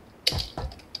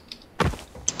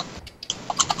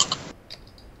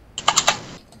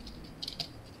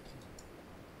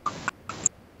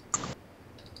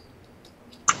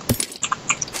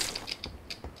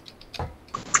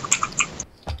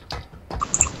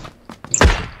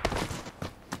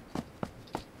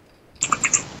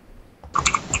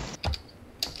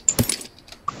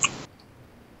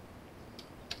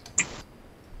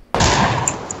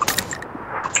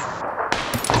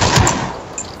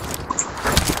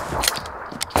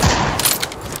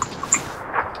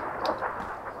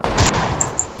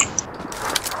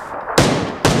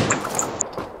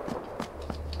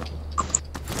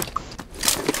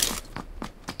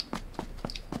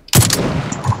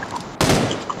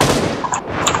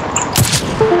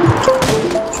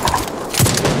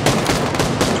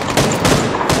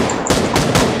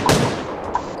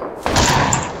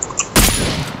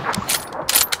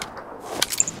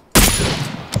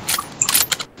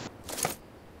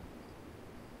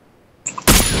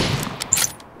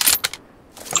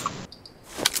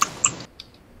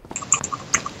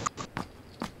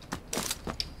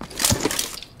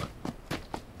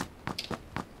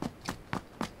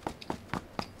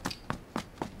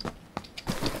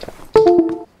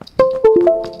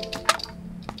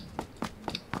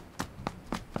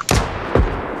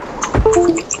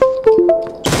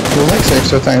 Who likes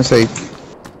extra ×8?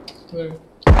 Where?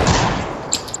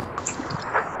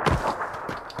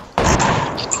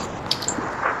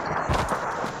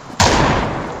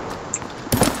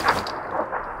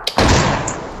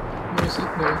 Where is it?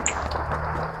 Where?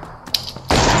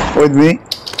 With me?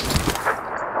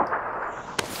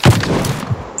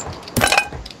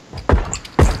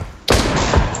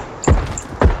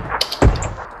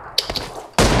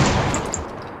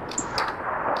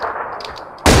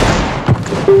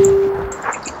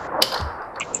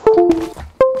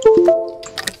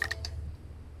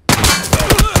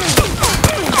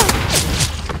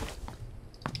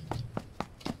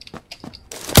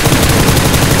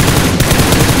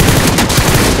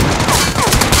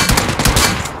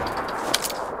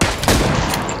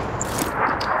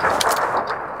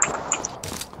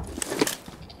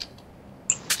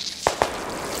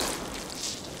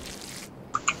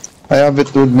 I have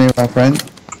it with me, my friend.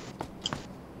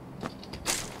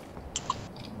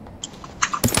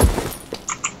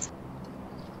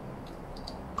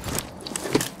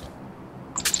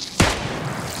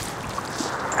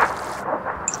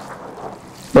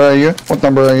 Where are you? What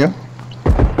number are you?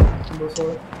 Number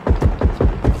 4.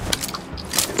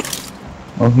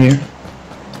 Oh, here.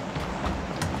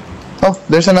 Oh,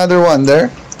 there's another one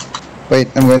there. Wait,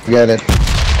 I'm going to get it.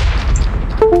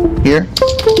 Here.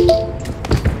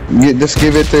 Just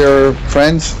give it to your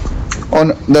friends. Oh,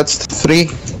 no, that's 3.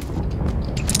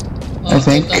 I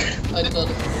think. I thought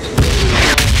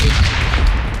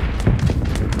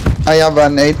I have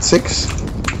an 8.6.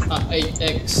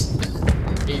 8x.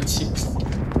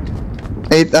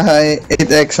 8.6.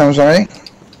 8x, I'm sorry.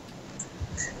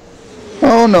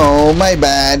 Oh no, my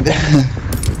bad.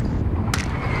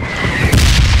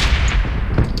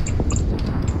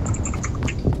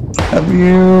 Have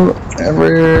you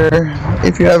ever...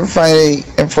 If you ever find a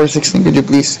M416, could you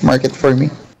please mark it for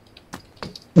me?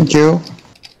 Thank you.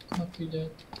 Copy that.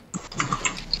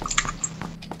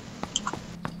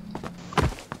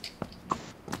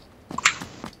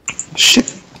 Shit.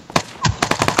 Is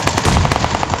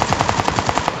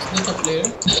that a player?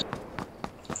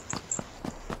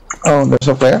 Oh, there's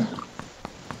a player?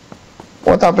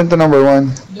 What happened to number 1? I don't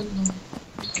know.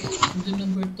 The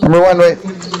number 2. Number 1, wait.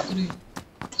 Number 3.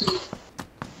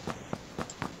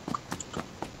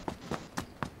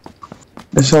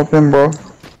 It's open, bro.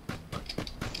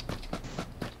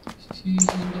 She's in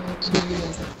the player.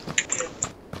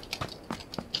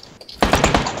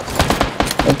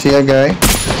 I see a guy.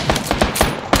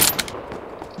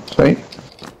 Wait.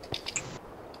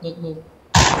 Don't move.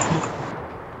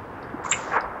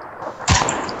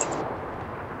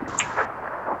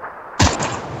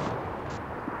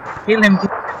 Kill him.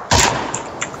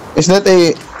 Is that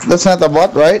a... That's not a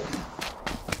bot, right?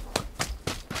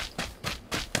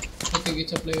 I think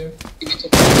it's a player.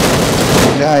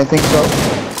 Yeah, I think so.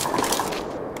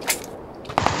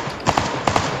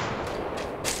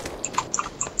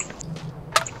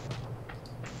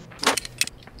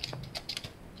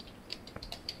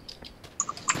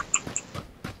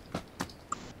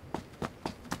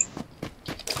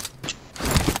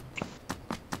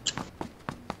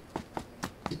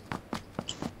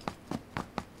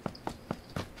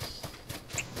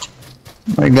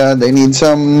 My god, I need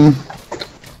some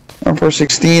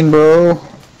M416, bro.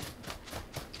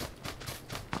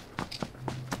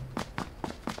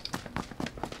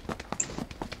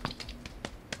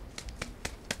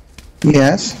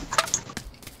 Yes.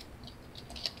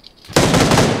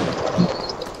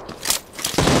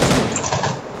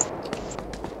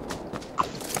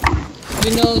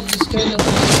 You know, this kind of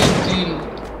kill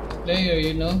player,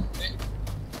 you know?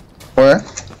 Where?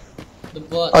 The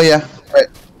bot. Oh yeah, right.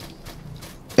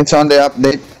 It's on the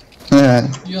update. Yeah.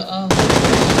 Yeah,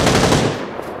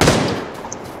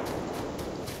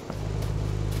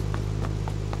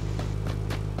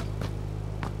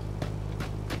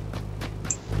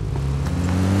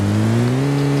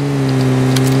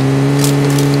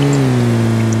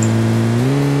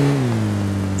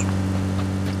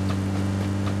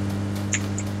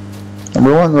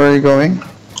 Number one, where are you going?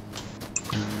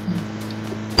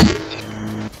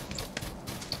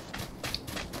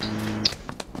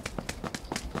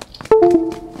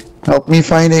 Help me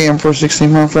find a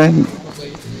M416, my friend.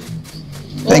 okay.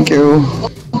 Thank you.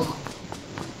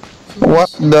 What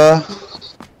the?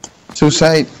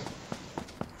 Suicide.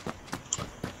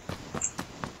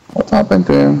 What happened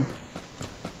to him?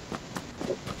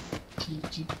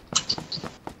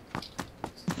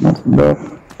 What the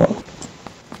fuck?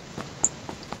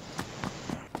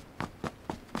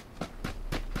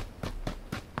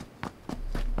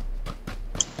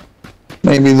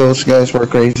 Maybe those guys were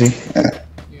crazy.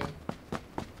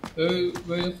 Where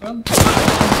are you from?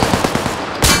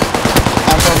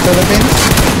 I'm from Philippines.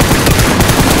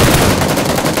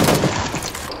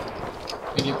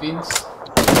 Philippines?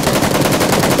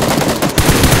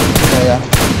 Yeah.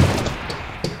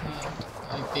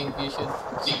 I think you should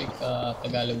speak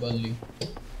Tagalog only.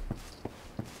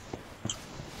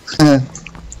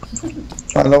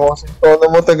 Paano ko kasi tono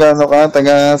mo Tagano ka?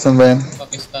 Taga saan ba yan?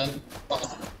 Pakistan.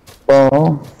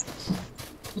 Oo.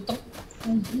 Putang.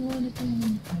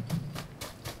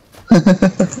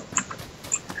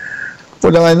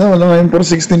 Walang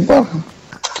M416 pa.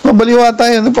 Mabaliwa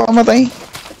tayo, ano pa kamatay?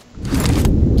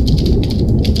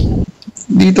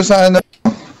 Dito sa ano?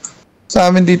 Sa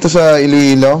amin dito sa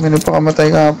Iloilo, may nagpakamatay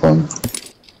kahapon.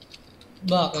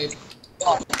 Bakit?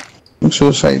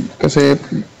 Suicide. Kasi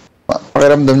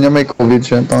pakiramdam niya may COVID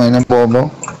siya. Tangay ng bobo.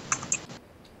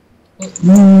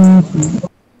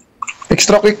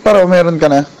 Extra quick pa raw, meron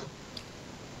ka na?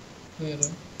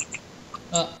 Meron.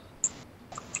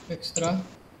 Extra?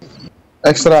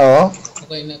 Extra, oh?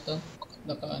 Okay na to.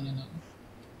 Nakaano na.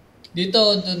 Dito,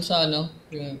 dun sa ano,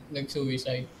 yung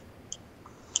nag-suicide.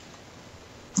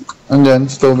 Andyan,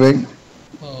 sa tubig.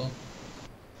 Oo.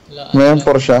 Wala, May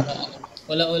M4 siya.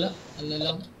 Wala. Ano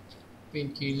lang.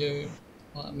 Painkiller,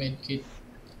 mga medkit,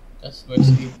 tas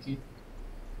first aid kit.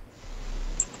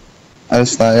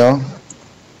 Alis tayo.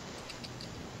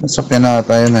 Nasakyan na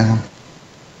tayo na.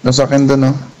 Nasakyan dun,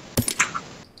 oh.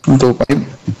 Yung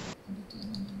 2.5.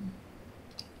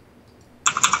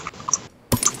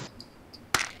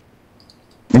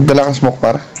 Nagdala ka smoke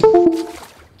par?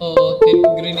 Oo, tip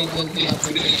grenade lang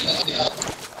tinapon.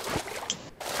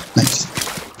 Nice.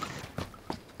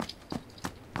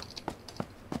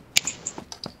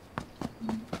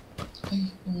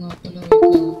 Ay, kung nga pala, wait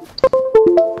lang.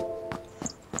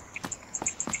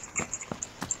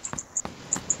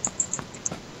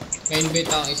 May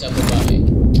invite akong isa babae.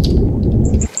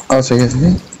 Oh, sige.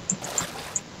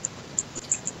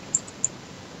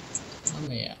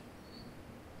 Mamaya.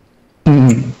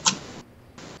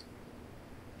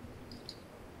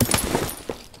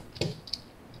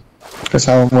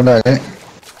 Kasama mo lagi.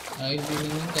 Ay, hindi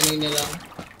naman. Kanina lang.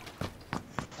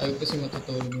 Ayaw kasi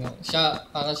matutulog na ako. Siya,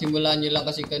 kakasimulan niyo lang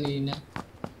kasi kanina.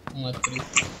 Mga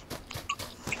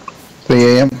 3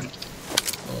 AM?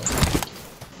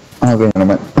 Ah, ganyan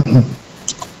naman.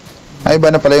 Ay, iba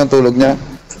na pala yung tulog niya.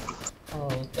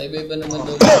 Oo, iba naman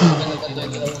daw.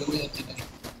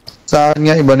 Sa akin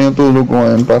nga, iba na yung tulog ko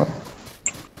ngayon. Para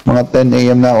mga 10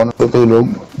 AM na ako natutulog.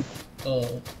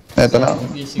 Oo. Eto na.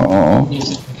 Gising. Oo.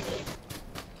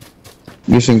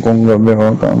 Gising kong gabi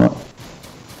ko, tama.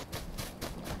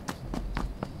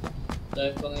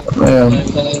 Dahil pa Ayan.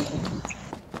 ngayon.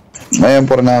 May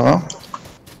M4 na ako.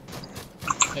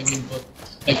 Naging bot.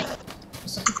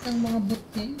 Masakit ng mga bot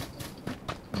niya.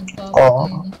 Oo.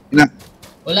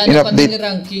 Wala na pa ng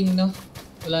ranking, no?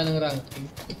 Wala nang ranking.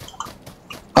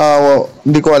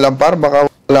 Hindi ko alam par, baka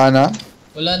wala na.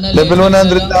 Wala na. Level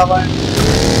 100 na ako.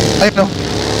 Ay, no.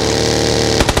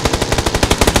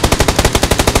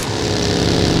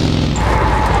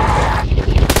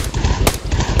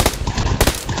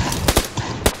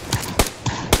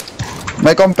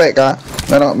 May kompe ka?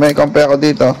 May kompe ako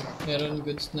dito. Meron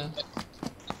goods na.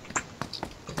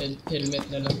 Helmet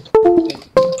na lang. Okay.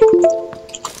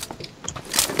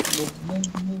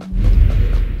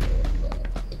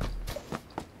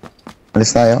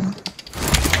 Alis tayo.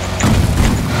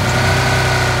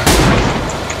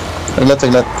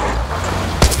 Saglat.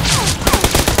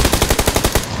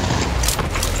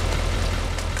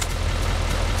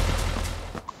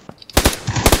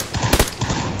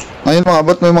 Ayun mga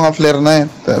bot, may mga flare na eh.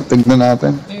 Tignan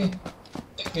natin.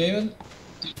 Ngayon?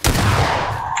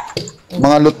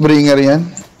 Mga loot bringer yan.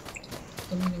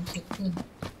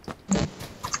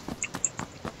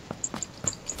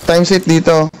 Time set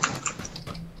dito.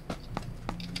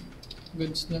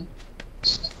 Goods na.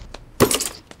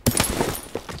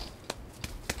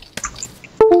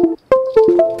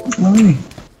 Ay.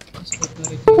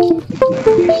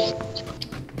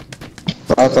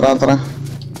 Tara.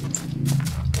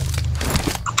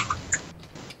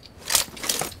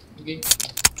 Okay.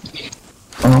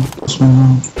 Tapos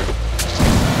mo.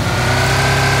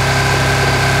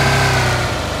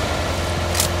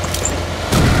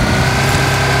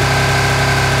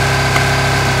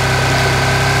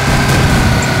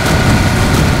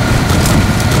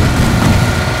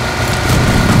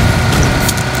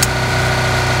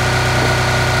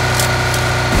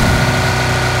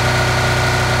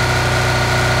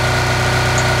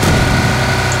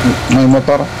 May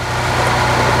motor.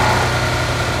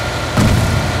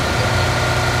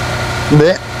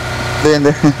 Hindi.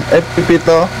 FPP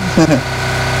to.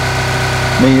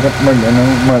 Mahirap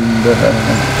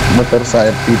motor sa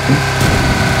FPP.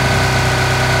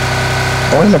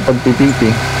 Okay lang pag PPP.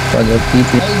 Pag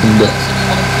FPP, hindi.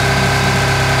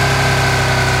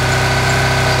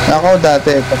 Ako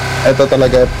dati, ito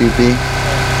talaga FPP.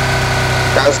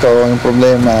 Kaso yung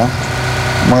problema,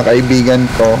 mga kaibigan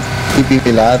ko,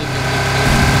 PPP lahat.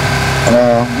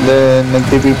 Then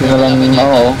nag-PPP na lang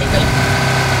ako.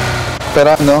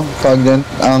 Pero pag yan,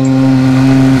 ang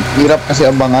hirap kasi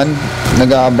abangan,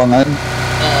 nag-aabangan.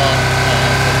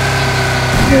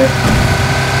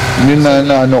 Yun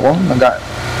na ko,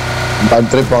 bad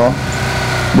trip ako.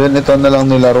 Then ito na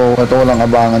lang nilaro, ito walang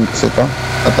abangan kasi ito.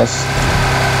 Atas.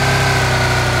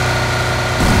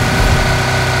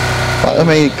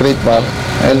 May crate bar.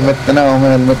 Helmet ka na,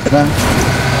 may helmet ka na.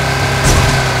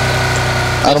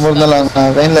 Armor na lang,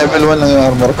 kaya level 1 lang yung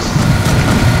armor ko.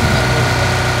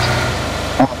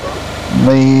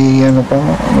 May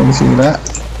may sira.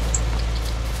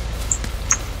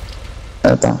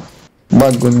 Eto,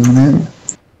 bag ko na yan.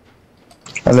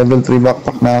 Level 3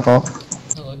 backpack na ako.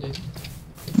 Oo, din.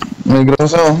 May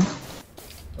grosso.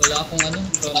 Wala akong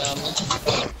drone.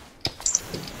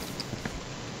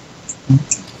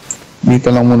 Dito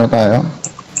lang muna tayo.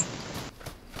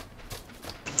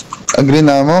 Agree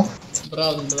na mo?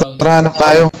 Brown. Tara, hanap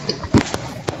tayo.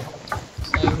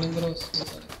 Sayang ng gross.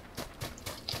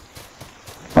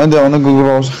 Hindi ako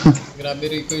nag-gross. Grabe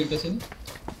recoil kasi.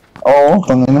 Oo,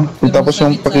 tangina. Tapos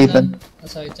yung pakitan.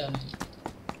 Aside channel.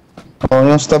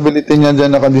 Yung stability niya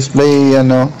dyan naka-display,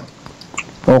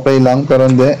 okay lang, pero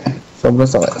hindi. Sobrang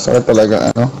sakit talaga,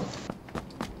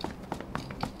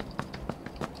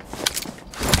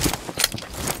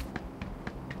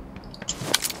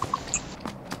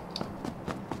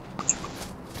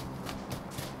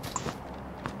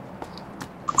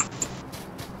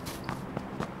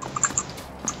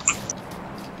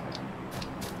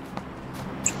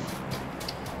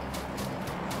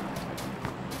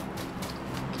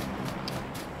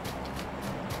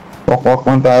 Walk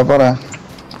man tayo para.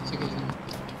 Sige.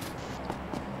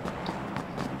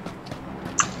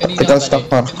 Ikaw stock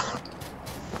par.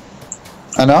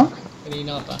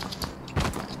 Kanina pa.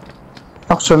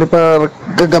 Actually,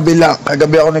 kagabi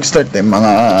ako nag-start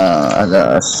mga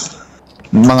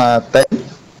mga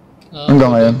 10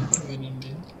 hanggang ngayon.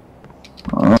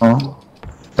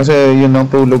 Kasi yun ang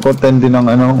tulog ko, 10 din ang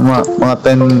mga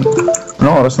 10,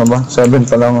 oras na ba? 7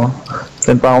 pa lang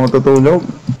 10 pa ako matutulog.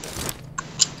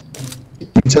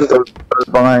 Minsan 12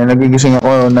 pa nga nagigising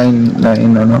ako 9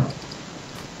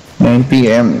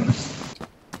 PM.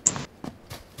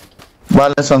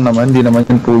 Balas lang naman, hindi naman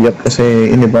yung puyat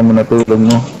kasi iniba mo na tulog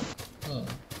mo.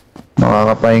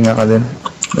 Makakapahinga ka din,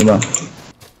 diba?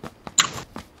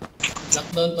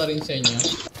 Lockdown pa rin sa inyo?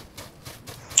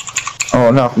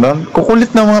 Oo, lockdown.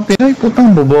 Kukulit na mga Pinoy,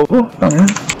 putang bobobo.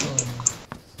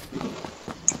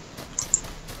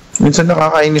 Minsan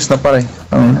nakakainis na pare.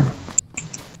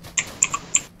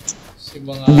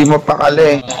 Hindi mo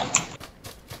pakali.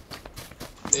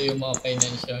 Hindi yung mga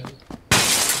financial.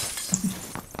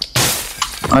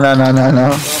 Ano?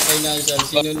 Mga financial,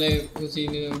 kung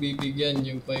sino yung bibigyan,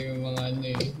 yung pa yung mga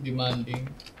demanding.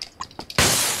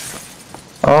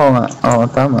 Oo nga,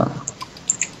 tama.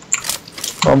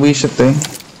 Pabuisit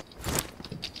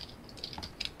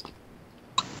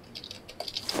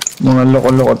Mga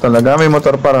loko-loko talaga. May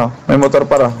motor para. May motor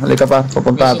para. Halika pa.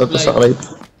 Papunta ata to sa crate.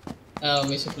 Ah,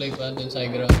 may supply pa dun sa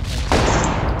ground.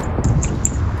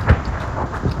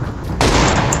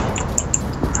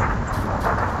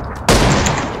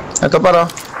 Ito para.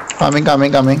 Coming.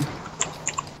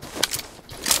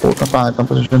 Puta, pangit ang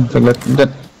posisyon. Saglit.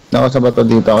 Ako sa bato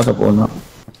dito. Ako sa puno.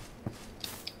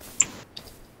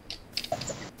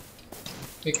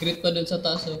 May crit pa dun sa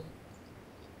taas oh.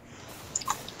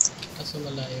 Kaso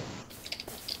malayo.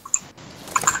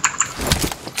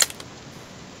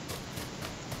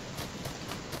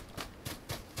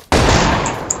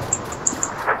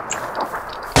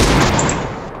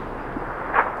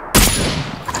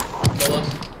 Bawas.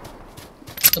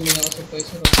 Sabi nga kasi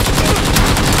pweso ro.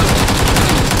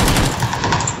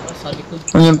 Sa likod.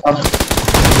 Ano yun pa? Sa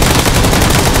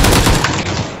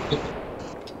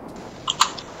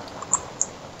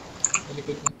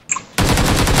likod mo.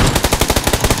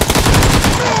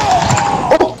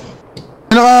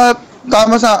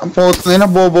 Tama sa photo nila,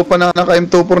 bobo pa na naka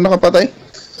M24 nakapatay.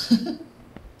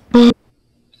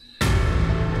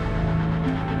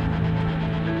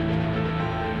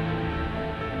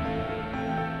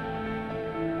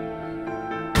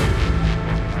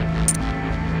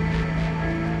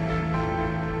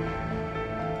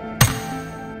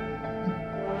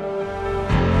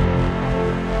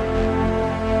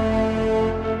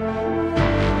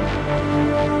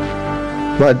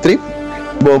 Bad trip?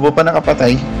 Bobo pa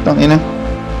nakapatay. Tangina.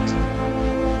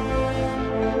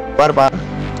 Par.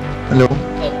 Hello?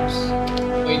 Oops.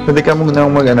 Wait. Pwede ka muna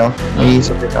mag ano? May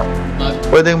isip ka.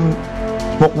 Pwede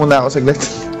smoke muna ako saglit.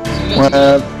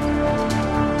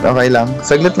 Okay lang.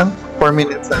 Saglit lang. 4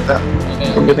 minutes na.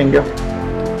 Thank you.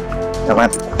 Naman.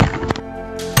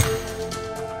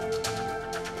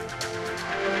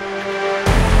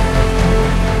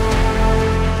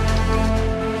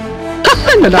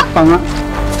 Nadak pa nga.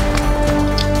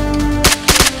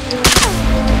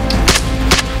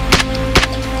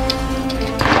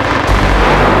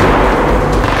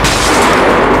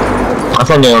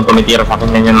 Asan yung tumitira sa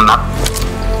akin ganyan na?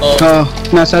 Oh,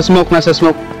 nasa smoke. May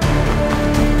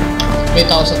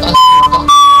tao sa taas.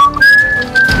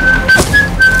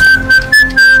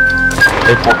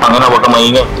 Eh, putang ina, huwag kang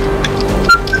maingay.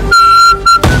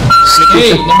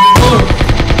 Hey, number 4.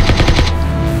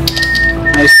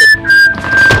 Nice.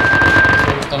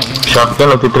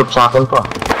 Shotgun, nagtitrip sa akin pa.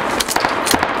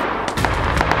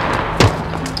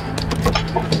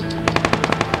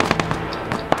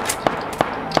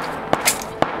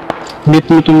 Meet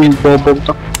mo itong yung bobog to.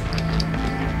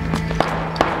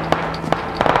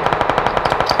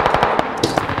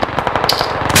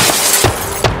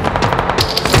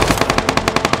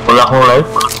 Wala akong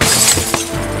life.